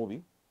of the movie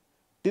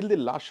till the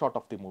last shot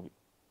of the movie,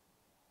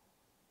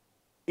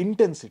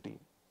 intensity.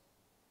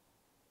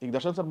 ಈಗ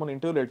ದರ್ಶನ್ ಸರ್ ಮೊನ್ನೆ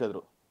ಇಂಟರ್ವ್ಯೂ ಹೇಳ್ತಾ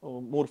ಇದ್ರು,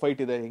 3 ಫೈಟ್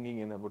ಇದೆ ಹಿಂಗೆ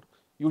ಅಂದ್ಬಿಟ್ಟು.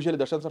 ಯೂಶಲಿ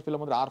ದರ್ಶನ್ ಸರ್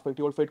ಫಿಲಮ್ ಅಂದ್ರೆ 6 ಫೈಟ್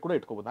 7 ಫೈಟ್ ಕೂಡ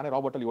ಇಟ್ಕೋಬಹುದು. ನಾನೇ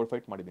ರಾಬರ್ಟ್ ಅಲ್ಲಿ 7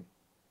 ಫೈಟ್ ಮಾಡಿದ್ದೀನಿ.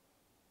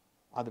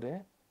 ಆದ್ರೆ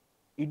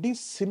ಇಡೀ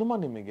ಸಿನಿಮಾ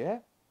ನಿಮಗೆ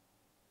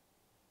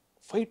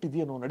ಫೈಟ್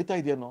ಇದೆಯೇನೋ, ನಡೀತಾ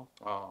ಇದೆಯೇನೋ,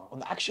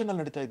 ಒಂದು ಆಕ್ಷನ್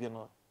ಅಲ್ಲಿ ನಡೀತಾ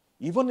ಇದೆಯೇನೋ,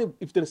 even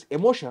if there is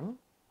emotion,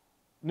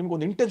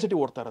 ನಿಮ್ಗೊಂದು ಇಂಟೆನ್ಸಿಟಿ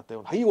ಓಡ್ತಾ ಇರುತ್ತೆ,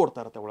 ಒಂದು ಹೈ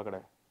ಓಡ್ತಾ ಇರುತ್ತೆ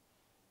ಒಳಗಡೆ.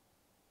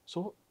 ಸೊ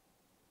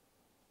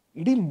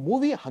ಇಡೀ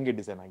ಮೂವಿ ಹಂಗೆ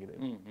ಡಿಸೈನ್ ಆಗಿದೆ.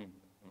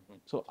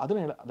 ಸೊ ಅದನ್ನ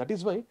ಹೇಳ, ದಟ್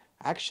ಈಸ್ ವೈ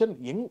ಆಕ್ಷನ್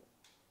ಹೆಂಗ್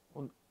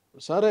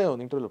ಸರ್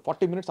ಒಂದು ಇಂಟರ್ವ್ಯೂ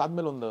 40 ಮಿನಿಟ್ಸ್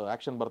ಆದ್ಮೇಲೆ ಒಂದು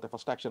ಆಕ್ಷನ್ ಬರುತ್ತೆ,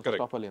 ಫಸ್ಟ್ ಆಕ್ಷನ್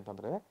ಫಸ್ಟ್ ಆಫ್ ಅಲ್ಲಿ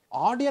ಅಂತಂದ್ರೆ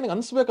ಆಡಿಯನ್ಗೆ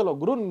ಅನ್ಸ್ಬೇಕಲ್ಲ,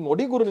 ಗುರು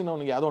ಒಡಿ ಗುರು ನೀನು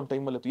ಅವ್ನಿಗೆ ಯಾವ್ದೋ ಒಂದು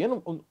ಟೈಮಲ್ಲಿ ಏನು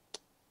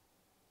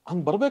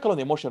ಹಂಗ್ ಬರ್ಬೇಕಲ್ಲ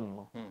ಒಂದು ಎಮೋಷನ್,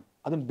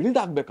 ಅದನ್ನ ಬಿಲ್ಡ್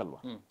ಆಗ್ಬೇಕಲ್ವಾ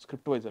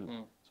ಸ್ಕ್ರಿಪ್ಟ್ ವೈಸ್ ಅಲ್ಲಿ.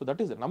 ಸೊ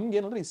ದಟ್ ಈಸ್ ನಮ್ಗೆ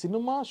ಏನಂದ್ರೆ ಈ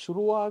ಸಿನಿಮಾ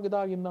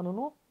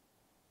ಶುರುವಾಗಿದಾಗಿಂದನೂ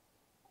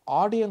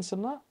ಆಡಿಯನ್ಸ್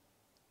ಅನ್ನ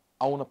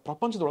ಅವನ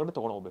ಪ್ರಪಂಚದ ಒಳಗಡೆ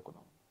ತಗೊಂಡು ಹೋಗ್ಬೇಕು.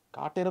 ನಾವು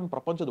ಕಾಟೇರನ್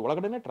ಪ್ರಪಂಚದ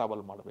ಒಳಗಡೆನೆ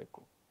ಟ್ರಾವೆಲ್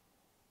ಮಾಡಬೇಕು.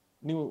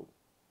 ನೀವು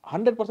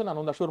 100% ನಾನು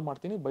ಒಂದು ಅಶ್ಯೂರ್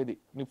ಮಾಡ್ತೀನಿ, ಬೈದಿ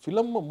ನೀವು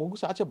ಫಿಲಮ್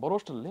ಮುಗಿಸಿ ಆಚೆ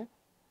ಬರೋಷ್ಟರಲ್ಲಿ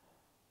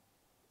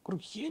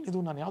ಏನಿದು,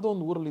 ನಾನು ಯಾವುದೋ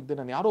ಒಂದು ಊರಲ್ಲಿ ಇದ್ದೆ,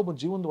 ನಾನು ಯಾರೋ ಒಬ್ಬ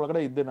ಜೀವನದ ಒಳಗಡೆ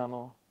ಇದ್ದೆ, ನಾನು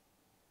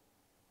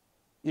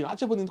ಈಗ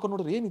ಆಚೆ ಬಂದು ನಿಂತ್ಕೊಂಡು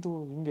ನೋಡಿದ್ರೆ ಏನಿದು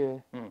ಹಿಂಗೆ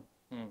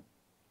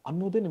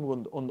ಅನ್ನೋದೇ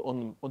ನಿಮ್ಗೊಂದು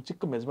ಒಂದು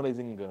ಚಿಕ್ಕ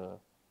ಮೆಸ್ಮರೈಸಿಂಗ್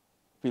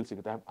ಫೀಲ್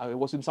ಸಿಗುತ್ತೆ. I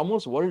was in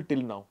someone's world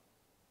till ನಾವು.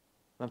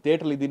 ನಾನು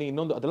ಥಿಯೇಟರ್ ಇದ್ದೀನಿ,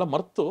 ಇನ್ನೊಂದು ಅದೆಲ್ಲ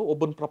ಮರ್ತು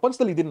ಒಬ್ಬನ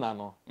ಪ್ರಪಂಚದಲ್ಲಿ ಇದ್ದೀನಿ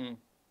ನಾನು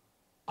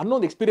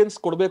ಅನ್ನೋದು ಎಕ್ಸ್ಪೀರಿಯನ್ಸ್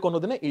ಕೊಡ್ಬೇಕು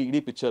ಅನ್ನೋದನ್ನೇ ಈ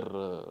ಇಡೀ ಪಿಕ್ಚರ್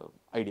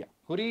ಐಡಿಯಾ.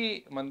 ಹುರಿ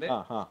ಮಂದೆ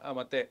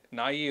ಮತ್ತೆ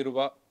ನಾಯಿ ಇರುವ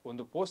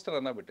ಒಂದು ಪೋಸ್ಟರ್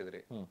ಅನ್ನ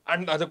ಬಿಟ್ಟಿದ್ರಿ,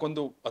 ಅಂಡ್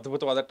ಅದಕ್ಕೊಂದು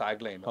ಅದ್ಭುತವಾದ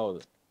ಟ್ಯಾಗ್ ಲೈನ್.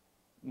 ಹೌದು,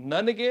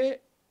 ನನಗೆ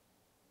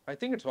I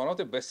think it's one of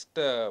the best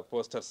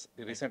posters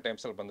recent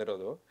times ಅಲ್ಲಿ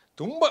ಬಂದಿರೋದು.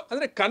 ತುಂಬಾ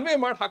ಅಂದ್ರೆ ಕನ್ವೆ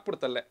ಮಾಡಿ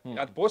ಹಾಕ್ಬಿಡ್ತಲ್ಲೇ,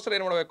 ಅದು ಪೋಸ್ಟರ್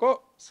ಏನ್ ಮಾಡ್ಬೇಕೋ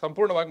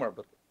ಸಂಪೂರ್ಣವಾಗಿ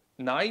ಮಾಡ್ಬೇಕು.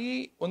 ನಾಯಿ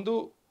ಒಂದು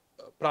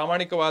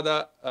ಪ್ರಾಮಾಣಿಕವಾದ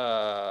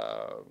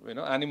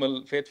ಏನೋ ಆನಿಮಲ್,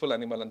 ಫೇತ್ಫುಲ್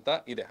ಆನಿಮಲ್ ಅಂತ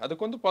ಇದೆ,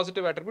 ಅದಕ್ಕೊಂದು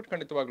ಪಾಸಿಟಿವ್ ಅಟ್ರಿಬ್ಯೂಟ್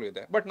ಖಂಡಿತವಾಗ್ಲೂ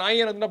ಇದೆ. ಬಟ್ ನಾಯಿ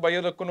ಅನ್ನೋದನ್ನ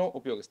ಬಯೋದಕ್ಕೂ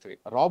ಉಪಯೋಗಿಸ್ತೀವಿ.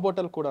 ರಾಬರ್ಟ್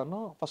ಅಲ್ಲಿ ಕೂಡ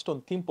ಫಸ್ಟ್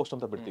ಒಂದು ಥೀಮ್ ಪೋಸ್ಟ್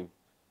ಅಂತ ಬಿಡ್ತೀವಿ.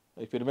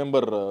 ಇಫ್ ಯು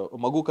ರಿಮೆಂಬರ್,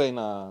 ಮಗು ಕೈನ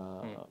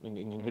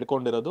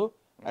ಹಿಡ್ಕೊಂಡಿರೋದು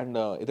ಅಂಡ್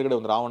ಎದುರುಗಡೆ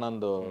ಒಂದು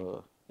ರಾವಣಂದು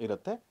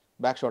ಇರುತ್ತೆ,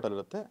 ಬ್ಯಾಕ್ ಶಾಟ್ ಅಲ್ಲಿ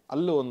ಇರುತ್ತೆ,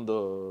 ಅಲ್ಲೂ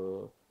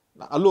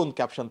ಒಂದು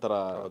ಕ್ಯಾಪ್ಷನ್ ತರ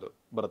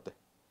ಬರುತ್ತೆ,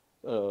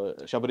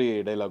 ಶಬರಿ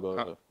ಡೈಲಾಗ್.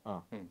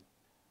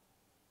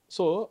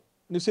 ಸೊ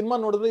ನೀವು ಸಿನಿಮಾ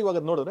ನೋಡಿದ್ರೆ, ಇವಾಗ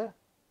ನೋಡಿದ್ರೆ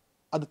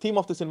ಅದು ಥೀಮ್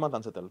ಆಫ್ ದಿ ಸಿನಿಮಾ ಅಂತ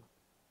ಅನ್ಸುತ್ತೆ. ಅಲ್ಲ,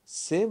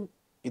 ಸೇಮ್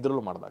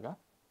ಇದರಲ್ಲೂ ಮಾಡಿದಾಗ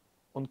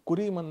ಒಂದು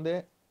ಕುರಿ ಮಂದೆ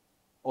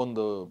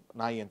ಒಂದು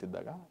ನಾಯಿ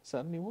ಅಂತಿದ್ದಾಗ,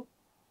 ಸರ್ ನೀವು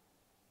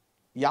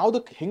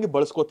ಯಾವುದಕ್ಕೆ ಹೆಂಗೆ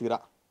ಬಳಸ್ಕೋತೀರಾ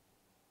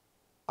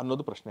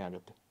ಅನ್ನೋದು ಪ್ರಶ್ನೆ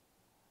ಆಗುತ್ತೆ.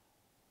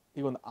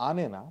 ಈಗ ಒಂದು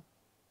ಆನೆನ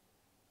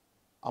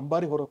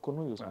ಅಂಬಾರಿ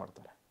ಹೊರಕ್ಕೂ ಯೂಸ್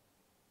ಮಾಡ್ತಾರೆ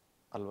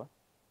ಅಲ್ವಾ?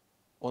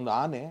 ಒಂದು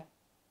ಆನೆ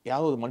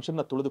ಯಾವುದೋ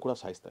ಮನುಷ್ಯನ ತುಳಿದು ಕೂಡ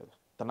ಸಾಯಿಸ್ತಾ ಇದೆ,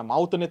 ತನ್ನ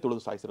ಮಾವುತನ್ನೇ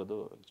ತುಳಿದು ಸಾಯಿಸಿರೋದು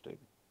ಇಷ್ಟ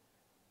ಇದೆ.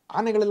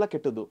 ಆನೆಗಳೆಲ್ಲ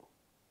ಕೆಟ್ಟದ್ದು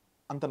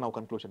ಅಂತ ನಾವು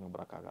ಕನ್ಕ್ಲೂಷನ್ಗೆ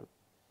ಬರೋಕ್ಕಾಗಲ್ಲ.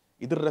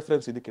 ಇದ್ರ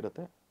ರೆಫರೆನ್ಸ್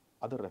ಇದಕ್ಕಿರುತ್ತೆ,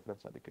 ಅದರ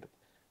ರೆಫರೆನ್ಸ್ ಅದಕ್ಕಿರುತ್ತೆ.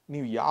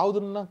 ನೀವು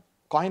ಯಾವುದನ್ನ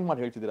ಕಾಯಿನ್ ಮಾಡಿ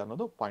ಹೇಳ್ತಿದ್ದೀರಾ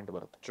ಅನ್ನೋದು ಪಾಯಿಂಟ್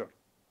ಬರುತ್ತೆ.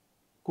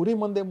 ಕುರಿ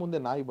ಮುಂದೆ ಮುಂದೆ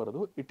ನಾಯಿ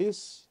ಬರೋದು, it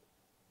is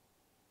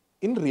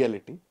in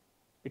reality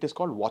it is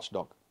called watch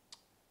dog.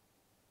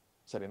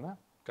 ಸರಿನಾ?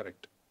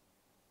 ಕರೆಕ್ಟ್.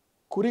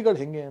 ಕುರಿಗಳು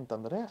ಹೆಂಗೆ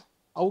ಅಂತಂದ್ರೆ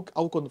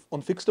ಅವಕ್ಕೊಂದು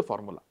fixed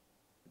formula.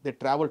 They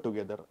travel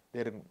together,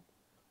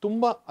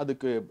 ತುಂಬ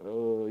ಅದಕ್ಕೆ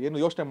ಏನು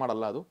ಯೋಚನೆ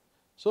ಮಾಡಲ್ಲ ಅದು.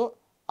 ಸೊ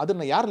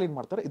ಅದನ್ನ ಯಾರು ಲೀಡ್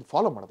ಮಾಡ್ತಾರೆ, ಇದು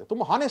ಫಾಲೋ ಮಾಡುತ್ತೆ,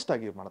 ತುಂಬ ಹಾನೆಸ್ಟ್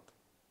ಆಗಿ ಮಾಡುತ್ತೆ.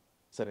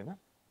 ಸರಿನಾ?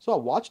 ಸೊ ಆ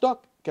ವಾಚ್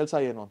ಡಾಗ್ ಕೆಲಸ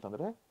ಏನು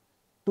ಅಂತಂದ್ರೆ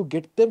to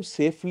get them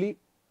safely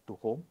to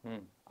home.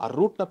 ಆ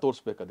ರೂಟ್ನ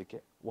ತೋರಿಸ್ಬೇಕು ಅದಕ್ಕೆ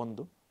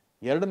ಒಂದು.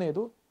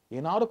 ಎರಡನೇದು,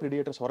 ಏನಾದ್ರು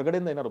ಪ್ರಿಡಿಯೇಟರ್ಸ್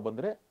ಹೊರಗಡೆಯಿಂದ ಏನಾದ್ರು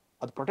ಬಂದ್ರೆ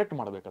ಅದು ಪ್ರೊಟೆಕ್ಟ್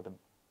ಮಾಡ್ಬೇಕು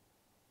ಅದನ್ನು,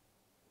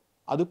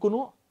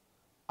 ಅದಕ್ಕೂ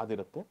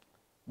ಅದಿರುತ್ತೆ.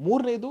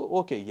 ಮೂರನೇದು,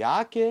 ಓಕೆ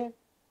ಯಾಕೆ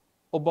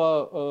ಒಬ್ಬ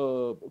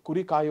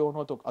ಕುರಿ ಕಾಯೋನೋ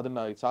ಅಥವಾ ಅದನ್ನ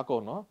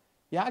ಸಾಕೋನೋ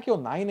ಯಾಕೆ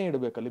ಒಂದು ನಾಯಿನೇ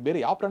ಇಡಬೇಕಲ್ಲಿ, ಬೇರೆ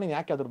ಯಾವ ಪ್ರಾಣಿ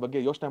ಯಾಕೆ ಅದ್ರ ಬಗ್ಗೆ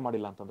ಯೋಚನೆ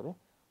ಮಾಡಿಲ್ಲ ಅಂತಂದ್ರೆ,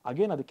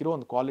 ಅಗೇನ್ ಅದಕ್ಕಿರೋ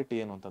ಒಂದು ಕ್ವಾಲಿಟಿ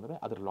ಏನು ಅಂತಂದ್ರೆ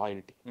ಅದ್ರ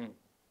ಲಾಯಲ್ಟಿ.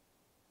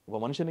 ಒಬ್ಬ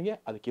ಮನುಷ್ಯನಿಗೆ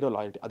ಅದಕ್ಕಿರೋ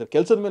ಲಾಯಲ್ಟಿ, ಅದ್ರ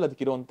ಕೆಲಸದ ಮೇಲೆ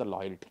ಅದಕ್ಕಿರುವಂತ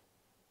ಲಾಯಲ್ಟಿ.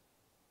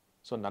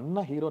 ಸೊ ನನ್ನ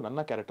ಹೀರೋ, ನನ್ನ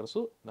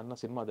ಕ್ಯಾರೆಕ್ಟರ್ಸು ನನ್ನ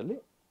ಸಿನಿಮಾದಲ್ಲಿ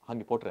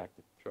ಹಂಗೆ ಪೋಟ್ರೆ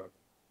ಆಗ್ತಿತ್ತು.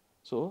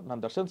 ಸೊ ನಾನು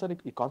ದರ್ಶನ್ ಸರ್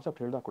ಈ ಕಾನ್ಸೆಪ್ಟ್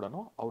ಹೇಳಿದಾಗ ಕೂಡ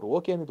ಅವ್ರು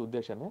ಓಕೆ ಅನ್ನೋದು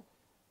ಉದ್ದೇಶನೇ,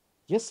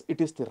 S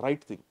it is the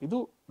right thing, ಇದು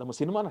ನಮ್ಮ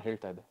ಸಿನಿಮಾನ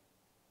ಹೇಳ್ತಾ ಇದೆ,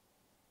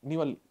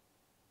 ನೀವಲ್ಲಿ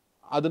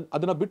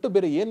ಅದನ್ನ ಬಿಟ್ಟು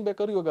ಬೇರೆ ಏನ್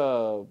ಬೇಕಾದ್ರೂ ಇವಾಗ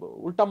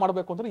ಉಲ್ಟಾ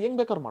ಮಾಡ್ಬೇಕು ಅಂದ್ರೆ ಹೆಂಗ್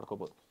ಬೇಕಾದ್ರೂ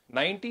ಮಾಡ್ಕೋಬಹುದು.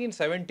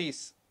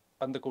 1970s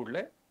ಅಂದ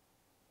ಕೂಡಲೇ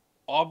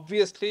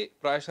ಆಬ್ವಿಯಸ್ಲಿ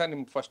ಪ್ರಾಯಶಃ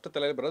ನಿಮ್ ಫಸ್ಟ್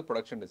ತಲೆಯಲ್ಲಿ ಬರೋದು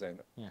ಪ್ರೊಡಕ್ಷನ್ ಡಿಸೈನ್.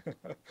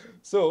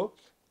 ಸೊ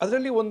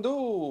ಅದರಲ್ಲಿ ಒಂದು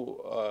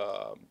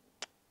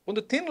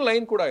ಥಿನ್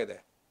ಲೈನ್ ಕೂಡ ಇದೆ.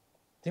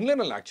 ಥಿನ್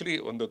ಲೈನ್ ಅಲ್ಲ, ಆಕ್ಚುಲಿ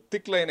ಒಂದು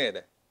ಥಿಕ್ ಲೈನೇ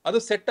ಇದೆ. ಅದು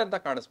ಸೆಟ್ ಅಂತ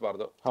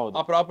ಕಾಣಿಸ್ಬಾರ್ದು,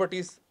 ಆ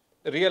ಪ್ರಾಪರ್ಟೀಸ್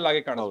ರಿಯಲ್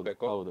ಆಗಿ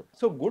ಕಾಣಿಸ್ಬೇಕು.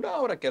 ಸೊ ಗುಣ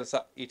ಅವರ ಕೆಲಸ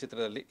ಈ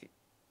ಚಿತ್ರದಲ್ಲಿ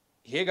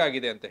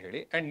ಹೇಗಾಗಿದೆ ಅಂತ ಹೇಳಿ,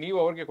 ಅಂಡ್ ನೀವು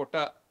ಅವ್ರಿಗೆ ಕೊಟ್ಟ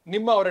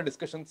ಅವರ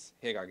ಡಿಸ್ಕಷನ್ಸ್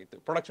ಹೇಗಾಗಿತ್ತು?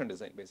 ಪ್ರೊಡಕ್ಷನ್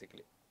ಡಿಸೈನ್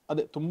ಬೇಸಿಕಲಿ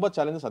ಅದೇ ತುಂಬಾ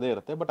ಚಾಲೆಂಜಸ್ ಅದೇ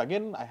ಇರುತ್ತೆ. But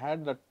again I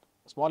had that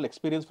small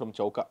experience from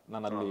ಚೌಕ.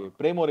 ನಾನು ಅಲ್ಲಿ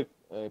ಪ್ರೇಮ್ ಅವ್ರ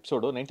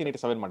ಎಪಿಸೋಡ್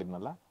 1987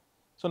 ಮಾಡಿದ್ನಲ್ಲ,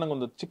 ಸೊ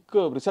ನಂಗೊಂದು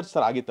ಚಿಕ್ಕ ರಿಸರ್ಚ್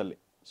ಸರ್ ಆಗಿತ್ತಲ್ಲಿ.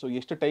 ಸೊ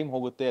ಎಷ್ಟು ಟೈಮ್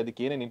ಹೋಗುತ್ತೆ,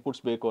 ಅದಕ್ಕೆ ಏನೇನು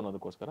ಇನ್ಪುಟ್ಸ್ ಬೇಕು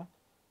ಅನ್ನೋದಕ್ಕೋಸ್ಕರ.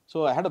 So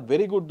I had a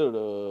very good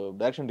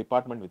direction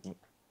department with me.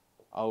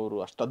 ಅವರು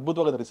ಅಷ್ಟು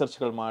ಅದ್ಭುತವಾದ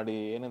ರಿಸರ್ಚ್ಗಳು ಮಾಡಿ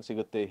ಏನೇನು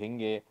ಸಿಗುತ್ತೆ,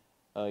 ಹೆಂಗೆ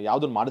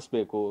ಯಾವ್ದನ್ನ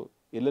ಮಾಡಿಸ್ಬೇಕು,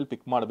 ಎಲ್ಲೆಲ್ಲಿ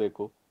ಪಿಕ್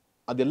ಮಾಡಬೇಕು,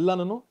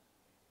 ಅದೆಲ್ಲನೂ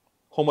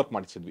ಹೋಮ್ವರ್ಕ್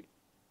ಮಾಡಿಸಿದ್ವಿ.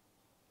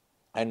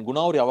 ಆ್ಯಂಡ್ ಗುಣ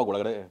ಅವ್ರು ಯಾವಾಗ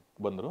ಒಳಗಡೆ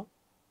ಬಂದರು,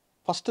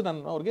 ಫಸ್ಟ್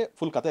ನಾನು ಅವ್ರಿಗೆ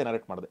ಫುಲ್ ಕತೆ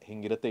ನರೇಟ್ ಮಾಡಿದೆ,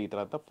 ಹಿಂಗಿರುತ್ತೆ ಈ ಥರ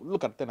ಅಂತ ಫುಲ್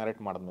ಕತೆ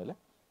ನರೇಟ್ ಮಾಡಿದ್ಮೇಲೆ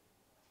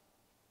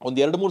ಒಂದು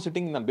 2-3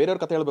 ಸಿಟ್ಟಿಂಗ್ ನಾನು ಬೇರೆಯವ್ರ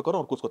ಕತೆ ಹೇಳ್ಬೇಕಾದ್ರೆ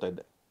ಅವ್ರು ಕೂಸ್ಕೊತಾ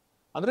ಇದ್ದೆ.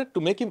 ಅಂದರೆ to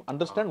make him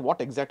understand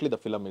what exactly the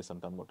film is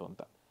ಅಂತ ಅಂದ್ಬಿಟ್ಟು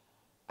ಅಂತ.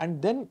 ಆ್ಯಂಡ್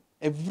ದೆನ್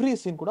ಎವ್ರಿ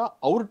ಸೀನ್ ಕೂಡ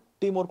ಅವ್ರ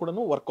ಟೀಮ್ ಅವ್ರು ಕೂಡ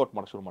ವರ್ಕೌಟ್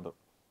ಮಾಡೋಕೆ ಶುರು ಮಾಡೋರು.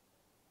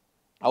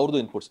 ಅವ್ರದ್ದು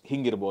ಇನ್ಪುಟ್ಸ್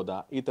ಹಿಂಗಿರ್ಬೋದಾ,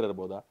 ಈ ಥರ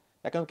ಇರ್ಬೋದಾ,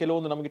 ಯಾಕಂದ್ರೆ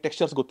ಕೆಲವೊಂದು ನಮಗೆ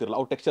ಟೆಕ್ಸ್ಚರ್ಸ್ ಗೊತ್ತಿರಲ್ಲ,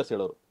 ಅವ್ರು ಟೆಕ್ಸ್ಚರ್ಸ್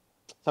ಹೇಳೋರು.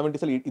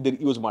 70s ಇದು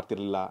ಯೂಸ್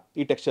ಮಾಡ್ತಿರಲಿಲ್ಲ,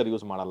 ಈ ಟೆಕ್ಸ್ಚರ್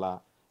ಯೂಸ್ ಮಾಡಲ್ಲ,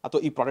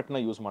 ಅಥವಾ ಈ ಪ್ರಾಡಕ್ಟ್ನ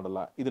ಯೂಸ್ ಮಾಡಲ್ಲ,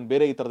 ಇದನ್ನು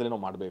ಬೇರೆ ಈ ಥರದ್ದೇನೋ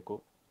ಮಾಡಬೇಕು,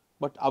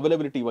 ಬಟ್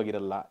ಅವೈಲಬಿಲಿಟಿ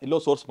ಇವಾಗಿರಲ್ಲ, ಎಲ್ಲೋ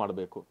ಸೋರ್ಸ್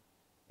ಮಾಡಬೇಕು,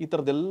 ಈ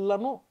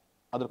ಥರದ್ದೆಲ್ಲನೂ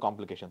ಅದ್ರ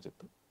ಕಾಂಪ್ಲಿಕೇಶನ್ಸ್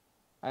ಇತ್ತು.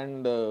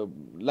 And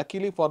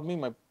ಲಕ್ಕಿಲಿ for me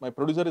my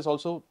producer is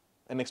also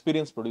N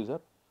experience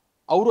producer.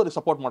 ಅವರು ಅದಕ್ಕೆ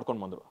ಸಪೋರ್ಟ್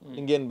ಮಾಡ್ಕೊಂಡು ಬಂದರು.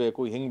 ಹಿಂಗೇನು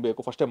ಬೇಕು, ಹೆಂಗೆ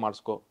ಬೇಕು, ಫಸ್ಟೇ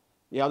ಮಾಡಿಸ್ಕೊ,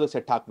 ಯಾವುದೇ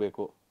ಸೆಟ್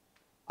ಹಾಕಬೇಕು,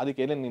 ಅದಕ್ಕೆ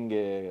ಏನೇನು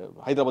ನಿಮಗೆ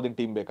ಹೈದರಾಬಾದಿನ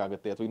ಟೀಮ್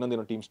ಬೇಕಾಗುತ್ತೆ ಅಥವಾ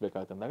ಇನ್ನೊಂದೇನೋ ಟೀಮ್ಸ್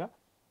ಬೇಕಾಗುತ್ತೆ ಅಂದಾಗ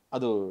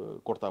ಅದು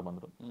ಕೊಡ್ತಾ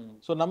ಬಂದರು.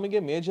 ಸೊ ನಮಗೆ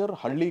ಮೇಜರ್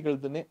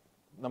ಹಳ್ಳಿಗಳನ್ನೇ,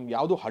 ನಮ್ಗೆ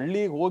ಯಾವುದು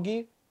ಹಳ್ಳಿಗೆ ಹೋಗಿ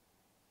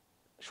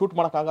ಶೂಟ್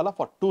ಮಾಡೋಕ್ಕಾಗಲ್ಲ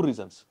ಫಾರ್ 2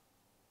 reasons.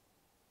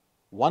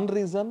 1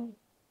 reason,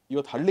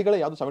 ಇವತ್ತು ಹಳ್ಳಿಗಳೇ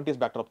ಯಾವುದು 70s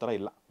ಬ್ಯಾಕ್ಡ್ರಾಪ್ ಥರ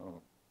ಇಲ್ಲ.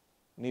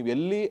 ನೀವು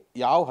ಎಲ್ಲಿ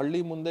ಯಾವ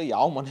ಹಳ್ಳಿ ಮುಂದೆ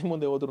ಯಾವ ಮನೆ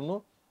ಮುಂದೆ ಹೋದ್ರೂ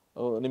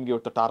ನಿಮ್ಗೆ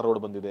ಇವತ್ತು ಟಾರ್ ರೋಡ್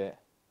ಬಂದಿದೆ,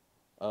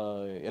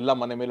 ಎಲ್ಲ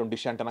ಮನೆ ಮೇಲೆ ಒಂದು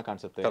ಡಿಶ್ ಆಂಟೆನಾ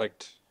ಕಾಣಿಸುತ್ತೆ,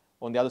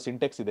 ಒಂದು ಯಾವ್ದು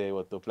ಸಿಂಟೆಕ್ಸ್ ಇದೆ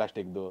ಇವತ್ತು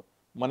ಪ್ಲಾಸ್ಟಿಕ್ದು,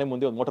 ಮನೆ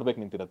ಮುಂದೆ ಒಂದು ಮೋಟರ್ ಬೈಕ್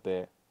ನಿಂತಿರುತ್ತೆ.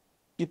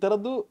 ಈ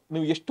ಥರದ್ದು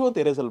ನೀವು ಎಷ್ಟು ಅಂತ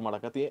ಎರೇಸಲ್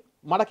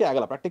ಮಾಡೋಕ್ಕೆ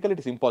ಆಗಲ್ಲ, practically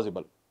it is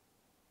impossible.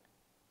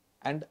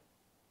 And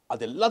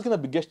ಅದೆಲ್ಲದಕ್ಕಿಂತ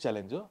biggest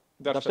challenge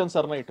Darshan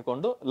ಸರ್ನ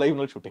ಇಟ್ಕೊಂಡು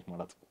ಲೈವ್ನಲ್ಲಿ ಶೂಟಿಂಗ್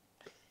ಮಾಡೋದು,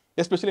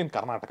 ಎಸ್ಪೆಷಲಿ ಇನ್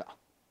ಕರ್ನಾಟಕ.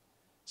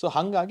 ಸೊ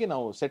ಹಾಗಾಗಿ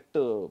ನಾವು ಸೆಟ್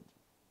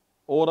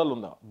ಓವರಾಲ್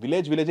ಒಂದು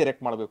ವಿಲೇಜ್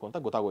ಎರೆಕ್ಟ್ ಮಾಡಬೇಕು ಅಂತ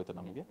ಗೊತ್ತಾಗೋಯ್ತು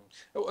ನಮಗೆ.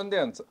 ಒಂದೇ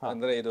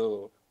ಅಂದ್ರೆ ಇದು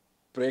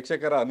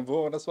ಪ್ರೇಕ್ಷಕರ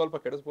ಅನುಭವನ ಸ್ವಲ್ಪ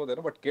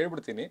ಕೆಡಿಸ್ಬೋದೇನೋ, ಬಟ್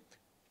ಕೇಳ್ಬಿಡ್ತೀನಿ.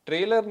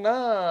 ಟ್ರೇಲರ್ನ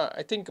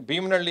ಐ ಥಿಂಕ್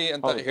ಭೀಮನಹಳ್ಳಿ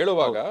ಅಂತ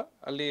ಹೇಳುವಾಗ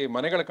ಅಲ್ಲಿ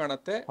ಮನೆಗಳು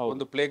ಕಾಣುತ್ತೆ,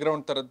 ಒಂದು ಪ್ಲೇ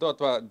ಗ್ರೌಂಡ್ ತರದ್ದು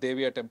ಅಥವಾ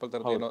ದೇವಿಯ ಟೆಂಪಲ್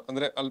ತರದ್ದು ಏನೋ,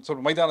 ಅಂದ್ರೆ ಅಲ್ಲಿ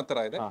ಸ್ವಲ್ಪ ಮೈದಾನ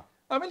ತರ ಇದೆ,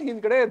 ಆಮೇಲೆ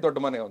ಹಿಂದ್ಗಡೆ ದೊಡ್ಡ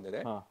ಮನೆ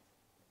ಒಂದಿದೆ.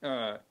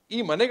 ಈ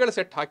ಮನೆಗಳ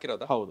ಸೆಟ್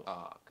ಹಾಕಿರೋದು? ಹೌದು.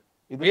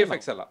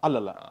 VFX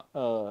ಅಲ್ಲಲ್ಲ,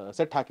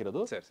 ಸೆಟ್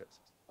ಹಾಕಿರೋದು.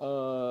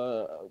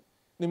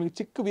 ನಿಮಗೆ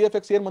ಚಿಕ್ಕ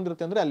VFX ಏನ್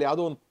ಬಂದಿರುತ್ತೆ ಅಂದ್ರೆ ಅಲ್ಲಿ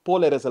ಯಾವುದೋ ಒಂದು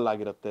ಪೋಲ್ ಎರೇಸಲ್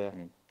ಆಗಿರುತ್ತೆ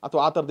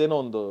ಅಥವಾ ಆ ಥರದ್ದೇನೋ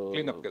ಒಂದು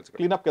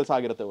ಕ್ಲೀನ್ ಅಪ್ ಕೆಲಸ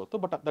ಆಗಿರುತ್ತೆ ಹೊರತು,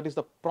 but that is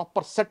the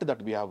proper set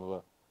that we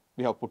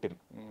have put ಇನ್.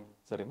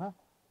 ಸರಿನಾ?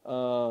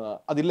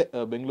 ಅದಿಲ್ಲೇ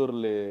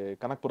ಬೆಂಗಳೂರಲ್ಲಿ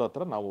ಕನಕಪುರ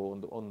ಹತ್ರ ನಾವು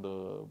ಒಂದು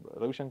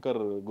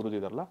ರವಿಶಂಕರ್ ಗುರುಜಿ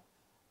ಇದಾರಲ್ಲ,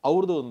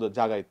 ಅವ್ರದ್ದು ಒಂದು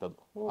ಜಾಗ ಇತ್ತು,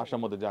 ಅದು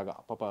ಆಶ್ರಮದ ಜಾಗ.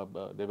 ಪಾಪ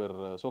they were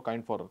so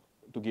kind for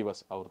to give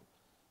us ಅವ್ರದ್ದು.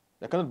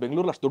 ಯಾಕಂದ್ರೆ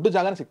ಬೆಂಗಳೂರಲ್ಲಿ ಅಷ್ಟು ದೊಡ್ಡ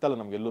ಜಾಗನೇ ಸಿಗ್ತಲ್ಲ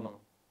ನಮ್ಗೆಲ್ಲೂ.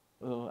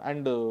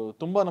 ಆ್ಯಂಡ್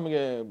ತುಂಬ ನಮಗೆ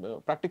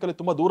ಪ್ರಾಕ್ಟಿಕಲಿ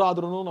ತುಂಬ ದೂರ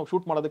ಆದ್ರೂ ನಾವು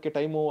ಶೂಟ್ ಮಾಡೋದಕ್ಕೆ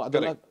ಟೈಮು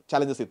ಅದೆಲ್ಲ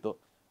ಚಾಲೆಂಜಸ್ ಇತ್ತು.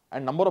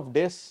 And number of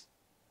days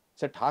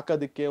set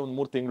ಹಾಕೋದಕ್ಕೆ ಒಂದು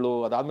 3 ತಿಂಗಳು,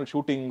 ಅದಾದ್ಮೇಲೆ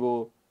ಶೂಟಿಂಗು,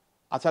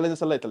 ಆ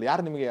ಚಾಲೆಂಜಸ್ ಎಲ್ಲ ಇತ್ತಲ್ಲ.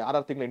 ಯಾರು ನಿಮಗೆ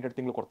 6 ತಿಂಗಳು 8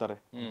 ತಿಂಗಳು ಕೊಡ್ತಾರೆ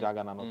ಜಾಗ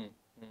ನಾನು?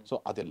 ಸೊ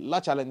ಅದೆಲ್ಲ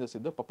ಚಾಲೆಂಜಸ್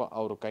ಇದ್ದು ಪಾಪ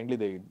ಅವರು kindly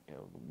they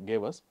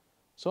gave us.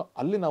 So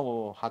ಅಲ್ಲಿ ನಾವು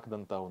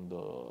ಹಾಕಿದಂತ ಒಂದು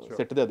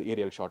ಸೆಟ್ ಇದೆ, ಅದು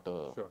ಏರಿಯಲ್ ಶಾಟ್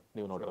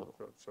ನೀವು ನೋಡೋದು.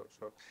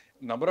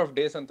 ನಂಬರ್ ಆಫ್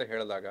ಡೇಸ್ ಅಂತ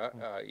ಹೇಳಿದಾಗ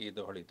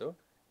ಇದು ಹೊಳಿತು.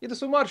 ಇದು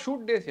ಸುಮಾರು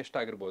ಶೂಟ್ ಡೇಸ್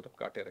ಎಷ್ಟಾಗಿರ್ಬೋದು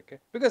ಕಾಟೇರಕ್ಕೆ?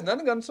 ಬಿಕಾಸ್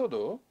ನನ್ಗೆ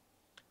ಅನ್ಸೋದು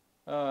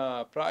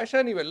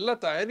ಪ್ರಾಯಶಃ ನೀವೆಲ್ಲ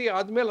ತಯಾರಿ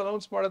ಆದ್ಮೇಲೆ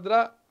ಅನೌನ್ಸ್ ಮಾಡಿದ್ರ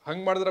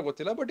ಹಂಗ್ ಮಾಡಿದ್ರ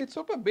ಗೊತ್ತಿಲ್ಲ, ಬಟ್ ಇದು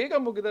ಸ್ವಲ್ಪ ಬೇಗ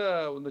ಮುಗಿದ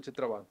ಒಂದು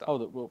ಚಿತ್ರವ ಅಂತ.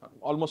 ಹೌದು,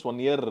 ಆಲ್ಮೋಸ್ಟ್ 1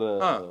 year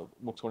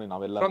ಮುಗಿಸ್ಕೊಂಡು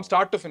ನಾವೆಲ್ಲ ಫ್ರಮ್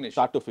ಸ್ಟಾರ್ಟ್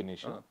ಟು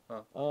ಫಿನಿಶ್.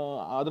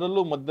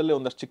 ಅದರಲ್ಲೂ ಮಧ್ಯದಲ್ಲಿ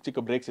ಒಂದಷ್ಟು ಚಿಕ್ಕ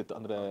ಚಿಕ್ಕ ಬ್ರೇಕ್ಸ್ ಇತ್ತು.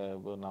 ಅಂದ್ರೆ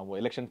ನಾವು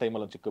ಎಲೆಕ್ಷನ್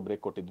ಟೈಮಲ್ಲಿ ಒಂದು ಚಿಕ್ಕ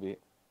ಬ್ರೇಕ್ ಕೊಟ್ಟಿದ್ವಿ,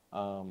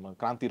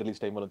 ಕ್ರಾಂತಿ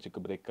ರಿಲೀಸ್ ಟೈಮಲ್ಲಿ ಒಂದು ಚಿಕ್ಕ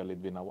ಬ್ರೇಕ್ ಅಲ್ಲಿ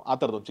ಇದ್ವಿ ನಾವು. ಆ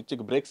ತರದ ಒಂದು ಚಿಕ್ಕ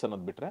ಚಿಕ್ಕ ಬ್ರೇಕ್ಸ್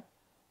ಅನ್ನೋದು ಬಿಟ್ರೆ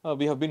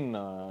we have been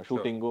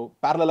shooting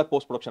parallel ಆಗಿ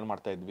ಪೋಸ್ಟ್ ಪ್ರೊಡಕ್ಷನ್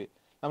ಮಾಡ್ತಾ ಇದ್ವಿ.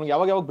 ನಮ್ಗೆ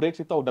ಯಾವಾಗ ಬ್ರೇಕ್ಸ್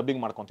ಇತ್ತು ಅವು ಡಬ್ಬಿಂಗ್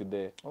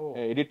ಮಾಡ್ಕೊಂತಿದ್ದೆ,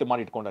 ಎಡಿಟ್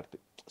ಮಾಡಿ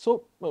ಇಟ್ಕೊಂಡಿರ್ತೀವಿ. ಸೊ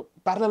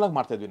ಪ್ಯಾರಲಲ್ ಆಗಿ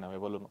ಮಾಡ್ತಾ ಇದ್ವಿ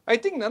ನಾವೆಲ್ಲೂ. ಐ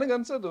ಥಿಂಕ್ ನನಗೆ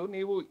ಅನ್ಸೋದು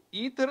ನೀವು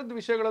ಈ ತರದ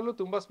ವಿಷಯಗಳಲ್ಲೂ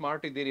ತುಂಬಾ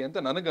ಸ್ಮಾರ್ಟ್ ಇದ್ದೀರಿ ಅಂತ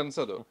ನನಗೆ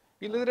ಅನ್ಸೋದು.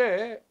 ಇಲ್ಲದ್ರೆ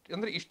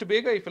ಅಂದ್ರೆ ಇಷ್ಟು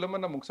ಬೇಗ ಈ ಫಿಲಮ್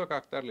ಅನ್ನ ಮುಗಿಸೋಕೆ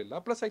ಆಗ್ತಾ ಇರ್ಲಿಲ್ಲ.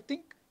 ಪ್ಲಸ್ ಐ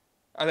ಥಿಂಕ್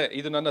ಅದೇ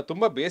ಇದು ನನ್ನ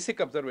ತುಂಬಾ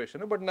ಬೇಸಿಕ್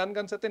ಅಬ್ಸರ್ವೇಷನ್, ಬಟ್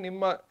ನನ್ಗನ್ಸತ್ತೆ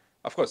ನಿಮ್ಮ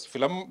of course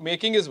film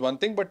making is one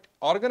thing, but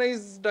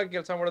organised ಆಗಿ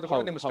ಕೆಲಸ ಮಾಡೋದು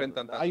ಕೂಡ ನಿಮ್ಮ ಸ್ಟ್ರೆಂತ್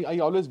ಅಂತ. I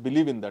always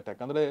believe in that.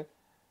 ಯಾಕಂದ್ರೆ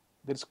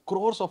there is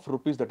crores of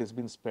rupees that is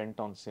been spent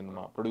on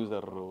cinema.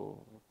 Producer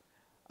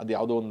ಅದು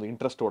ಯಾವುದೋ ಒಂದು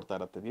ಇಂಟ್ರೆಸ್ಟ್ ಓಡ್ತಾ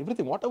ಇರುತ್ತೆ.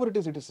 Everything what ever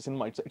it is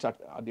cinema, it's at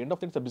the end of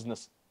things a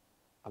business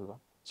ಅಲ್ವಾ.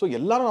 So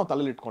ಎಲ್ಲಾರು ನಾವು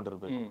ತಲೆಯಲ್ಲಿ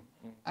ಇಟ್ಕೊಂಡಿರ್ಬೇಕು.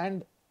 ಅಂಡ್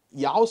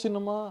ಯಾವ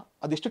ಸಿನಿಮಾ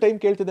ಅದೆಷ್ಟು ಟೈಮ್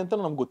ಕೇಳ್ತಿದೆ ಅಂತ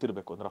ನಮ್ಗೆ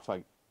ಗೊತ್ತಿರಬೇಕು ರಫ್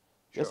ಆಗಿ.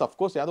 ಎಸ್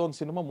ಅಫ್ಕೋರ್ಸ್ ಯಾವುದೋ ಒಂದು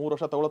ಸಿನಿಮಾ 3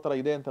 ವರ್ಷ ತಗೊಳ್ಳೋ ಥರ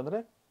ಇದೆ ಅಂತಂದ್ರೆ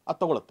ಅದು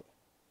ತಗೊಳುತ್ತೆ.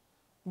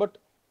 ಬಟ್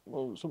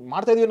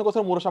ಮಾಡ್ತಾ ಇದೀವಿ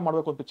ಅನ್ನೋಕ್ಕೋಸ್ಕರ 3 ವರ್ಷ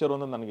ಮಾಡಬೇಕು ಒಂದು ಪಿಕ್ಚರ್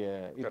ಅನ್ನೋದು ನನಗೆ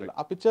ಇರಲಿಲ್ಲ.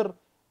 ಆ ಪಿಕ್ಚರ್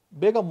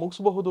ಬೇಗ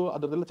ಮುಗಿಸಬಹುದು,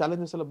 ಅದರದೆಲ್ಲ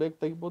ಚಾಲೆಂಜಸ್ ಎಲ್ಲ ಬೇಗ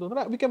ತೆಗಿಬಹುದು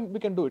ಅಂದ್ರೆ we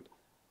can do it.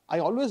 I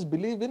always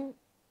believe in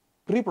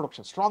pre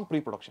production, strong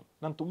pre production.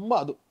 ನಾನು ತುಂಬ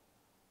ಅದು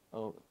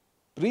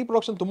ಪ್ರೀ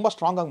ಪ್ರೊಡಕ್ಷನ್ ತುಂಬ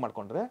ಸ್ಟ್ರಾಂಗ್ ಆಗಿ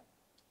ಮಾಡ್ಕೊಂಡ್ರೆ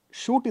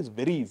shoot is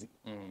very easy.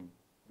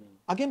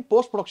 Again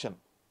post production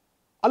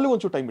ಅಲ್ಲಿ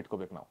ಒಂಚೂರು ಟೈಮ್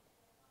ಇಟ್ಕೋಬೇಕು ನಾವು.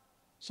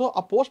 ಸೊ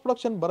ಆ ಪೋಸ್ಟ್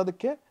ಪ್ರೊಡಕ್ಷನ್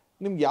ಬರೋದಕ್ಕೆ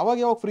ನಿಮ್ಗೆ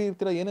ಯಾವಾಗ ಫ್ರೀ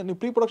ಇರ್ತೀರಾ, ಏನೇ ನೀವು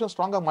ಪ್ರೀ ಪ್ರೊಡಕ್ಷನ್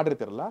ಸ್ಟ್ರಾಂಗ್ ಆಗಿ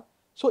ಮಾಡಿರ್ತೀರಲ್ಲ,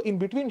 ಸೊ ಇನ್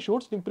ಬಿಟ್ವೀನ್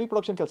ಶೂಟ್ಸ್ ನಿಮ್ ಪ್ರೀ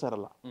ಪ್ರೊಡಕ್ಷನ್ ಕೆಲಸ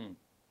ಇರಲ್ಲ.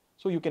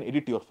 So you can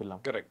edit your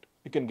film,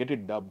 you can get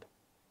it dubbed,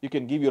 you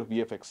can give your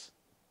VFX.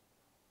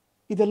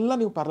 ಇದೆಲ್ಲ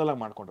ನೀವು ಪ್ಯಾರಲಲ್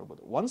ಆಗಿ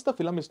ಮಾಡ್ಕೊಂಡಿರ್ಬೋದು. Once the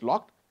film is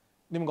locked,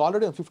 ನಿಮ್ಗೆ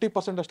already ಒಂದು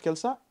 50% ಅಷ್ಟು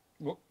ಕೆಲಸ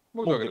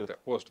ಮುಗಿದಿರುತ್ತೆ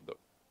ಪೋಸ್ಟ್.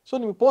 ಸೊ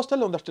ನಿಮ್ಗೆ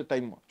ಪೋಸ್ಟಲ್ಲಿ ಒಂದಷ್ಟು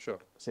ಟೈಮ್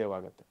ಸೇವ್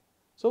ಆಗುತ್ತೆ.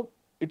 So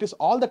it is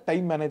all the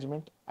time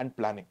management and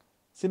planning.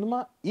 Cinema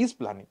is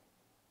planning.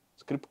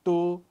 Script,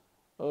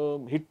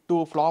 ಹಿಟ್ಟು,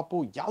 ಫ್ಲಾಪು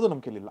ಯಾವುದು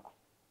ನಮ್ಮ ಕೈಲಿಲ್ಲ.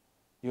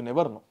 You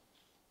never know.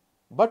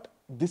 But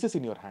this is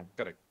in your hand.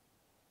 Correct.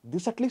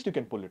 This at least you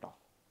can pull it off.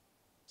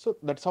 So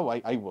that's how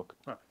I work.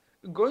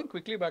 Going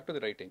quickly back to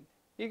the writing.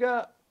 ಈಗ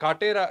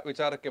ಕಾಟೇರ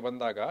ವಿಚಾರಕ್ಕೆ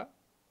ಬಂದಾಗ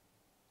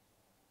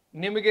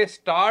ನಿಮಗೆ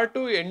start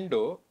to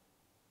end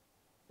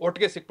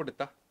ಒಟ್ಟಿಗೆ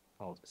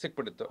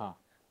ಸಿಕ್ಬಿಟ್ಟಿತ್ತು.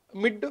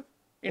 Mid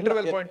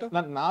interval point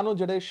ನಾನು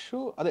ಜಡೇಶು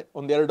ಅದೇ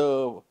ಒಂದೆರಡು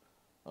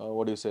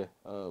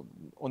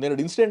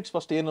incidents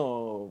first ಏನು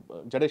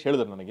ಜಡೇಶ್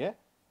ಹೇಳಿದ್ರು ನನಗೆ,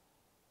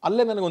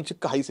 ಅಲ್ಲೇ ನನಗೆ ಒಂದು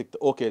ಚಿಕ್ಕ ಹೈ ಸಿಕ್ತು.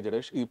 ಓಕೆ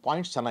ಜಡೇಶ್, ಈ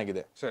ಪಾಯಿಂಟ್ಸ್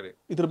ಚೆನ್ನಾಗಿದೆ, ಸರಿ,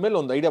 ಇದ್ರ ಮೇಲೆ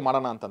ಒಂದು ಐಡಿಯಾ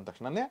ಮಾಡೋಣ ಅಂತ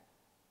ತಕ್ಷಣನೇ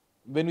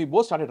when we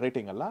both started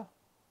writing ಅಲ್ಲ,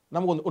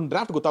 ನಮಗೊಂದು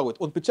ಡ್ರಾಫ್ಟ್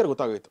ಗೊತ್ತಾಗೋಯ್ತು, ಒಂದು ಪಿಕ್ಚರ್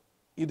ಗೊತ್ತಾಗೋಯ್ತು.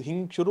 ಇದು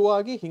ಹಿಂಗೆ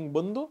ಶುರುವಾಗಿ ಹಿಂಗೆ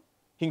ಬಂದು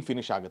ಹಿಂಗೆ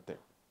ಫಿನಿಶ್ ಆಗುತ್ತೆ.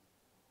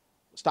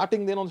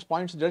 ಸ್ಟಾರ್ಟಿಂಗ್ ಏನೋ ಒಂದು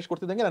ಪಾಯಿಂಟ್ಸ್ ಜಡೇಶ್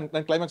ಕೊಡ್ತಿದ್ದಂಗೆ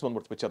ನನ್ನ ಕ್ಲೈಮ್ಯಾಕ್ಸ್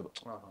ಬಂದ್ಬಿಡ್ತು ಪಿಕ್ಚರ್ದು.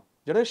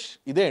 ಜಡೇಶ್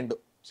ಇದೇ ಎಂಡು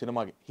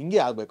ಸಿನಿಮಾಗೆ, ಹಿಂಗೆ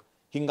ಆಗಬೇಕು,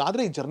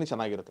 ಹಿಂಗಾದ್ರೆ ಈ ಜರ್ನಿ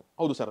ಚೆನ್ನಾಗಿರುತ್ತೆ.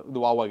 ಹೌದು ಸರ್, ಇದು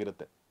ವಾವ್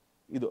ಆಗಿರುತ್ತೆ.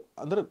 ಇದು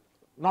ಅಂದ್ರೆ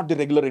ನಾಟ್ ದಿ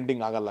ರೆಗ್ಯುಲರ್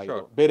ಎಂಡಿಂಗ್ ಆಗಲ್ಲ,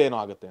 ಇದು ಬೇರೆ ಏನೋ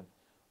ಆಗುತ್ತೆ.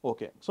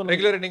 ಓಕೆ, ಸೊ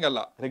ರೆಗ್ಯುಲರ್ ಎಂಡಿಂಗ್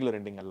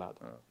ಅಲ್ಲ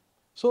ಅದು.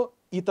 ಸೊ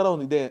ಈ ತರ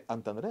ಒಂದು ಇದೆ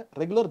ಅಂತಂದ್ರೆ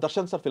regular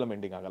Darshan sir film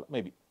ending ಆಗಲ್ಲ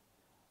ಮೇ ಬಿ.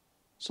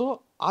 ಸೊ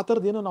ಆ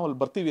ಥರದ್ದು ಏನೋ ನಾವು ಅಲ್ಲಿ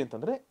ಬರ್ತೀವಿ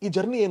ಅಂತಂದ್ರೆ ಈ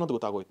ಜರ್ನಿ ಏನು ಅಂತ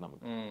ಗೊತ್ತಾಗೋಯ್ತು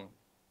ನಮಗೆ.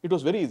 It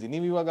was very easy.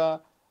 ನೀವು ಇವಾಗ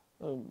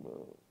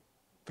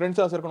ಫ್ರೆಂಡ್ಸ್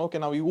ಎಲ್ಲ ಸೇರ್ಕೊಂಡು ಓಕೆ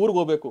ನಾವು ಈ ಊರಿಗೆ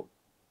ಹೋಗ್ಬೇಕು,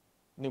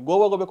 ನೀವು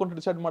ಗೋವಾಗೆ ಹೋಗ್ಬೇಕು ಅಂತ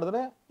ಡಿಸೈಡ್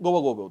ಮಾಡಿದ್ರೆ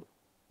ಗೋವಾಗೆ ಹೋಗ್ಬೋದು.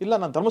 ಇಲ್ಲ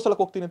ನಾನು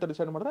ಧರ್ಮಸ್ಥಳಕ್ಕೆ ಹೋಗ್ತೀನಿ ಅಂತ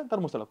ಡಿಸೈಡ್ ಮಾಡಿದ್ರೆ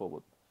ಧರ್ಮಸ್ಥಳಕ್ಕೆ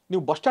ಹೋಗ್ಬೋದು.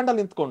 ನೀವು ಬಸ್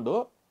ಸ್ಟ್ಯಾಂಡಲ್ಲಿ ನಿಂತ್ಕೊಂಡು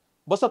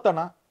ಬಸ್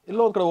ಹತ್ತೋಣ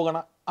ಎಲ್ಲೋ ಒಂದು ಕಡೆ ಹೋಗೋಣ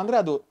ಅಂದ್ರೆ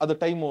ಅದು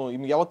ಟೈಮು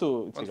ನಿಮ್ಗೆ ಯಾವತ್ತೂ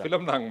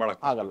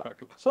ಆಗಲ್ಲ.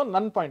 ಸೊ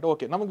ನನ್ನ ಪಾಯಿಂಟ್,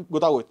 ಓಕೆ ನಮಗೆ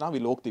ಗೊತ್ತಾಗೋಯ್ತು ನಾವು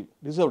ಇಲ್ಲಿ ಹೋಗ್ತೀವಿ,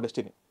 ದಿಸ್ ಇಸ್ ಅವರ್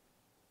ಡೆಸ್ಟಿನಿ.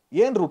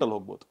 ಏನು ರೂಟಲ್ಲಿ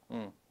ಹೋಗ್ಬೋದು?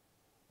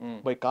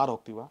 By car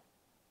ಹೋಗ್ತೀವಾ,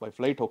 by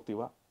flight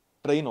ಹೋಗ್ತೀವಾ,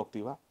 train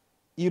ಹೋಗ್ತೀವಾ,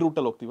 ಈ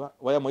ರೂಟಲ್ಲಿ ಹೋಗ್ತೀವಾ,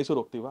 ವಯ ಮೈಸೂರು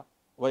ಹೋಗ್ತೀವಾ,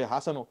 ವಯ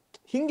ಹಾಸನ,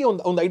 ಹಿಂಗೆ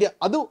ಒಂದು ಐಡಿಯಾ,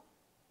 ಅದು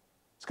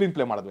ಸ್ಕ್ರೀನ್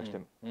ಪ್ಲೇ ಮಾಡೋದು ಅಷ್ಟೇ.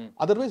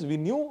 Otherwise we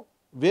new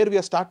where we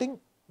are starting,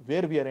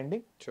 where we are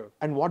ending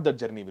and what that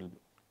journey will be.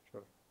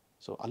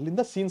 So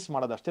ಅಲ್ಲಿಂದ ಸೀನ್ಸ್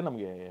ಮಾಡೋದಷ್ಟೇ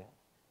ನಮಗೆ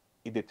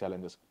ಇದೇ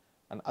ಚಾಲೆಂಜಸ್.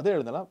 ನಾನು ಅದೇ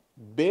ಹೇಳಿದಲ್ಲ,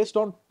 ಬೇಸ್ಡ್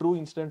ಆನ್ ಟ್ರೂ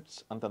ಇನ್ಸಿಡೆಂಟ್ಸ್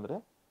ಅಂತಂದ್ರೆ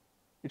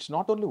it's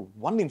not only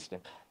one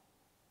incident,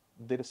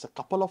 there is a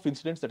couple of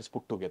incidents that is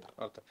put together.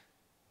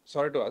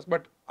 Sorry to ask,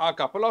 but ಆ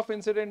couple of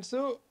incidents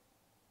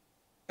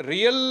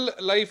real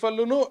life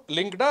ಅಲ್ಲೂ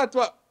ಲಿಂಕ್ಡಾ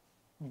ಅಥವಾ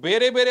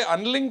ಬೇರೆ ಬೇರೆ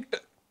ಅನ್ಲಿಂಕ್ಡ್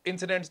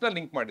ಇನ್ಸಿಡೆಂಟ್ಸ್ ನ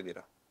ಲಿಂಕ್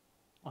ಮಾಡಿದೀರಾ?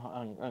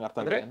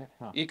 ಅಂದ್ರೆ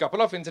ಈ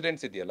ಕಪಲ್ ಆಫ್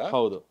ಇನ್ಸಿಡೆಂಟ್ಸ್ ಇದೆಯಲ್ಲ,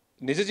 ಹೌದು,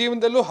 ನಿಜ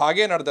ಜೀವನದಲ್ಲೂ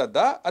ಹಾಗೆ ನಡೆದದ್ದ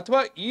ಅಥವಾ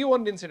ಈ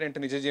ಒಂದು ಇನ್ಸಿಡೆಂಟ್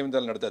ನಿಜ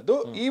ಜೀವನದಲ್ಲಿ ನಡೆದದ್ದು,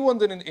 ಈ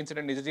ಒಂದು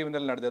ಇನ್ಸಿಡೆಂಟ್ ನಿಜ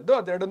ಜೀವನದಲ್ಲಿ ನಡೆದದ್ದು,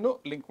 ಅದೆರಡನ್ನು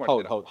ಲಿಂಕ್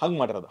ಮಾಡಿದ್ದೀರಾ? ಹಂಗ್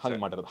ಮಾಡಿರೋದು.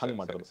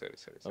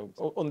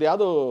 ಒಂದು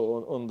ಯಾವ್ದೋ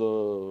ಒಂದು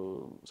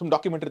ಸುಮ್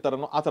ಡಾಕ್ಯುಮೆಂಟರಿ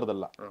ತರನೋ ಆ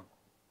ತರದಲ್ಲ.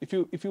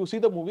 If U C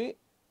the movie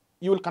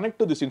you will connect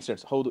to this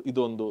incidents. ಹೌದು,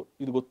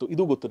 ಇದು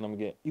ಗೊತ್ತು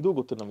ನಮಗೆ.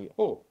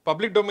 ಓ,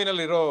 ಪಬ್ಲಿಕ್ ಡೊಮೇನ್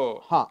ಅಲ್ಲಿ ಇರೋ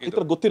ಈ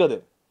ತರ ಗೊತ್ತಿರೋದೆ.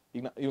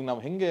 ಈಗ ನಾವು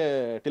ಹೆಂಗೆ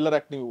ಟಿಲ್ಲರ್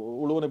ಆಕ್ಟ್, ನೀವು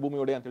ಉಳುವನೆ ಭೂಮಿ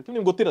ಒಡೆ ಅಂತ ಹೇಳ್ತೀವಿ,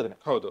 ನಿಮ್ಗೆ ಗೊತ್ತಿರೋದೇ,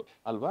 ಹೌದು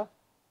ಅಲ್ವಾ?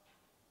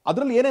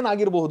 ಅದ್ರಲ್ಲಿ ಏನೇನ್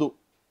ಆಗಿರಬಹುದು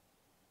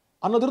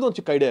ಅನ್ನೋದ್ರದ್ದು ಒಂದು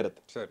ಚಿಕ್ಕ ಐಡಿಯಾ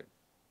ಇರುತ್ತೆ. ಸರಿ,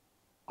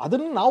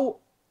 ಅದನ್ನ ನಾವು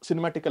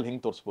ಸಿನಿಮ್ಯಾಟಿಕಲ್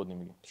ಹೆಂಗ್ ತೋರಿಸಬಹುದು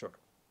ನಿಮಗೆ,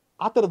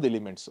 ಆ ತರದ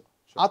ಎಲಿಮೆಂಟ್ಸ್,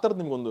 ಆ ತರದ್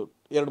ನಿಮ್ಗೊಂದು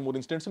 2-3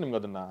 ಇನ್ಸಿಡೆಂಟ್ಸ್ ನಿಮ್ಗೆ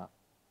ಅದನ್ನ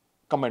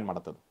ಕಂಬೈನ್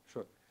ಮಾಡತ್ತದು.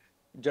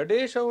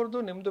 ಜಡೇಶ್ ಅವ್ರದ್ದು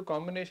ನಿಮ್ದು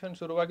ಕಾಂಬಿನೇಷನ್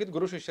ಶುರುವಾಗಿದ್ದು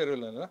ಗುರು ಶಿಷ್ಯರು,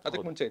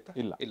 ಅದಕ್ಕೆ ಮುಂಚೆ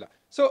ಇಲ್ಲ.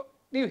 ಸೊ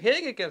ನೀವು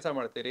ಹೇಗೆ ಕೆಲಸ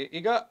ಮಾಡ್ತೀರಿ?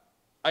 ಈಗ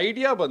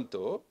ಐಡಿಯಾ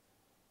ಬಂತು,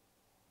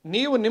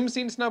 ನೀವು ನಿಮ್ಮ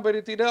ಸೀನ್ಸ್ನ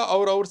ಬರೀತೀರಾ,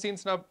 ಅವ್ರ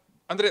ಸೀನ್ಸ್ನ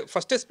ಅಂದ್ರೆ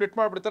ಫಸ್ಟೇ ಸ್ಪ್ಲಿಟ್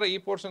ಮಾಡ್ಬಿಡ್ತಾರ, ಈ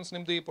ಪೋರ್ಷನ್ಸ್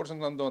ನಿಮ್ದು ಈ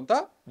ಪೋರ್ಷನ್ಸ್ ನಂದು ಅಂತ,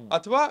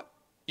 ಅಥವಾ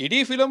ಇಡೀ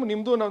ಫಿಲಮ್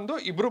ನಿಮ್ದು ನಂದು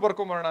ಇಬ್ರು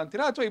ಬರ್ಕೊಂಬರೋಣ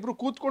ಅಂತೀರಾ, ಅಥವಾ ಇಬ್ರು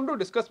ಕೂತ್ಕೊಂಡು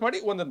ಡಿಸ್ಕಸ್ ಮಾಡಿ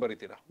ಒಂದನ್ನು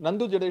ಬರೀತೀರಾ?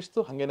 ನಂದು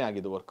ಜಡೇಶ್ದು ಹಂಗೇನೆ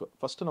ಆಗಿದ್ದು ವರ್ಕ್.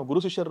 ಫಸ್ಟ್ ನಾವು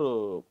ಗುರು ಶಿಷ್ಯರು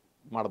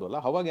ಮಾಡಿದ್ವಲ್ಲ,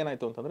 ಅವಾಗ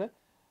ಏನಾಯ್ತು ಅಂತಂದ್ರೆ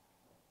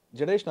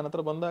ಜಡೇಶ್ ನನ್ನ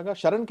ಹತ್ರ ಬಂದಾಗ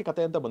ಶರಣ್ಗೆ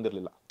ಕತೆ ಅಂತ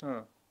ಬಂದಿರಲಿಲ್ಲ.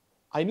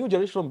 I knew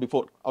Jadesh from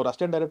before. ಅವ್ರು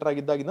ಅಸಿಸ್ಟೆಂಟ್ ಡೈರೆಕ್ಟರ್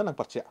ಆಗಿದ್ದಾಗಿಂದ ನಂಗೆ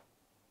ಪರಿಚಯ.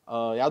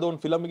 ಯಾವುದೋ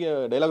ಒಂದು ಫಿಲಮ್ಗೆ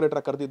ಡೈಲಾಗ್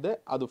ರೈಟರ್ ಕರೆದಿದ್ದೆ,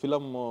 ಅದು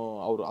ಫಿಲಮ್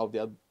ಅವರು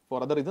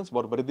ಫಾರ್ ಅದರ್ ರೀಸನ್ಸ್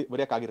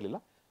ಬರೆಯೋಕ್ಕಾಗಿರಲಿಲ್ಲ,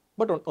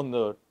 ಬಟ್ ಒಂದು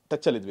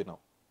ಟಚ್ಚಲ್ಲಿದ್ವಿ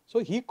ನಾವು. So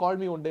he called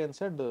me one day and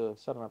shed,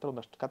 sir ನನ್ನ ಹತ್ರ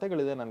ಒಂದಷ್ಟು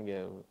ಕತೆಗಳಿದೆ, ನನಗೆ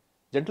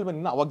ಜೆಂಟಲ್ಮೆನ್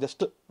ಇನ್ನ ಅವಾಗ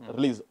ಜಸ್ಟ್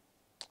ರಿಲೀಸ್,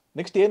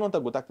 ನೆಕ್ಸ್ಟ್ ಏನು ಅಂತ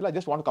ಗೊತ್ತಾಗ್ತಿಲ್ಲ, I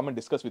just want come and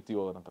discuss with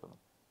you ಅಂತ.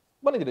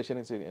 ಬನ್ನಿ ಜಡೇಶ್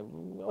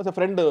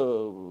ಫ್ರೆಂಡ್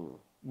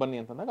ಬನ್ನಿ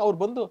ಅಂತಂದಾಗ ಅವ್ರು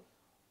ಬಂದು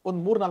ಒಂದು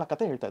 3-4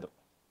 ಕತೆ ಹೇಳ್ತಾ ಇದ್ರು.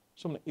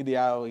 ಸುಮ್ಮನೆ ಇದು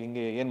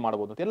ಹಿಂಗೆ ಏನು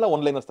ಮಾಡ್ಬೋದು ಅಂತ ಎಲ್ಲ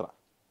ಒನ್ಲೈನರ್ಸ್ ಥರ.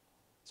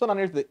 ಸೊ ನಾನು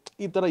ಹೇಳ್ತಿದ್ದೆ,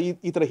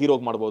 ಈ ಥರ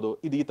ಹೀರೋಗೆ ಮಾಡ್ಬೋದು,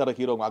 ಇದು ಈ ಥರ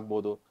ಹೀರೋಗೆ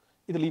ಆಗ್ಬೋದು,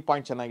 ಇದ್ರಲ್ಲಿ ಈ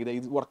ಪಾಯಿಂಟ್ ಚೆನ್ನಾಗಿದೆ,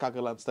 ಇದು ವರ್ಕ್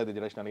ಆಗಲ್ಲ ಅನಿಸ್ತಾ ಇದೆ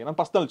ಜಡೇಶ್ ನನಗೆ, ನನ್ನ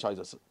ಪರ್ಸನಲ್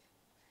ಚಾಯ್ಸಸ್.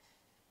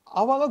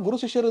 ಆವಾಗ ಗುರು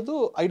ಶಿಷ್ಯರದ್ದು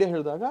ಐಡಿಯಾ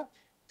ಹೇಳಿದಾಗ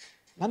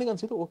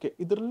ನನಗನ್ಸಿದ್ದು, ಓಕೆ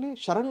ಇದರಲ್ಲಿ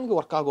ಶರಣ್ಗೆ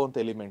ವರ್ಕ್ ಆಗುವಂಥ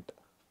ಎಲಿಮೆಂಟ್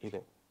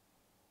ಇದೆ,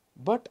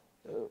 ಬಟ್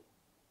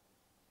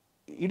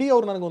ಇಡೀ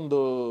ಅವ್ರು ನನಗೊಂದು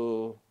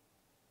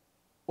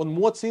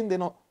 30 ಸೀನ್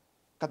ಏನೋ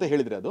ಕತೆ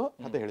ಹೇಳಿದ್ರೆ, ಅದು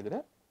ಕತೆ ಹೇಳಿದ್ರೆ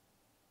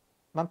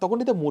ನಾನು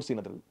ತಗೊಂಡಿದ್ದೆ 3 ಸೀನ್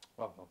ಅದರಲ್ಲಿ.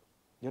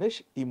 ಜಡೇಶ್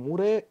ಈ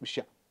 3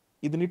 ವಿಷಯ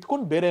ಇದನ್ನ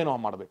ಇಟ್ಕೊಂಡು ಬೇರೆ ಏನೋ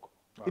ಮಾಡಬೇಕು,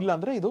 ಇಲ್ಲ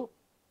ಅಂದ್ರೆ ಇದು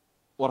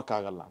ವರ್ಕ್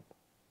ಆಗಲ್ಲ ಅಂತ.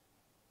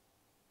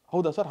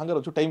 ಹೌದಾ ಸರ್, ಹಂಗಾರೆ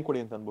ಒಂಚೂರು ಟೈಮ್ ಕೊಡಿ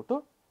ಅಂತ ಅಂದ್ಬಿಟ್ಟು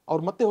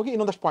ಅವ್ರು ಮತ್ತೆ ಹೋಗಿ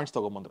ಇನ್ನೊಂದಷ್ಟು ಪಾಯಿಂಟ್ಸ್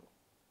ತಗೊಂಬಂದ್ರು.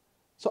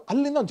 ಸೊ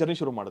ಅಲ್ಲಿಂದ ಒಂದು ಜರ್ನಿ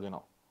ಶುರು ಮಾಡಿದ್ವಿ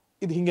ನಾವು,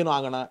 ಇದು ಹಿಂಗೇನೋ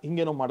ಆಗೋಣ,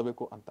 ಹಿಂಗೇನೋ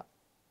ಮಾಡಬೇಕು ಅಂತ.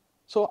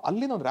 ಸೊ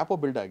ಅಲ್ಲಿಂದ ಒಂದು ರ್ಯಾಪೋ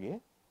ಬಿಲ್ಡ್ ಆಗಿ,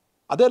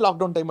 ಅದೇ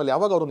ಲಾಕ್ಡೌನ್ ಟೈಮಲ್ಲಿ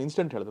ಯಾವಾಗ ಅವ್ರು ಒಂದು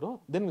ಇನ್ಸಿಡೆಂಟ್ ಹೇಳಿದ್ರು,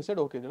 then we said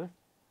okay Jadesh,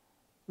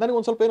 ನನಗೆ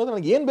ಒಂದು ಸ್ವಲ್ಪ ಏನಂದ್ರೆ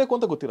ನನಗೆ ಏನು ಬೇಕು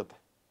ಅಂತ ಗೊತ್ತಿರುತ್ತೆ,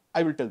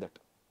 ಐ ವಿಲ್ ಟೆಲ್ ದಟ್,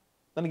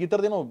 ನನಗೆ ಈ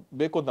ಥರದ್ದೇನೋ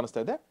ಬೇಕು ಅಂತ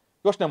ಅನಿಸ್ತಾ ಇದೆ,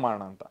 ಯೋಚನೆ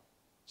ಮಾಡೋಣ ಅಂತ.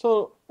 ಸೊ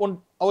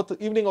ಅವತ್ತು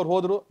ಈವ್ನಿಂಗ್ ಅವ್ರು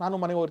ಹೋದ್ರು, ನಾನು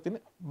ಮನೆಗೆ ಹೋಗ್ತೀನಿ,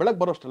 ಬೆಳಗ್ಗೆ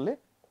ಬರೋಷ್ಟರಲ್ಲಿ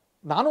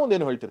ನಾನು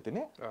ಒಂದೇನೋ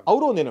ಹೇಳ್ತಿರ್ತೀನಿ,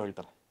 ಅವರು ಒಂದೇನೋ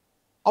ಹೇಳ್ತಾರೆ.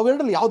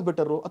 ಅವೆರಡರಲ್ಲಿ ಯಾವ್ದು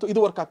ಬೆಟರು, ಅಥವಾ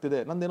ಇದು ವರ್ಕ್ ಆಗ್ತಿದೆ,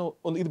 ನಂದೇನೋ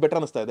ಒಂದು ಇದು ಬೆಟರ್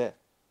ಅನಿಸ್ತಾ ಇದೆ,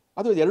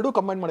 ಅದು ಎರಡೂ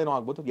ಕಂಬೈನ್ ಮಾಡಿ ಏನೋ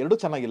ಆಗ್ಬೋದು, ಎರಡೂ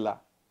ಚೆನ್ನಾಗಿಲ್ಲ,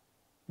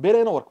 ಬೇರೆ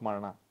ಏನೋ ವರ್ಕ್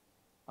ಮಾಡೋಣ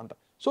ಅಂತ.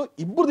 ಸೊ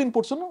ಇಬ್ಬರದ್ದು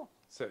ಇನ್ಪುಟ್ಸನ್ನು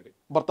ಸರಿ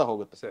ಬರ್ತಾ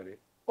ಹೋಗುತ್ತೆ. ಸರಿ,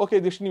 ಓಕೆ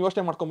ಇದಿಷ್ಟು ನೀವು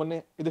ಯೋಚನೆ ಮಾಡ್ಕೊಂಬನ್ನಿ,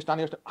 ಇದಿಷ್ಟು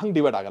ನಾನು ಯೋಚನೆ, ಹಂಗೆ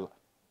ಡಿವೈಡ್ ಆಗಲ್ಲ.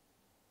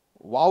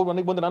 ವಾವ್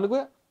ನನಗೆ ಬಂದ್ರೆ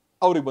ನನಗೆ,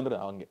 ಅವ್ರಿಗೆ ಬಂದ್ರೆ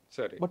ಹಂಗೆ.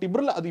 ಸರಿ, ಬಟ್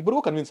ಇಬ್ಬರಲ್ಲ ಅದು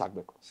ಇಬ್ಬರಿಗೂ ಕನ್ವಿನ್ಸ್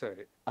ಆಗಬೇಕು.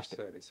 ಸರಿ ಅಷ್ಟೇ.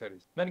 ಸರಿ ಸರಿ.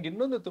 ನನಗೆ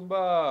ಇನ್ನೊಂದು ತುಂಬಾ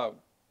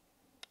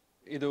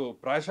ಇದು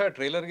ಪ್ರಾಯಶಃ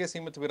ಟ್ರೈಲರ್ಗೆ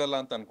ಸೀಮಿತವಿರಲ್ಲ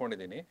ಅಂತ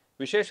ಅನ್ಕೊಂಡಿದ್ದೀನಿ,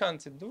 ವಿಶೇಷ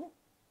ಅನ್ಸಿದ್ದು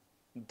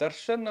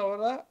ದರ್ಶನ್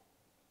ಅವರ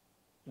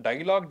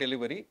ಡೈಲಾಗ್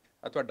ಡೆಲಿವರಿ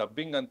ಅಥವಾ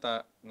ಡಬ್ಬಿಂಗ್ ಅಂತ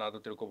ನಾದ್ರೂ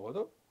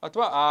ತಿಳ್ಕೊಬಹುದು,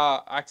 ಅಥವಾ ಆ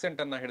ಆಕ್ಸೆಂಟ್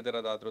ಅನ್ನ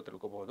ಹಿಡಿದಿರೋದಾದ್ರೂ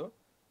ತಿಳ್ಕೊಬಹುದು,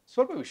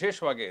 ಸ್ವಲ್ಪ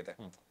ವಿಶೇಷವಾಗೇ ಇದೆ.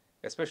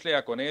 ಎಸ್ಪೆಷಲಿ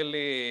ಆ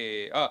ಕೊನೆಯಲ್ಲಿ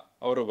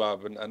ಅವರು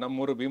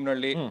ನಮ್ಮೂರು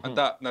ಭೀಮ್ನಳ್ಳಿ ಅಂತ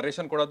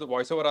ನರೇಶನ್ ಕೊಡೋದು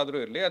ವಾಯ್ಸ್ ಓವರ್ ಆದ್ರೂ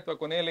ಇರ್ಲಿ, ಅಥವಾ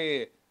ಕೊನೆಯಲ್ಲಿ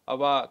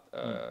ಅವ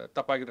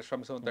ತಪ್ಪಾಗಿರೋ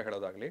ಶ್ರಮಿಸು ಅಂತ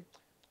ಹೇಳೋದಾಗ್ಲಿ,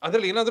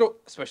 ಅದ್ರಲ್ಲಿ ಏನಾದ್ರೂ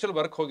ಸ್ಪೆಷಲ್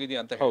ವರ್ಕ್ ಹೋಗಿದ್ಯಾ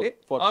ಅಂತ ಹೇಳಿ.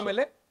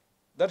 ಆಮೇಲೆ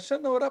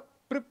ದರ್ಶನ್ ಅವರ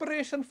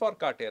ಪ್ರಿಪರೇಷನ್ ಫಾರ್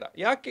ಕಾಟೇರ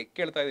ಯಾಕೆ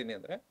ಕೇಳ್ತಾ ಇದ್ದೀನಿ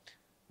ಅಂದ್ರೆ,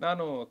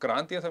 ನಾನು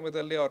ಕ್ರಾಂತಿಯ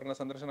ಸಮಯದಲ್ಲಿ ಅವ್ರನ್ನ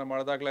ಸಂದರ್ಶನ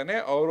ಮಾಡಿದಾಗ್ಲೇನೆ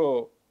ಅವರು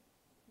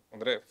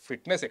ಅಂದ್ರೆ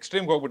ಫಿಟ್ನೆಸ್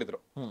ಎಕ್ಸ್ಟ್ರೀಮ್ಗೆ ಹೋಗ್ಬಿಟ್ಟಿದ್ರು,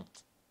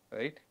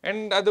 ರೈಟ್?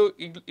 ಅಂಡ್ ಅದು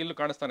ಇಲ್ಲೂ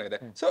ಕಾಣಿಸ್ತಾನೆ ಇದೆ.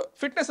 ಸೊ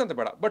ಫಿಟ್ನೆಸ್ ಅಂತ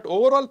ಬೇಡ, but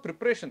over all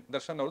preparation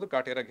Darshan ಅವ್ರದ್ದು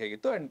ಕಾಟೇರಾಗೆ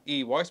ಹೇಗಿತ್ತು, ಅಂಡ್ ಈ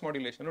ವಾಯ್ಸ್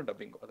ಮಾಡ್ಯುಲೇಷನ್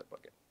ಡಬ್ಬಿಂಗ್ ಅದ್ರ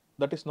ಬಗ್ಗೆ.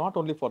 That is not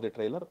only for the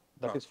trailer,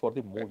 that is for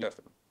the movie.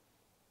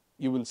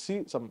 You will see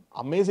some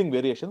amazing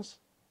variations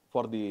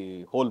for the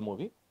whole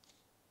movie.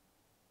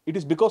 It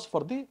is because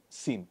for the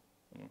scene.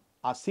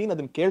 ಆ scene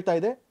ಅದನ್ನ ಕೇಳ್ತಾ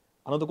ಇದೆ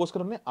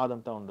ಅನ್ನೋದಕ್ಕೋಸ್ಕರನೇ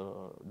ಆದಂಥ ಒಂದು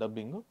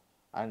dubbing.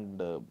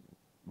 And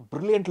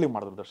brilliantly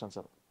ಮಾಡಿದ್ರು Darshan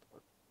sir.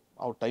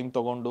 ಅವ್ರು time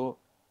ತಗೊಂಡು,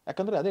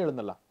 ಯಾಕಂದ್ರೆ ಅದೇ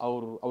ಹೇಳಿದ್ನಲ್ಲ,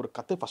 ಅವ್ರ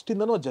ಕತೆ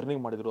ಫಸ್ಟಿಂದನೂ ಜರ್ನಿ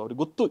ಮಾಡಿದ್ರು,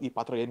 ಅವ್ರಿಗೆ ಗೊತ್ತು ಈ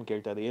ಪಾತ್ರ ಏನು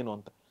ಕೇಳ್ತಾ ಇದೆ ಏನು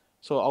ಅಂತ.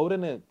 ಸೊ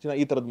ಅವರೇನೆ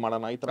ಈ ತರದ್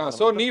ಮಾಡೋಣ, ಈ ತರ.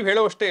 ಸೊ ನೀವು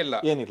ಹೇಳೋಷ್ಟೇ ಇಲ್ಲ,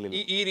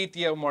 ಏನಿರ್ಲಿಲ್ಲ, ಈ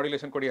ರೀತಿಯ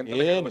ಮಾಡ್ಯುಲೇಷನ್ ಕೊಡಿ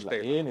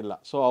ಅಂತ ಏನಿಲ್ಲ.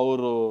 ಸೊ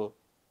ಅವರು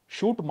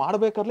ಶೂಟ್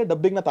ಮಾಡ್ಬೇಕಾದ್ರೆ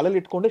ಡಬ್ಬಿಂಗ್ ನ ತಲೆಯಲ್ಲಿ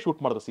ಇಟ್ಕೊಂಡೆ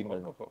ಶೂಟ್ ಮಾಡಿದ್ರು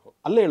ಸೀನ್ಗಳನ್ನ.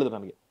 ಅಲ್ಲೇ ಹೇಳಿದ್ರು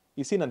ನನಗೆ,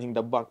 ಈ ಸೀನ್ ನಾನು ಹಿಂಗೆ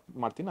ಡಬ್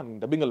ಮಾಡ್ತೀನಿ, ನಾನು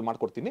ಡಬ್ಬಿಂಗ್ ಅಲ್ಲಿ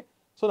ಮಾಡ್ಕೊಡ್ತೀನಿ,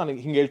 ಸೊ ನನಗೆ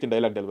ಹಿಂಗೆ ಹೇಳ್ತೀನಿ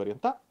ಡೈಲಾಗ್ ಡೆಲಿವರಿ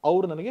ಅಂತ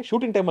ಅವರು ನನಗೆ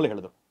ಶೂಟಿಂಗ್ ಟೈಮಲ್ಲಿ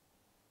ಹೇಳಿದ್ರು.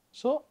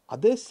 ಸೊ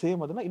ಅದೇ ಸೇಮ್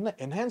ಅದನ್ನ ಇನ್ನ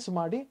ಎನ್ಹ್ಯಾನ್ಸ್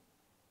ಮಾಡಿ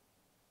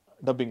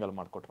ಡಬ್ಬಿಂಗ್ ಅಲ್ಲಿ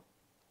ಮಾಡಿಕೊಟ್ರು.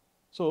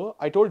 So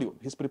I told you,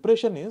 his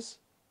preparation is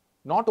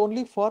not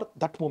only for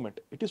that moment,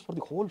 it is for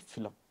the whole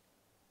film.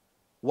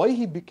 Why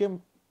he became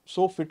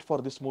so fit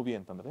for this movie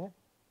ಅಂತಂದ್ರೆ,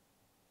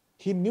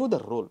 he knew the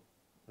role.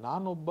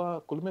 ನಾನೊಬ್ಬ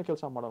ಕುಲ್ಮೆ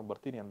ಕೆಲಸ ಮಾಡೋನು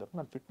ಬರ್ತೀನಿ ಅಂದ್ರೆ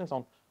ನನ್ನ fitness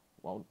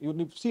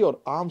ನೀವು C ಅವ್ರ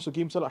arms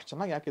ಗೀಮ್ಸ್ ಎಲ್ಲ ಅಷ್ಟು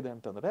ಚೆನ್ನಾಗಿ ಯಾಕಿದೆ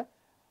ಅಂತಂದ್ರೆ,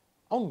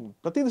 ಅವ್ನು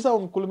ಪ್ರತಿ ದಿವಸ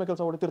ಅವ್ನು ಕುಲ್ಮೆ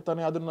ಕೆಲಸ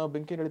ಹೊಡಿತಿರ್ತಾನೆ, ಅದನ್ನ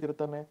ಬೆಂಕಿ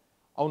ಹಿಡಿತಿರ್ತಾನೆ,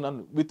 ಅವ್ನು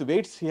with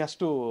weights he has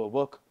to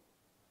work.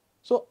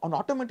 So ಅವ್ನು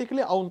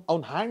ಆಟೋಮೆಟಿಕಲಿ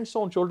ಅವ್ನ ಹ್ಯಾಂಡ್ಸ್,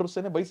 ಅವ್ನ ಶೋಲ್ಡರ್ಸ್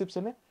ಏನೇ, ಬೈಸಿಪ್ಸ್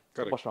ಏನೇ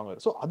ತುಂಬ ಸ್ಟ್ರಾಂಗ್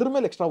ಆಗಿದೆ. ಸೊ ಅದ್ರ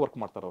ಮೇಲೆ ಎಕ್ಸ್ಟ್ರಾ ವರ್ಕ್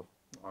ಮಾಡ್ತಾರೆ ಅವ್ರು,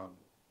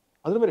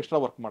 ಅದ್ರ ಮೇಲೆ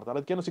ಎಕ್ಸ್ಟ್ರಾ ವರ್ಕ್ ಮಾಡ್ತಾರೆ.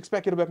 ಅದಕ್ಕೇನು 6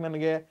 ಪ್ಯಾಕ್ ಇರ್ಬೇಕು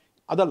ನನಗೆ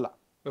ಅದಲ್ಲ,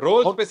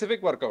 ರೋಲ್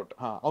ಸ್ಪೆಸಿಫಿಕ್ ವರ್ಕೌಟ್.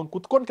 ಅವ್ನು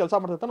ಕುತ್ಕೊಂಡು ಕೆಲಸ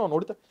ಮಾಡ್ತಿರ್ತಾನೆ, ಅವ್ನು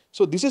ನೋಡ್ತಾ.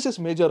 So this is is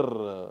major.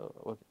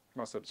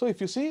 So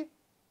if U C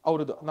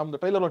ಅವ್ರದ್ದು ನಮ್ದು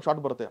ಟ್ರೈಲರ್ ಒಂದು ಶಾರ್ಟ್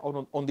ಬರುತ್ತೆ,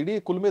 ಒಂದು ಇಡೀ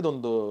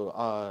ಕುಲ್ಮೆದೊಂದು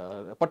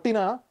ಪಟ್ಟಿನ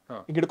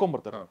ಈಗ ಹಿಡ್ಕೊಂಡ್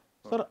ಬರ್ತಾರೆ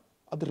ಸರ್.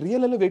 ಅದು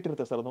ರಿಯಲ್ ಅಲ್ಲೇ ವೇಟ್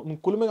ಇರುತ್ತೆ ಸರ್. ಅದು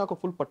ಕುಲ್ಮೆಗೆ ಹಾಕೋ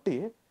ಫುಲ್ ಪಟ್ಟಿ,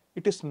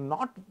 it is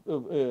not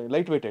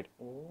light weighted.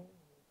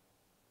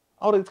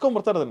 ಅವ್ರು ಇಟ್ಕೊಂಡ್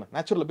ಬರ್ತಾರೆ ಅದನ್ನ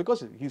natural, because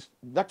is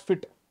that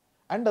fit.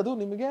 And ಅದು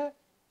ನಿಮಗೆ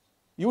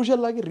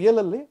ಯೂಶಲ್ ಆಗಿ ರಿಯಲ್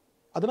ಅಲ್ಲಿ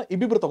ಅದನ್ನ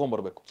ಇಬ್ಬಿಬ್ರು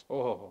ತಗೊಂಡ್ಬರ್ಬೇಕು.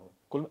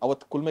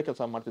 ಅವತ್ತು ಕುಲ್ಮೆ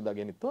ಕೆಲಸ ಮಾಡ್ತಿದ್ದಾಗ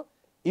ಏನಿತ್ತು,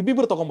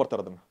 ಇಬ್ಬಿಬ್ರು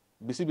ತಗೊಂಡ್ಬರ್ತಾರೆ ಅದನ್ನ.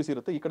 ಬಿಸಿ ಬಿಸಿ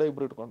ಇರುತ್ತೆ, ಈ ಕಡೆ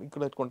ಇಬ್ರು ಇಟ್ಕೊಂಡು, ಈ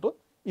ಕಡೆ ಇಟ್ಕೊಂಡು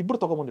ಇಬ್ರು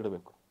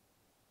ತಗೊಂಡ್ಬಂದಿಡಬೇಕು.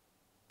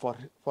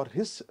 ಫಾರ್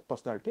ಹಿಸ್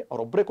ಪರ್ಸನಾಲಿಟಿ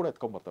ಅವ್ರೊಬ್ಬರೇ ಕೂಡ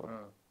ಎತ್ಕೊಂಡ್ಬರ್ತಾರೆ.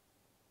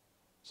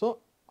 ಸೊ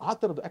ಆ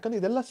ಥರದ್ದು, ಯಾಕಂದ್ರೆ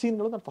ಇದೆಲ್ಲ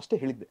ಸೀನ್ಗಳು ನಾನು ಫಸ್ಟೇ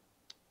ಹೇಳಿದ್ದೆ,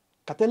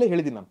 ಕಥೆಯಲ್ಲೇ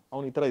ಹೇಳಿದ್ದೀನಿ ನಾನು.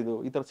 ಅವ್ನು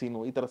ಈ ಥರ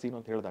ಸೀನು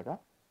ಅಂತ ಹೇಳಿದಾಗ,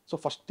 ಸೊ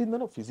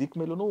ಫಸ್ಟಿಂದನೂ ಫಿಸಿಕ್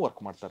ಮೇಲೂ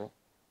ವರ್ಕ್ ಮಾಡ್ತಾರೆ,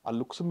 ಆ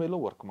ಲುಕ್ಸ್ ಮೇಲೂ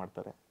ವರ್ಕ್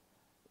ಮಾಡ್ತಾರೆ,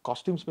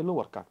 ಕಾಸ್ಟ್ಯೂಮ್ಸ್ ಮೇಲೂ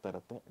ವರ್ಕ್ ಆಗ್ತಾ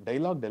ಇರುತ್ತೆ,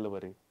 dialogue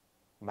delivery,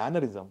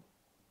 mannerism,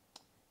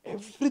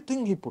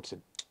 everything he puts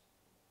in.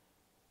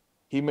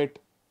 He mate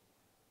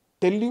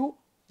tell you,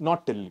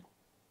 not tell you,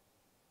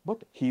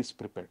 but he is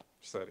prepared.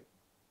 ಸರಿ.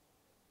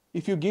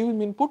 If you give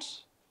him inputs,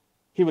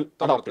 he will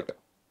adapt it.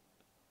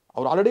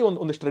 ಅವ್ರು already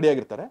ಒಂದಿಷ್ಟು ready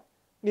ಆಗಿರ್ತಾರೆ,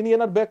 ನಿನಗೆ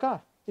ಏನಾದ್ರು ಬೇಕಾ,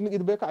 ನಿನಗೆ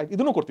ಇದು ಬೇಕಾ,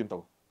 ಇದನ್ನು ಕೊಡ್ತೀನಿ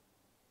ತಗೋ.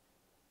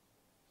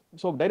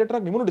 ಸೊ ಡೈರೆಕ್ಟರ್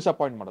ಆಗಿ ನಿಮ್ಮನ್ನು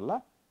ಡಿಸಪಾಯಿಂಟ್ ಮಾಡಲ್ಲ,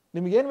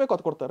 ನಿಮ್ಗೆ ಏನು ಬೇಕೋ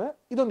ಅದು ಕೊಡ್ತಾರೆ,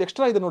 ಇದೊಂದು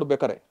ಎಕ್ಸ್ಟ್ರಾ ಇದೆ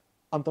ನೋಡ್ಬೇಕಾರೆ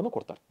ಅಂತಾನು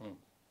ಕೊಡ್ತಾರೆ.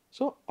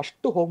 ಸೊ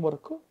ಅಷ್ಟು ಹೋಮ್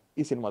ವರ್ಕ್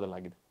ಈ ಸಿನಿಮಾದಲ್ಲಿ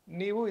ಆಗಿದೆ.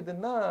 ನೀವು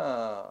ಇದನ್ನ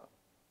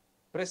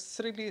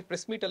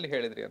ಪ್ರೆಸ್ ಮೀಟ್ ಅಲ್ಲಿ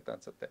ಹೇಳಿದ್ರಿ ಅಂತ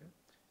ಅನ್ಸುತ್ತೆ.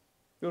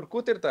 ಇವ್ರು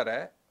ಕೂತಿರ್ತಾರೆ,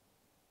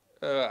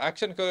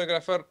 ಆಕ್ಷನ್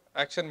ಕೊರಿಯೋಗ್ರಾಫರ್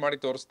ಆಕ್ಷನ್ ಮಾಡಿ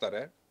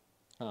ತೋರಿಸ್ತಾರೆ,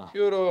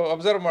 ಇವರು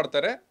ಅಬ್ಸರ್ವ್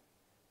ಮಾಡ್ತಾರೆ,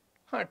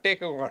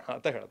 ಟೇಕ್ ಹೋಗೋಣ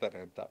ಅಂತ ಹೇಳ್ತಾರೆ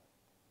ಅಂತ.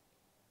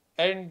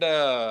 ಅಂಡ್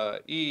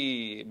ಈ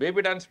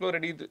ಬೇಬಿ ಡ್ಯಾನ್ಸ್ ಫ್ಲೋರ್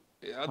ರೆಡಿ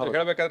ಅದು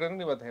ಹೇಳ್ಬೇಕಾದ್ರೆ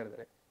ನೀವು ಅದು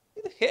ಹೇಳಿದ್ರೆ,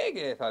 ಇದು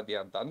ಹೇಗೆ ಸಾಧ್ಯ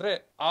ಅಂತ, ಅಂದ್ರೆ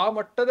ಆ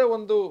ಮಟ್ಟದ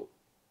ಒಂದು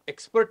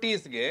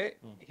ಎಕ್ಸ್ಪರ್ಟೀಸ್ಗೆ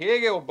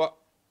ಹೇಗೆ ಒಬ್ಬ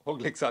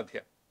ಹೋಗ್ಲಿಕ್ಕೆ ಸಾಧ್ಯ?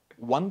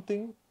 One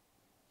thing,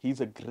 he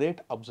is a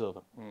great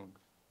observer.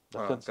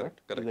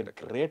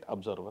 Great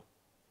observer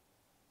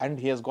and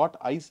he has got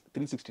ice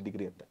 360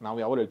 degree ಅಂತ ನಾವು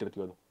ಯಾವಾಗ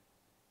ಹೇಳ್ತಿರ್ತೀವಿ, ಅದು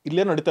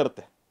ಇಲ್ಲೇನೋ ನಡೀತಾ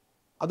ಇರುತ್ತೆ,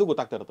 ಅದು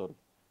ಗೊತ್ತಾಗ್ತಾ ಇರುತ್ತೆ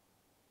ಅವ್ರಿಗೆ.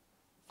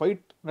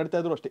 ಫೈಟ್ ನಡೀತಾ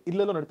ಇದ್ರು ಅಷ್ಟೇ,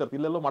 ಇಲ್ಲೆಲ್ಲೋ ನಡೀತಾ ಇರುತ್ತೆ,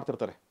 ಇಲ್ಲೆಲ್ಲೋ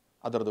ಮಾಡ್ತಿರ್ತಾರೆ,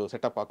 ಅದರದ್ದು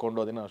ಸೆಟಪ್ ಹಾಕೊಂಡು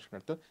ಅದೇನೋ ಅಷ್ಟು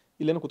ನಡೀತಾರೆ,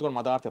 ಇಲ್ಲೇನೋ ಕುತ್ಕೊಂಡು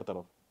ಮಾತಾಡ್ತಿರ್ತಾರೆ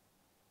ಅವ್ರು.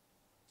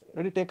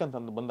 ರೆಡಿ ಟೇಕ್ ಅಂತ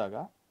ಬಂದಾಗ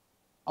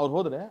ಅವ್ರು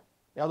ಹೋದ್ರೆ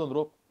ಯಾವ್ದೊಂದು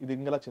ರೋಪ್, ಇದು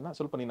ಹಿಂಗೆಲ್ಲ ಚಿನ್ನ,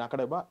 ಸ್ವಲ್ಪ ನೀನು ಆ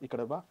ಕಡೆ ಬಾ ಈ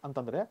ಕಡೆ ಬಾ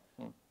ಅಂತಂದ್ರೆ,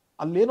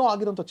 ಅಲ್ಲೇನೋ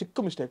ಆಗಿರೋಂಥ ಚಿಕ್ಕ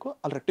ಮಿಸ್ಟೇಕು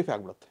ಅಲ್ಲಿ ರೆಕ್ಟಿಫೈ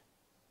ಆಗ್ಬಿಡುತ್ತೆ.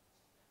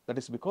 That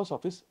is because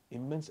of his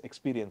immense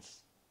experience.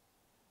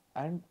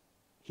 And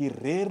he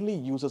rarely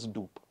uses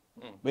dupe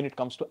when it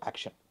comes to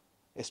action,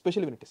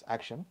 especially when it is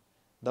action.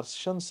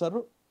 Darshan sir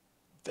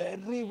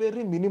very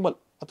very minimal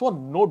ಅಥವಾ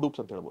ನೋ ಡೂಪ್ಸ್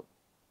ಅಂತ ಹೇಳ್ಬೋದು,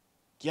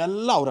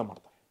 ಎಲ್ಲ ಅವರೇ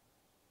ಮಾಡ್ತಾರೆ.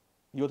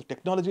 ಇವತ್ತು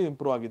ಟೆಕ್ನಾಲಜಿ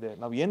ಇಂಪ್ರೂವ್ ಆಗಿದೆ,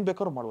 ನಾವು ಏನು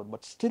ಬೇಕಾದ್ರೂ ಮಾಡ್ಬೋದು,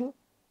 but still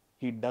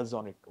he does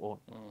on it own.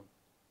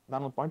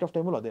 ನಾನು ಒಂದು ಪಾಯಿಂಟ್ ಆಫ್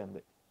ಟೈಮಲ್ಲೂ ಅದೇ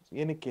ಅಂದೆ,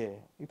 ಏನಕ್ಕೆ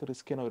ಇದು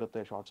ರಿಸ್ಕ್ ಏನೋ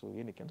ಇರುತ್ತೆ ಶಾರ್ಟ್ಸು,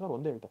 ಏನಕ್ಕೆ ಅಂತ ಅವ್ರು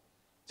ಒಂದೇ ಹೇಳ್ತಾರೆ,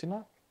 ಚಿನ್ನ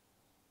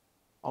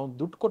ಅವ್ನು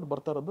ದುಡ್ಡು ಕೊಟ್ಟು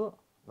ಬರ್ತಾ ಇರೋದು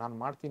ನಾನು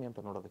ಮಾಡ್ತೀನಿ ಅಂತ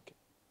ನೋಡೋದಕ್ಕೆ,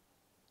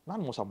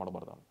 ನಾನು ಮೋಸ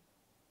ಮಾಡಬಾರ್ದು, ಅವನು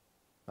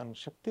ನನ್ನ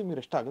ಶಕ್ತಿ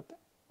ಮೀರಿ ಎಷ್ಟಾಗುತ್ತೆ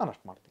ನಾನು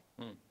ಅಷ್ಟು ಮಾಡ್ತೀನಿ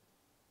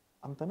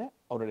ಅಂತಾನೆ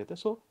ಅವ್ರು ಹೇಳುತ್ತೆ.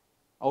 ಸೊ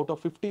ಔಟ್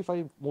ಆಫ್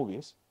 55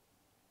 ಮೂವೀಸ್,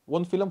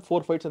 ಒಂದು ಫಿಲಮ್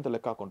 4 ಫೈಟ್ಸ್ ಅಂತ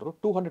ಲೆಕ್ಕ ಹಾಕೊಂಡ್ರು,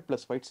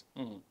 200+ ಫೈಟ್ಸ್.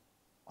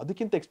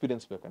 ಅದಕ್ಕಿಂತ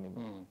ಎಕ್ಸ್ಪೀರಿಯನ್ಸ್ ಬೇಕಾ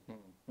ನಿಮ್ಗೆ?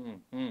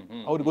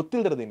 ಅವ್ರಿಗೆ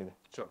ಗೊತ್ತಿಲ್ಲದಿರೋದೇನಿದೆ.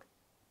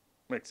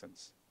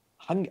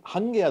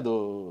 ಹಂಗೆ ಅದು,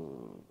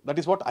 that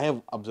is what I have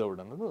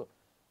observed ಅನ್ನೋದು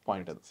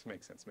ಪಾಯಿಂಟ್. ಅದು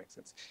ಮೇಕ್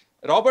ಸೆನ್ಸ್.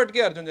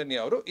 ರಾಬರ್ಟ್ಗೆ ಅರ್ಜುನ್ ಜನ್ಯ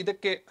ಅವರು,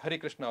 ಇದಕ್ಕೆ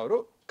ಹರಿಕೃಷ್ಣ ಅವರು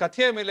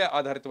ಕಥೆಯ ಮೇಲೆ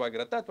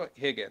ಆಧಾರಿತವಾಗಿರತ್ತಾ ಅಥವಾ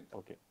ಹೇಗೆ ಅಂತ?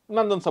 ಓಕೆ,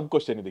 ನಂದೊಂದು ಸಬ್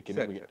ಕ್ವಶನ್ ಇದಕ್ಕೆ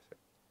ನಿಮಗೆ.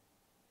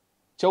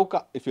 ಚೌಕ,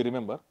 ಇಫ್ ಯು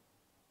ರಿಮೆಂಬರ್,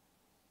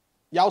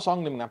 ಯಾವ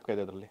ಸಾಂಗ್ ನಿಮ್ಗೆ ಜ್ಞಾಪಕ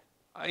ಇದೆ ಅದರಲ್ಲಿ?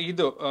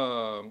 ಇದು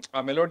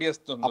ಮೆಲೋಡಿಯಸ್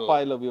ಅಪ್ಪ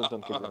ಐ ಲವ್ ಯು ಅಂತ,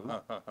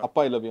 ಅಪ್ಪ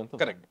ಐ ಲವ್ ಯು ಅಂತ.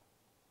 ಕರೆಕ್ಟ್.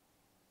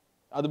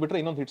 ಅದು ಬಿಟ್ರೆ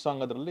ಇನ್ನೊಂದು ಹಿಟ್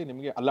ಸಾಂಗ್ ಅದರಲ್ಲಿ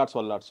ನಿಮಗೆ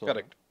ಅಲ್ಲಾಡ್ಸು.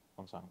 ಕರೆಕ್ಟ್.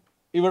 ಒಂದು ಸಾಂಗ್.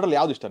 ಇವೆರಡಲ್ಲಿ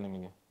ಯಾವ್ದು ಇಷ್ಟ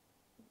ನಿಮಗೆ?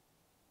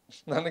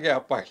 ನನಗೆ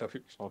ಅಪ್ಪ ಐ ಲವ್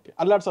ಯು. ಓಕೆ,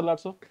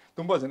 ಅಲ್ಲಾಡ್ಸು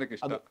ತುಂಬಾ ಜನಕ್ಕೆ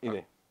ಇಷ್ಟ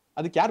ಇದೆ.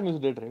 ಅದಕ್ಕೆ ಯಾರು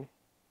ಮ್ಯೂಸಿಕ್ ಡೈರೆಕ್ಟರ್ ಹೇಳಿ?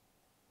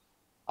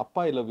 ಅಪ್ಪ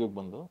ಐ ಲವ್ ಯು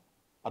ಬಂದು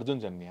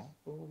ಅರ್ಜುನ್ ಜನ್ಯ,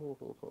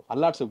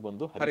 ಅಲ್ಲಾಡ್ಸಕ್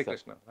ಬಂದು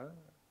ಹರಿಕೃಷ್ಣ.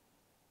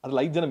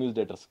 ಅದ್ರಲ್ಲಿ 5 ಜನ ಮ್ಯೂಸಿಕ್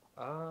ಡೈರೆಕ್ಟರ್ಸ್.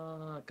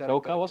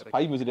 ಚೌಕ was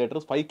 5 music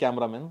directors, 5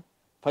 cameramen,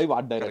 5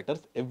 art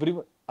directors, every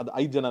ಅದು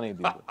 5 ಜನನೇ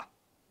ಇದ್ದಿದ್ದು.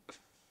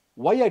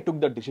 Why I took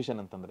that decision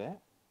ಅಂತಂದ್ರೆ,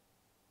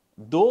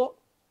 ದೋ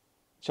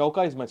ಚೌಕ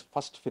is my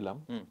first film,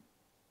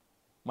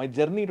 my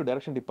journey to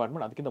direction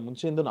department ಅದಕ್ಕಿಂತ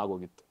ಮುಂಚೆಯಿಂದನೂ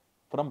ಆಗೋಗಿತ್ತು.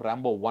 ಫ್ರಮ್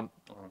ರ್ಯಾಂಬೋ 1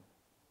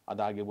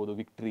 ಅದಾಗಿರ್ಬೋದು,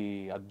 ವಿಕ್ಟ್ರಿ,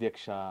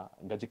 ಅಧ್ಯಕ್ಷ,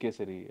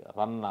 ಗಜಕೇಸರಿ,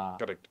 ರನ್ನ,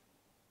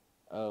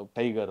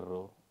 ಟೈಗರ್,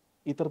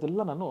 ಈ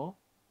ಥರದ್ದೆಲ್ಲ ನಾನು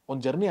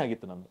ಒಂದು ಜರ್ನಿ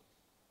ಆಗಿತ್ತು ನಂದು.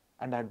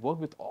 And I had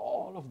work with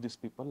all of this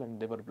people and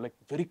they were like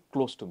very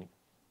close to me.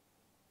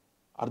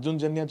 Arjun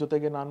Janya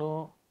ಜೊತೆಗೆ ನಾನು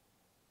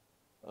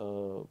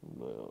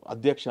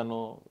ಅಧ್ಯಕ್ಷನೋ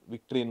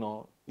ವಿಕ್ಟ್ರಿನೋ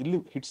ಇಲ್ಲಿ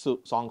ಹಿಟ್ಸ್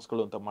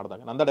ಸಾಂಗ್ಸ್ಗಳು ಅಂತ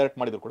ಮಾಡಿದಾಗ, ನಂದ ಡೈರೆಕ್ಟ್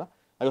ಮಾಡಿದ್ರು ಕೂಡ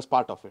I was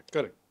part of it.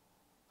 Correct.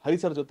 Hari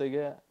sir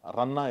ಜೊತೆಗೆ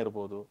ರನ್ನ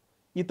ಇರ್ಬೋದು,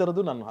 ಈ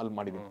ಥರದ್ದು ನಾನು ಅಲ್ಲಿ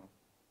ಮಾಡಿದ್ದೀನಿ.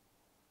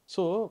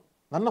 ಸೊ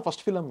ನನ್ನ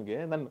ಫಸ್ಟ್ ಫಿಲಮ್ಗೆ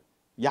ನಾನು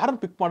ಯಾರನ್ನು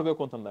ಪಿಕ್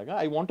ಮಾಡಬೇಕು ಅಂತಂದಾಗ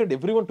I wanted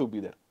every one to be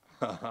there.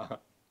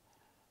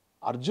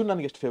 Arjun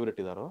ನನಗೆ ಎಷ್ಟು ಫೇವ್ರೇಟ್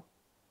ಇದ್ದಾರೋ,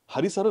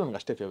 ಹರಿ ಸರ್ ನನಗೆ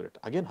ಅಷ್ಟೇ favourite.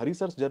 Again Hari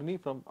sirs journey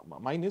from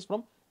main is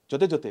from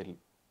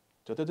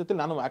ಜೊತೆಲಿ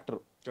ನಾನು ಆಕ್ಟರ್,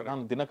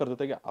 ನಾನು ದಿನಕರ್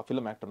ಜೊತೆಗೆ ಆ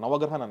ಫಿಲಮ್ ಆಕ್ಟರ್,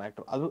 ನವಗ್ರಹ ನಾನು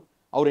ಆಕ್ಟರ್, ಅದು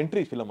ಅವ್ರ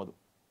ಎಂಟ್ರಿ ಫಿಲಮ್ ಅದು.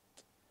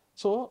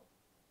 ಸೊ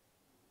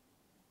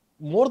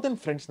ಮೋರ್ ದೆನ್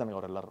ಫ್ರೆಂಡ್ಸ್ ನನಗೆ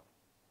ಅವರೆಲ್ಲರೂ.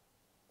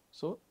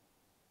 ಸೊ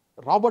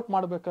ರಾಬರ್ಟ್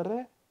ಮಾಡ್ಬೇಕಾದ್ರೆ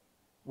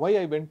why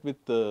I went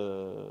with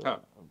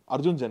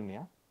Arjun Janya,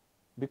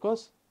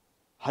 because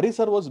Hari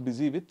sir was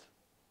busy with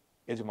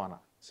ಯಜಮಾನ.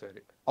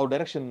 ಸರಿ, ಅವ್ರ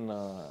ಡೈರೆಕ್ಷನ್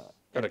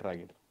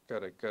ಆಗಿದ್ರು.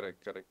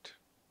 ಕರೆಕ್ಟ್.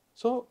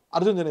 ಸೊ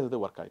ಅರ್ಜುನ್ ಜನ್ಯ ಜೊತೆ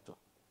ವರ್ಕ್ ಆಯ್ತು.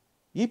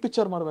 ಈ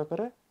ಪಿಕ್ಚರ್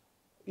ಮಾಡ್ಬೇಕಾದ್ರೆ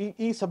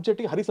ಈ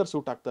ಸಬ್ಜೆಕ್ಟಿಗೆ ಹರಿ ಸರ್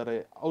ಸೂಟ್ ಆಗ್ತಾರೆ.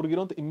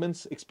 ಅವ್ರಿಗಿರೋಂಥ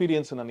ಇಮ್ಮೆನ್ಸ್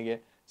ಎಕ್ಸ್ಪೀರಿಯನ್ಸ್, ನನಗೆ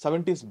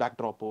 70s ಬ್ಯಾಕ್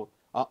ಡ್ರಾಪು,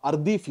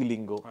 ಅರ್ಧಿ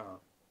ಫೀಲಿಂಗು,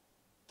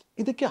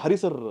 ಇದಕ್ಕೆ ಹರಿ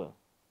ಸರ್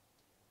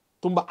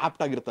ತುಂಬಾ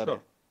ಆಪ್ಟ್ ಆಗಿರ್ತಾರೆ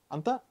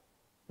ಅಂತ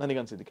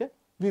ನನಗನ್ಸಿದ್ದಕ್ಕೆ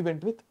we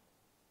went with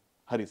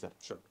Hari sir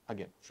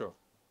again.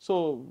 So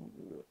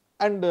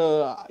and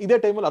ಇದೇ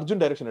ಟೈಮಲ್ಲಿ ಅರ್ಜುನ್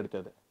ಡೈರೆಕ್ಷನ್ ನಡೀತಾ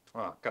ಇದೆ,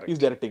 is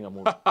directing a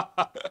movie.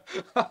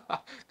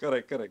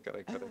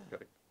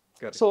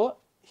 So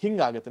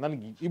ಹಿಂಗಾಗುತ್ತೆ.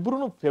 ನನಗೆ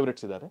ಇಬ್ರು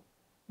ಫೇವ್ರೇಟ್ಸ್ ಇದ್ದಾರೆ,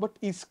 ಬಟ್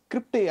ಈ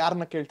ಸ್ಕ್ರಿಪ್ಟ್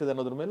ಯಾರನ್ನ ಕೇಳ್ತಿದೆ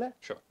ಅನ್ನೋದ್ರ ಮೇಲೆ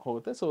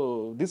ಹೋಗುತ್ತೆ. So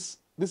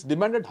this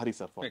demanded Hari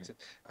sir.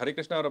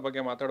 Harikrishna ಅವರ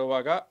ಬಗ್ಗೆ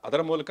ಮಾತಾಡುವಾಗ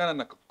ಅದರ ಮೂಲಕ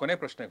ನನ್ನ ಕೊನೆ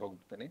ಪ್ರಶ್ನೆಗೆ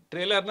ಹೋಗ್ಬಿಡ್ತೀನಿ.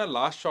 ಟ್ರೇಲರ್ನ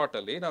ಲಾಸ್ಟ್ ಶಾಟ್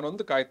ಅಲ್ಲಿ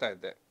ನಾನೊಂದು ಕಾಯ್ತಾ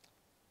ಇದ್ದೆ,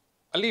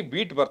 ಅಲ್ಲಿ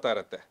ಬೀಟ್ ಬರ್ತಾ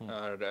ಇರತ್ತೆ,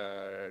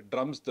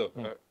 ಡ್ರಮ್ಸ್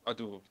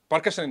ಅದು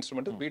ಪರ್ಕಷನ್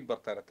ಇನ್ಸ್ಟ್ರೂಮೆಂಟ್ ಬೀಟ್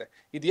ಬರ್ತಾ ಇರತ್ತೆ.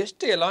 ಇದು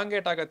ಎಷ್ಟು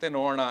ಎಲಾಂಗೇಟ್ ಆಗತ್ತೆ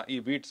ನೋಡೋಣ ಈ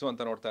ಬೀಟ್ಸ್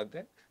ಅಂತ ನೋಡ್ತಾ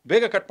ಇದ್ದೆ.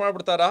 ಬೇಗ ಕಟ್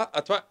ಮಾಡ್ಬಿಡ್ತಾರಾ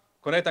ಅಥವಾ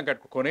ಕೊನೆ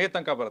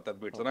ತನಕ ಬರುತ್ತೆ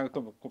ಅದು ಬೀಟ್ಸ್? ನಂಗೆ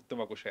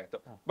ತುಂಬಾ ಖುಷಿ ಆಯ್ತು.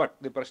 ಬಟ್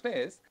ದಿ ಪ್ರಶ್ನೆ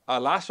ಇಸ್, ಆ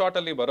ಲಾಸ್ಟ್ ಶಾಟ್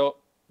ಅಲ್ಲಿ ಬರೋ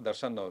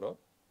ದರ್ಶನ್ ಅವರು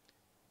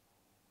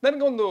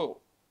ನನ್ಗೊಂದು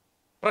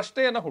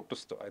ಪ್ರಶ್ನೆಯನ್ನ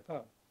ಹುಟ್ಟಿಸ್ತು. ಆಯ್ತಾ,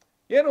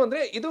 ಏನು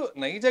ಅಂದ್ರೆ ಇದು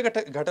ನೈಜ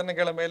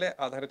ಘಟನೆಗಳ ಮೇಲೆ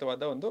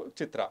ಆಧಾರಿತವಾದ ಒಂದು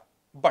ಚಿತ್ರ.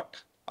 ಬಟ್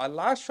ಆ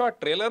ಲಾಸ್ಟ್ ಶಾಟ್,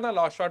 ಟ್ರೇಲರ್ನ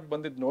ಲಾಸ್ಟ್ ಶಾಟ್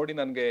ಬಂದಿದ್ ನೋಡಿ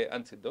ನನ್ಗೆ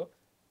ಅನ್ಸಿದ್ದು,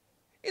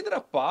 ಇದರ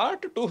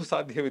ಪಾರ್ಟ್ 2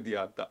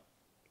 ಸಾಧ್ಯವಿದೆಯಾ ಅಂತ.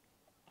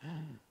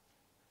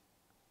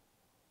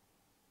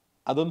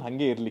 ಅದೊಂದು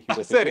ಹಂಗೆ ಇರ್ಲಿ.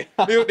 ಸರಿ,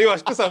 ನೀವು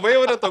ಅಷ್ಟು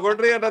ಸಮಯವನ್ನು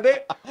ತಗೊಂಡ್ರಿ ಅನ್ನೋದೇ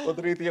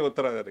ಒಂದು ರೀತಿಯ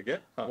ಉತ್ತರ ನನಗೆ.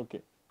 ಓಕೆ,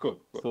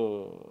 ಸೊ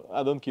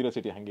ಅದೊಂದು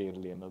ಕ್ಯೂರಿಯಾಸಿಟಿ ಹಂಗೆ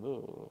ಇರ್ಲಿ ಅನ್ನೋದು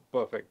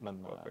perfect.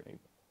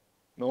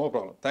 No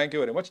problem. Thank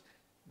you very much.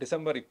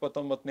 December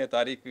 29ನೇ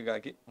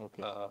ತಾರೀಕಿಗಾಗಿ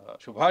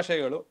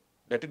ಶುಭಾಶಯಗಳು.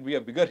 Let it be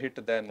a bigger hit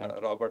then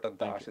Robert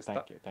ಅಂತ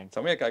ಆಶಿಸ್ತಾ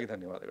ಸಮಯಕ್ಕಾಗಿ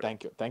ಧನ್ಯವಾದಗಳು.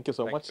 Thank you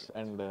so much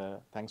and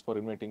thanks for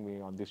inviting me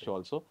on this show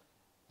also.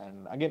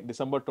 And again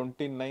December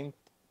 29th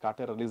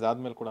Kaate release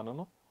ಆದ್ಮೇಲೆ ಕೂಡ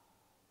ನಾನು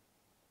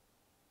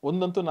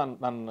ಒಂದಂತೂ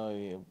ನಾನು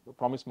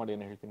promise ಮಾಡಿ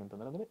ಏನು ಹೇಳ್ತೀನಿ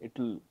ಅಂತಂದ್ರೆ, it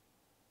will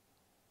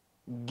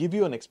give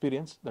you an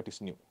experience that is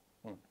new.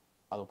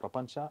 ಅದು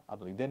ಪ್ರಪಂಚ,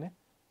 ಅದು ಇದೇನೆ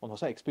ಒಂದು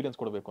ಹೊಸ ಎಕ್ಸ್ಪೀರಿಯನ್ಸ್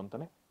ಕೊಡಬೇಕು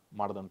ಅಂತಾನೆ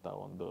ಮಾಡಿದಂಥ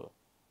ಒಂದು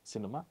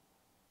ಸಿನಿಮಾ.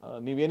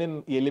 ನೀವೇನೇನು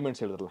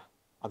ಎಲಿಮೆಂಟ್ಸ್ ಹೇಳಿದ್ರಲ್ಲ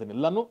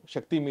ಅದನ್ನೆಲ್ಲಾನು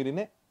ಶಕ್ತಿ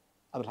ಮೀರಿನೇ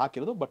ಅದ್ರಲ್ಲಿ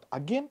ಹಾಕಿರೋದು. But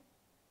again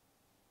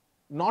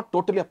not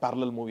totally a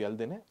parallel movie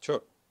ಅಲ್ದೇನೆ,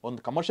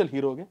 ಒಂದು ಕಮರ್ಷಿಯಲ್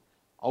ಹೀರೋಗೆ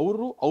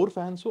ಅವ್ರ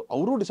ಫ್ಯಾನ್ಸು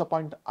ಅವರು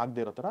ಡಿಸಪಾಯಿಂಟ್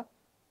ಆಗದೆ ಇರೋ ಥರ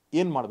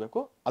ಏನು ಮಾಡಬೇಕು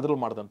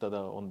ಅದ್ರಲ್ಲಿ ಮಾಡಿದಂಥದ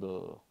ಒಂದು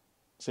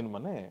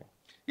ಸಿನಿಮಾನೇ.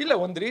 ಇಲ್ಲ,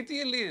 ಒಂದು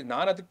ರೀತಿಯಲ್ಲಿ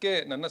ನಾನು ಅದಕ್ಕೆ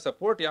ನನ್ನ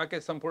ಸಪೋರ್ಟ್ ಯಾಕೆ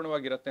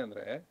ಸಂಪೂರ್ಣವಾಗಿರತ್ತೆ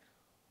ಅಂದ್ರೆ,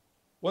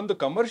 ಒಂದು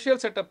ಕಮರ್ಷಿಯಲ್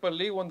ಸೆಟಪ್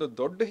ಅಲ್ಲಿ ಒಂದು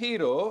ದೊಡ್ಡ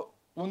ಹೀರೋ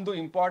ಒಂದು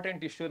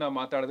ಇಂಪಾರ್ಟೆಂಟ್ ಇಶ್ಯೂನ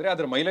ಮಾತಾಡಿದ್ರೆ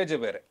ಅದ್ರ ಮೈಲೇಜೇ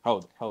ಬೇರೆ.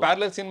 ಹೌದು,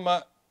 ಪ್ಯಾರಲಲ್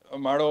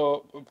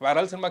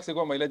ಸಿನಿಮಾಗೆ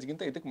ಸಿಗುವ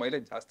ಮೈಲೇಜ್ಗಿಂತ ಇದಕ್ಕೆ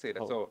ಮೈಲೇಜ್ ಜಾಸ್ತಿ ಇದೆ.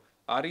 ಸೊ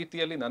ಆ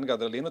ರೀತಿಯಲ್ಲಿ ನನ್ಗೆ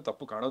ಅದ್ರಲ್ಲಿ ಏನು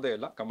ತಪ್ಪು ಕಾಣೋದೇ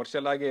ಇಲ್ಲ,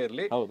 ಕಮರ್ಷಿಯಲ್ ಆಗೇ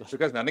ಇರಲಿ.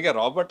 ಬಿಕಾಸ್ ನನಗೆ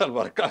ರಾಬರ್ಟ್ ಅಲ್ಲಿ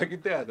ವರ್ಕ್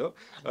ಆಗಿದ್ದೆ ಅದು.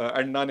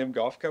 ಅಂಡ್ ನಾನು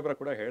ನಿಮ್ಗೆ ಆಫ್ ಕ್ಯಾಮ್ರಾ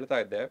ಕೂಡ ಹೇಳ್ತಾ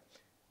ಇದ್ದೆ,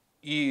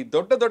 ಈ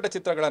ದೊಡ್ಡ ದೊಡ್ಡ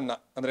ಚಿತ್ರಗಳನ್ನ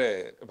ಅಂದ್ರೆ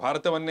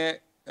ಭಾರತವನ್ನೇ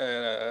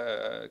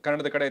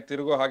ಕನ್ನಡದ ಕಡೆ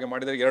ತಿರುಗೋ ಹಾಗೆ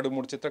ಮಾಡಿದ್ರೆ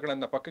 2-3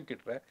 ಚಿತ್ರಗಳನ್ನ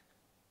ಪಕ್ಕಕ್ಕಿಟ್ರೆ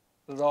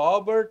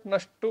ರಾಬರ್ಟ್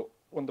ನಷ್ಟು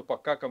ಒಂದು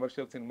ಪಕ್ಕಾ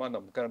ಕಮರ್ಷಿಯಲ್ ಸಿನಿಮಾ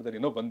ನಮ್ಮ ಕನ್ನಡದಲ್ಲಿ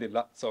ಇನ್ನೂ ಬಂದಿಲ್ಲ.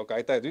 ಸೊ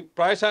ಕಾಯ್ತಾ ಇದ್ವಿ,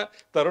 ಪ್ರಾಯಶಃ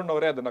ತರುಣ್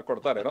ಅವರೇ ಅದನ್ನ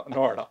ಕೊಡ್ತಾರೇನೋ,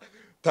 ನೋಡೋಣ.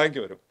 Thank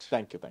you very much.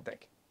 Thank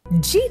you.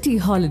 GT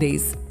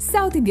Holidays,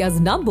 South India's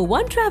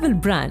 #1 travel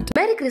brand.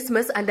 Merry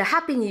Christmas and a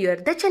Happy New Year.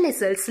 The Chennai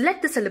Silks, let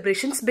the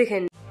celebrations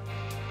begin.